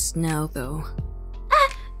out just now, though.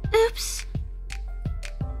 Oops.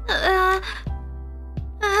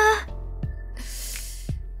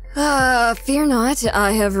 Fear not,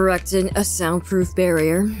 I have erected a soundproof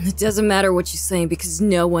barrier. It doesn't matter what you say because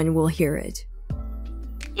no one will hear it.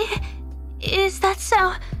 Is that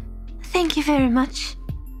so? Thank you very much.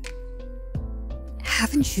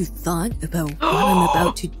 Haven't you thought about what I'm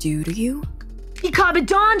about to do to you? He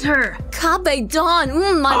Kabedoned her!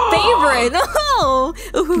 Kabedon, my favorite! Oh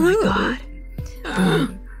my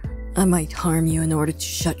god. I might harm you in order to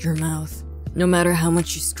shut your mouth. No matter how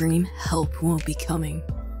much you scream, help won't be coming.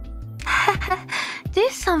 Do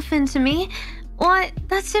something to me? Why,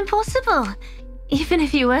 that's impossible. Even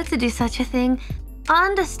if you were to do such a thing, I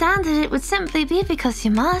understand that it would simply be because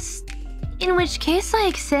you must. In which case I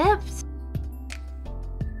accept.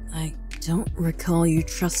 I don't recall you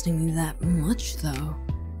trusting me that much, though.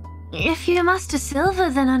 If you're Master Silver,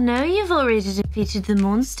 then I know you've already defeated the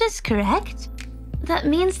monsters, correct? That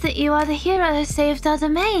means that you are the hero who saved our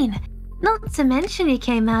domain. Not to mention you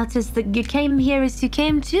came here as you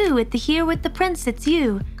came too, with the prince, it's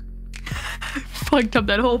you. Fucked up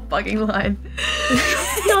that whole fucking line.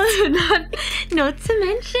 Not to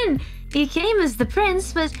mention, you came as the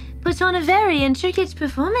prince, but put on a very intricate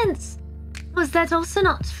performance. Was that also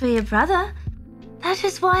not for your brother? That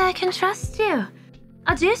is why I can trust you.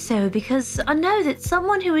 I do so because I know that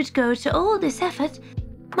someone who would go to all this effort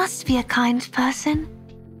must be a kind person.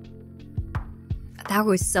 That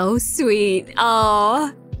was so sweet.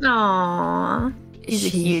 Aww. Aww. She's a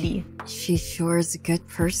cutie. She sure is a good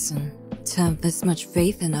person to have this much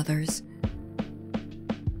faith in others.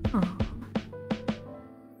 Aww.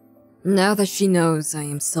 Now that she knows I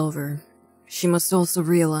am Silver, she must also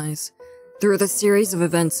realize, through the series of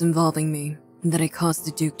events involving me, that I caused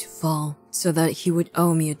the Duke to fall, so that he would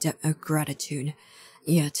owe me a debt of gratitude.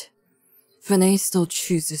 Yet, Fene still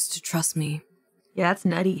chooses to trust me. Yeah, that's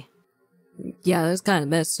nutty. Yeah, that's kind of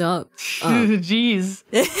messed up. Jeez.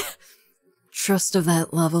 Trust of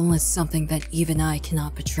that level is something that even I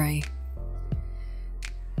cannot betray.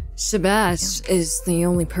 Sebas is the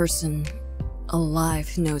only person alive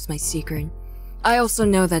who knows my secret. I also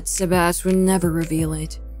know that Sebas would never reveal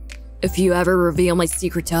it. If you ever reveal my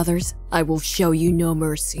secret to others, I will show you no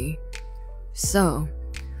mercy. So,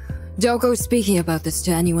 don't go speaking about this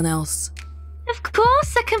to anyone else. Of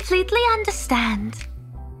course, I completely understand.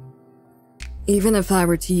 Even if I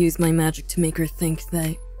were to use my magic to make her think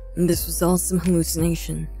that this was all some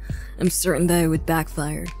hallucination, I'm certain that it would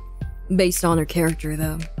backfire. Based on her character,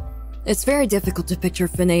 though. It's very difficult to picture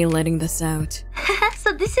Fene letting this out.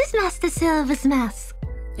 So this is Master Silver's mask.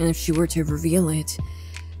 And if she were to reveal it,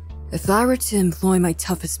 if I were to employ my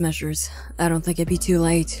toughest measures, I don't think it'd be too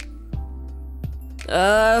late.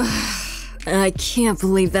 I can't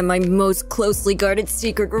believe that my most closely guarded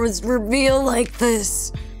secret was revealed like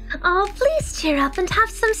this. Oh, please cheer up and have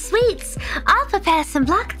some sweets. I'll prepare some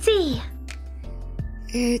black tea.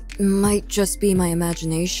 It might just be my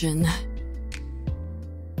imagination.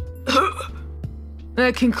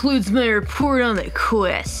 That concludes my report on the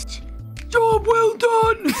quest. Job well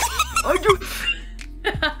done! I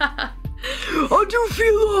do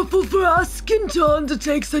feel awful for asking Tan to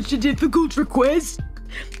take such a difficult request.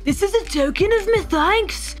 This is a token of my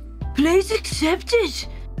thanks. Please accept it.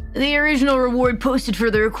 The original reward posted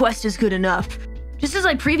for the request is good enough. Just as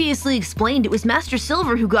I previously explained, it was Master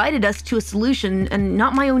Silver who guided us to a solution and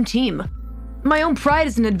not my own team. My own pride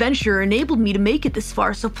as an adventurer enabled me to make it this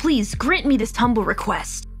far, so please grant me this humble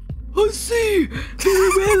request. I see. Very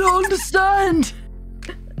well, I understand.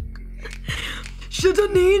 Should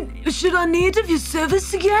I need of your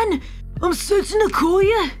service again? I'm certain to call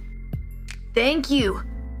you. Thank you.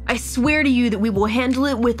 I swear to you that we will handle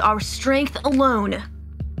it with our strength alone.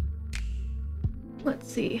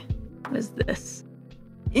 Let's see. What is this?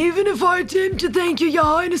 Even if I attempt to thank you, Your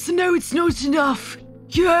Highness, I know it's not enough.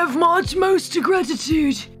 You have my utmost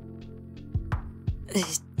gratitude.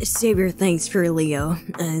 Save your thanks for Leo,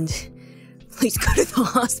 and please go to the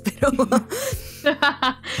hospital.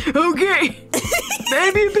 Okay.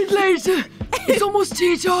 Maybe a bit later. It's almost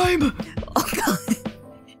tea time. Oh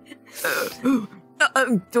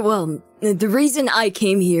god. Well, the reason I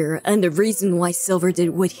came here, and the reason why Silver did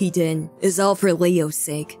what he did, is all for Leo's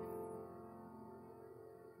sake.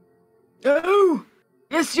 Oh,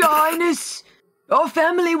 yes, Your Highness. Our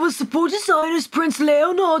family will support His Highness Prince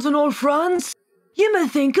Leonard on all fronts. You may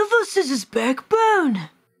think of us as his backbone.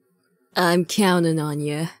 I'm counting on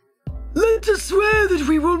you. Let us swear that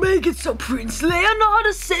we will make it so Prince Leonard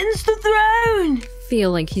ascends the throne.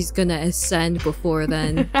 Feel like he's gonna ascend before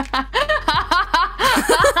then.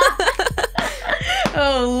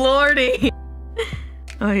 Oh, lordy.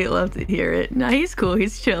 Oh, he love to hear it. Nah, he's cool.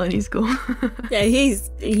 He's chilling. He's cool. Yeah,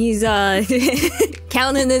 he's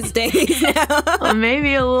counting his days now. Well,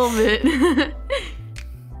 maybe a little bit.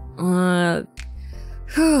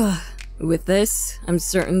 With this, I'm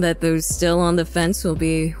certain that those still on the fence will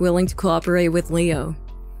be willing to cooperate with Leo.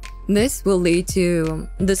 This will lead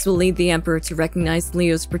the Emperor to recognize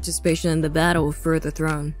Leo's participation in the battle for the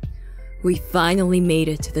throne. We finally made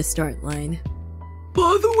it to the start line.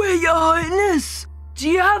 By the way, Your Highness, do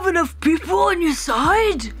you have enough people on your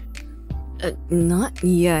side? Not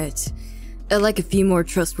yet. I'd like a few more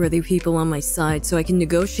trustworthy people on my side so I can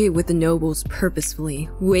negotiate with the nobles purposefully,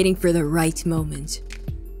 waiting for the right moment.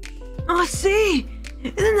 I see.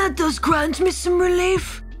 Then that does grant me some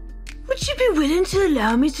relief. Would you be willing to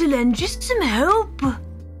allow me to lend you some help?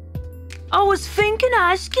 I was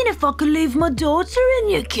asking if I could leave my daughter in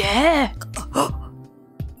your care.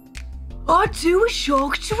 I too was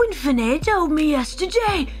shocked when Finay told me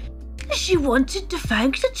yesterday that she wanted to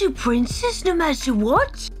thank the two princes no matter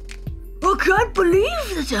what. I can't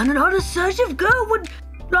believe that an unassertive girl would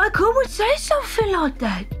say something like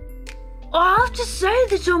that. I have to say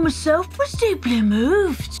that I myself was deeply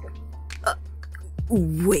moved.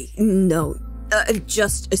 Wait, no.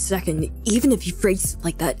 Just a second. Even if you phrase it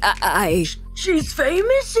like that, She's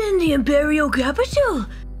famous in the Imperial capital.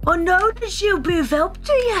 I know that she'll be of help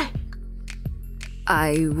to you.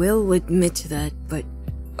 I will admit to that, but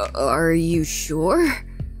are you sure?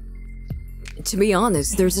 To be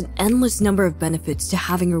honest, there's an endless number of benefits to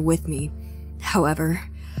having her with me. However,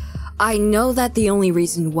 I know that the only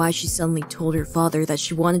reason why she suddenly told her father that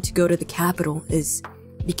she wanted to go to the capital is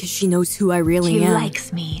because she knows who I really am. She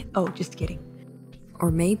likes me. Oh, just kidding.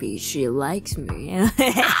 Or maybe she likes me.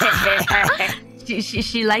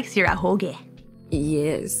 she likes your ahoge.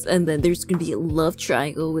 Yes, and then there's gonna be a love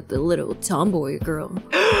triangle with the little tomboy girl.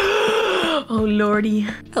 Oh, lordy.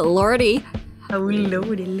 Lordy. Oh,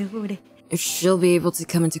 lordy. She'll be able to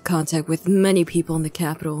come into contact with many people in the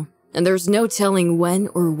capital, and there's no telling when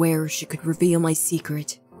or where she could reveal my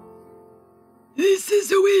secret. This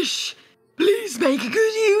is a wish. Please make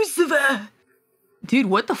good use of her. Dude,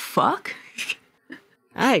 what the fuck?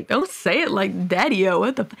 Hey, don't say it like Daddy-o.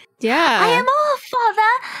 What the Yeah. I am all,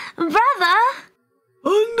 father, brother.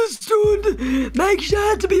 Understood. Make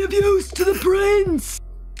sure to be of use to the prince.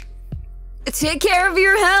 Take care of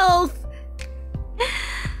your health.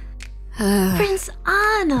 Prince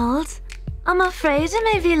Arnold, I'm afraid I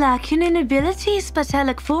may be lacking in abilities, but I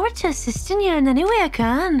look forward to assisting you in any way I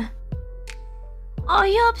can. Are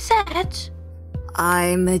you upset?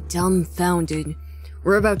 I'm dumbfounded.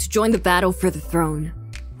 We're about to join the battle for the throne.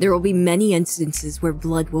 There will be many instances where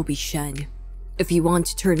blood will be shed. If you want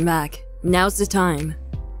to turn back, now's the time.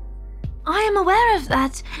 I am aware of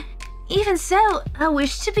that. Even so, I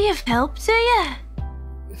wish to be of help to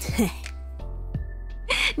you.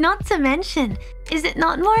 Not to mention, is it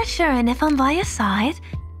not more assuring if I'm by your side?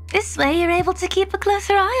 This way you're able to keep a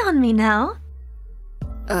closer eye on me now.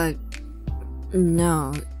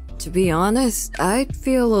 No. To be honest, I'd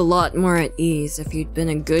feel a lot more at ease if you'd been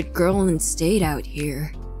a good girl and stayed out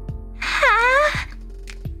here. Huh?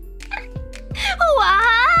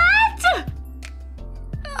 What?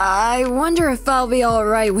 I wonder if I'll be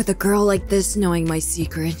alright with a girl like this knowing my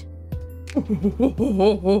secret. Sorry.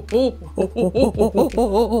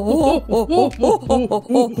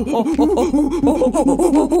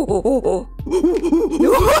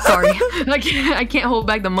 I can't hold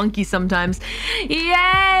back the monkey sometimes.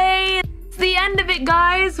 Yay! It's the end of it,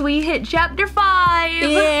 guys. We hit chapter 5.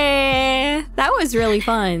 Yeah, that was really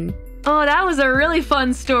fun. Oh, that was a really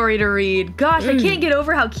fun story to read. Gosh, I can't get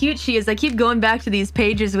over how cute she is. I keep going back to these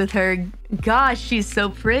pages with her. Gosh, she's so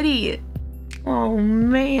pretty. Oh,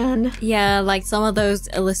 man. Yeah, like some of those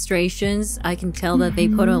illustrations, I can tell that they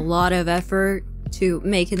put a lot of effort to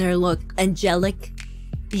making her look angelic.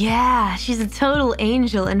 Yeah, she's a total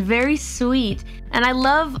angel and very sweet. And I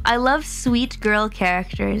love sweet girl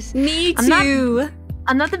characters. Me too.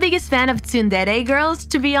 I'm not the biggest fan of tsundere girls,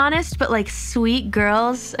 to be honest, but like sweet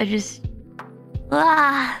girls, I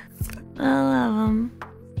love them.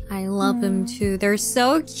 I love them too. They're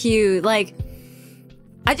so cute. Like,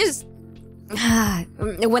 I just...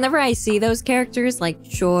 whenever I see those characters, like,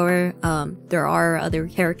 sure, there are other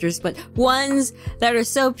characters, but ones that are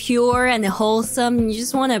so pure and wholesome, you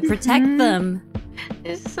just want to protect them.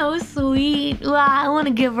 It's so sweet. Wow, I want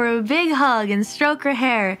to give her a big hug and stroke her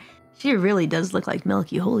hair. She really does look like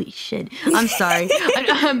Milky. Holy shit. I'm sorry.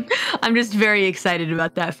 I'm just very excited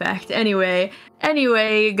about that fact. Anyway,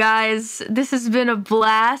 guys, this has been a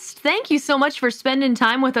blast. Thank you so much for spending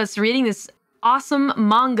time with us reading this awesome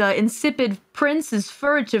manga, Insipid Prince's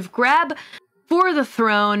Furtive Grab. for the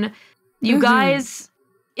Throne. You guys,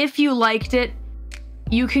 if you liked it,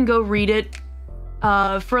 you can go read it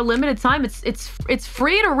for a limited time. It's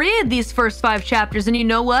free to read these first 5 chapters. And you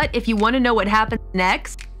know what? If you want to know what happens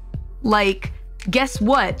next, like, guess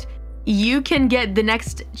what? You can get the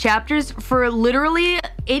next chapters for literally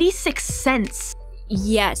 86 cents.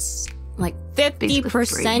 Yes, like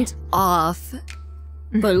 50% off,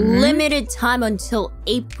 but limited time until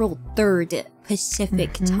April 3rd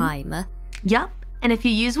Pacific time. Yup. And if you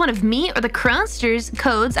use one of me or the Kronster's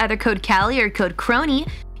codes, either code Callie or code Kronii,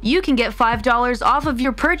 you can get $5 off of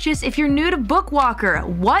your purchase if you're new to Bookwalker.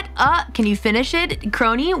 What can you finish it,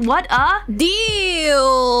 Kronii? What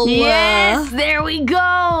deal? Yes, there we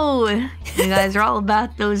go. You guys are all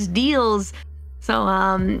about those deals. So,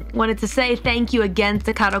 wanted to say thank you again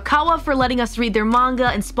to Kadokawa for letting us read their manga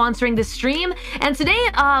and sponsoring this stream. And today,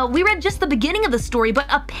 we read just the beginning of the story, but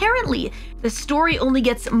apparently the story only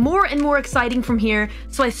gets more and more exciting from here.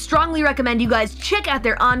 So I strongly recommend you guys check out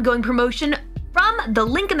their ongoing promotion from the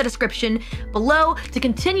link in the description below to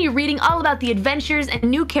continue reading all about the adventures and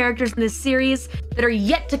new characters in this series that are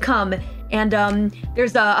yet to come. And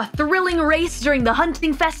there's a thrilling race during the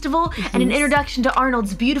hunting festival and an introduction to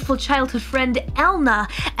Arnold's beautiful childhood friend Elna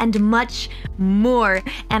and much more.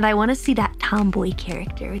 And I want to see that tomboy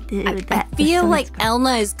character. Dude, I feel like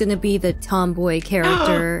Elna is gonna be the tomboy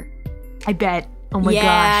character. I bet. Oh my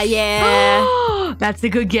gosh. Yeah. That's a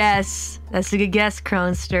good guess. That's a good guess,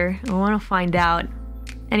 Kronster. I want to find out.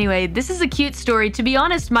 Anyway, this is a cute story. To be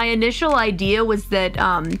honest, my initial idea was that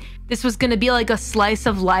this was going to be like a slice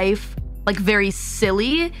of life, like very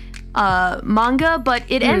silly manga, but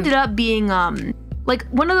it ended up being like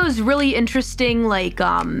one of those really interesting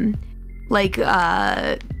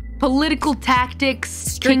political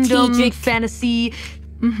tactics, kingdom fantasy.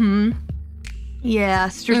 Yeah,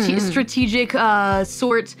 strategic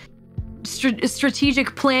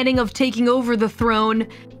strategic planning of taking over the throne.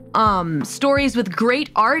 Stories with great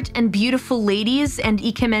art and beautiful ladies and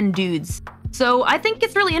ikemen dudes. So I think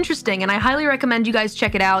it's really interesting, and I highly recommend you guys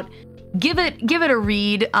check it out. Give it a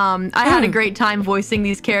read. I had a great time voicing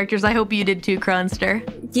these characters. I hope you did too, Kronster.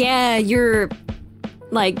 Yeah, your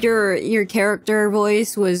character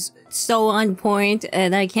voice was so on point,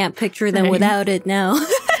 and I can't picture them without it now.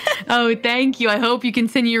 Oh, thank you. I hope you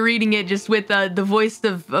continue reading it just with the voice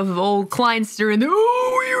of old Kleinster and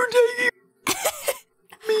you're taking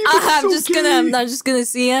I'm just gonna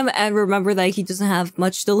see him and remember that he doesn't have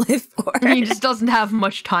much to live for. He just doesn't have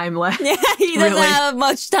much time left. Yeah, he doesn't have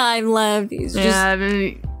much time left. He's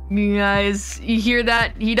you guys, you hear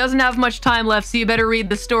that? He doesn't have much time left, so you better read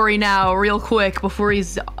the story now, real quick, before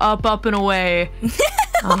he's up and away.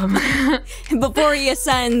 Before he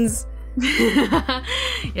ascends.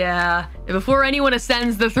 Yeah, before anyone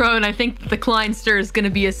ascends the throne, I think that the Kleinster is going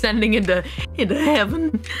to be ascending into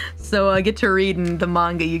heaven. So get to reading the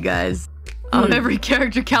manga, you guys. Every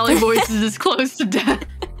character Callie voices is close to death.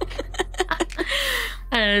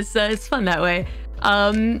 And it's fun that way.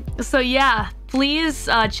 So yeah, please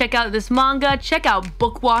check out this manga. Check out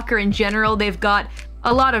Bookwalker in general. They've got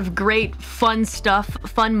a lot of great fun stuff,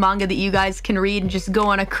 fun manga that you guys can read and just go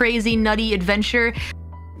on a crazy, nutty adventure.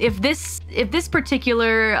 If this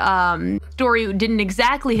particular story didn't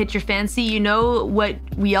exactly hit your fancy, you know what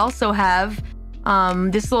we also have,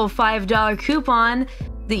 this little $5 coupon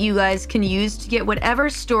that you guys can use to get whatever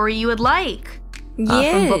story you would like from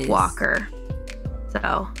Bookwalker.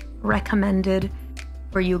 So recommended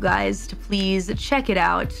for you guys to please check it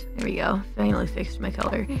out. There we go. Finally fixed my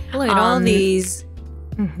color. Look at all these.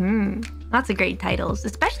 Lots of great titles,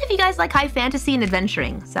 especially if you guys like high fantasy and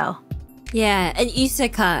adventuring. So. Yeah, and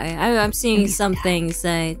isekai. I'm seeing some things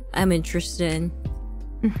that I'm interested in.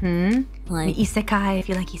 Like isekai, if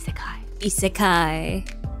you like isekai. Isekai.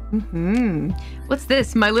 What's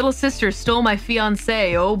this? My little sister stole my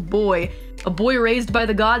fiancé. Oh boy. A boy raised by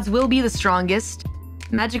the gods will be the strongest.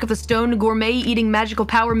 Magic of the stone gourmet eating magical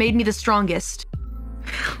power made me the strongest.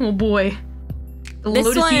 Oh boy. The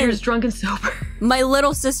Lotus Eater is drunk and sober. My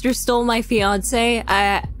little sister stole my fiancé.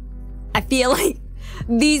 I feel like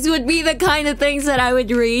these would be the kind of things that I would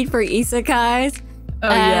read for isekais. Oh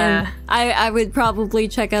yeah. I would probably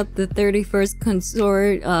check out the 31st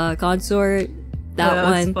Consort. That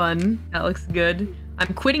one. That's fun. That looks good.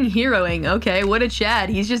 I'm quitting heroing. Okay, what a Chad.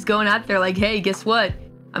 He's just going out there like, hey, guess what?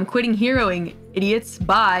 I'm quitting heroing, idiots.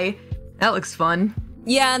 Bye. That looks fun.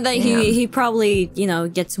 Yeah, and then he probably, you know,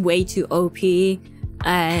 gets way too OP.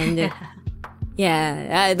 And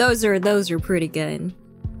yeah, those are pretty good.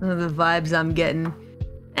 The vibes I'm getting.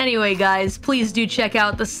 Anyway, guys, please do check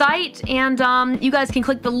out the site, and you guys can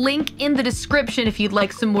click the link in the description if you'd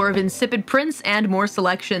like some more of Insipid Prince and more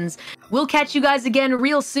selections. We'll catch you guys again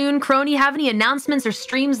real soon. Kronii, have any announcements or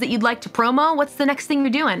streams that you'd like to promo? What's the next thing you're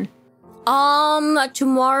doing?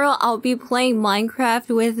 Tomorrow I'll be playing Minecraft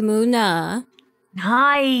with Muna.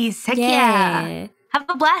 Nice. Heck yeah. Have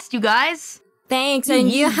a blast, you guys. Thanks,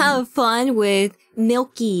 and you have fun with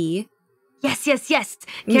Milky. Yes.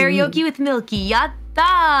 Karaoke with Milky.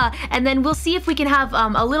 Yatta. And then we'll see if we can have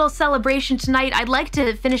a little celebration tonight. I'd like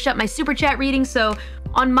to finish up my super chat reading, so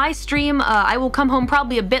on my stream, I will come home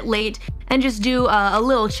probably a bit late and just do a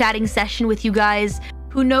little chatting session with you guys.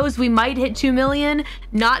 Who knows, we might hit 2 million.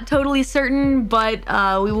 Not totally certain, but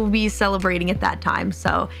we will be celebrating at that time,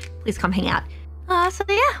 so please come hang out. So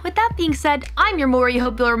yeah, with that being said, I'm your Mori.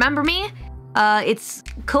 Hope you'll remember me. It's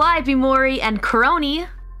Calliope Mori and Kronii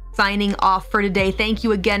signing off for today. Thank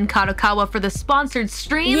you again, Kadokawa, for the sponsored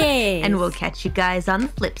stream. Yes. And we'll catch you guys on the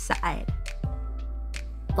flip side.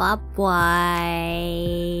 Bye-bye.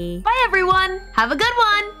 Bye, everyone. Have a good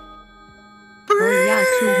one.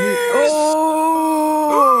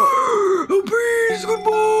 Peace,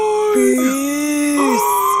 goodbye. Peace.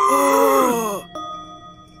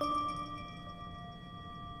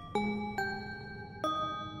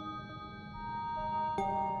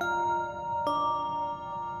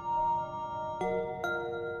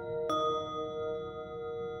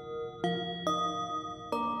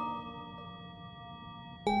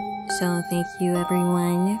 So thank you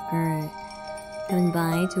everyone for coming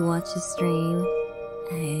by to watch the stream,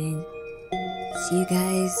 and see you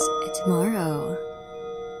guys tomorrow.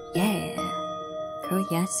 Yeah,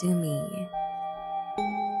 Koyasumi.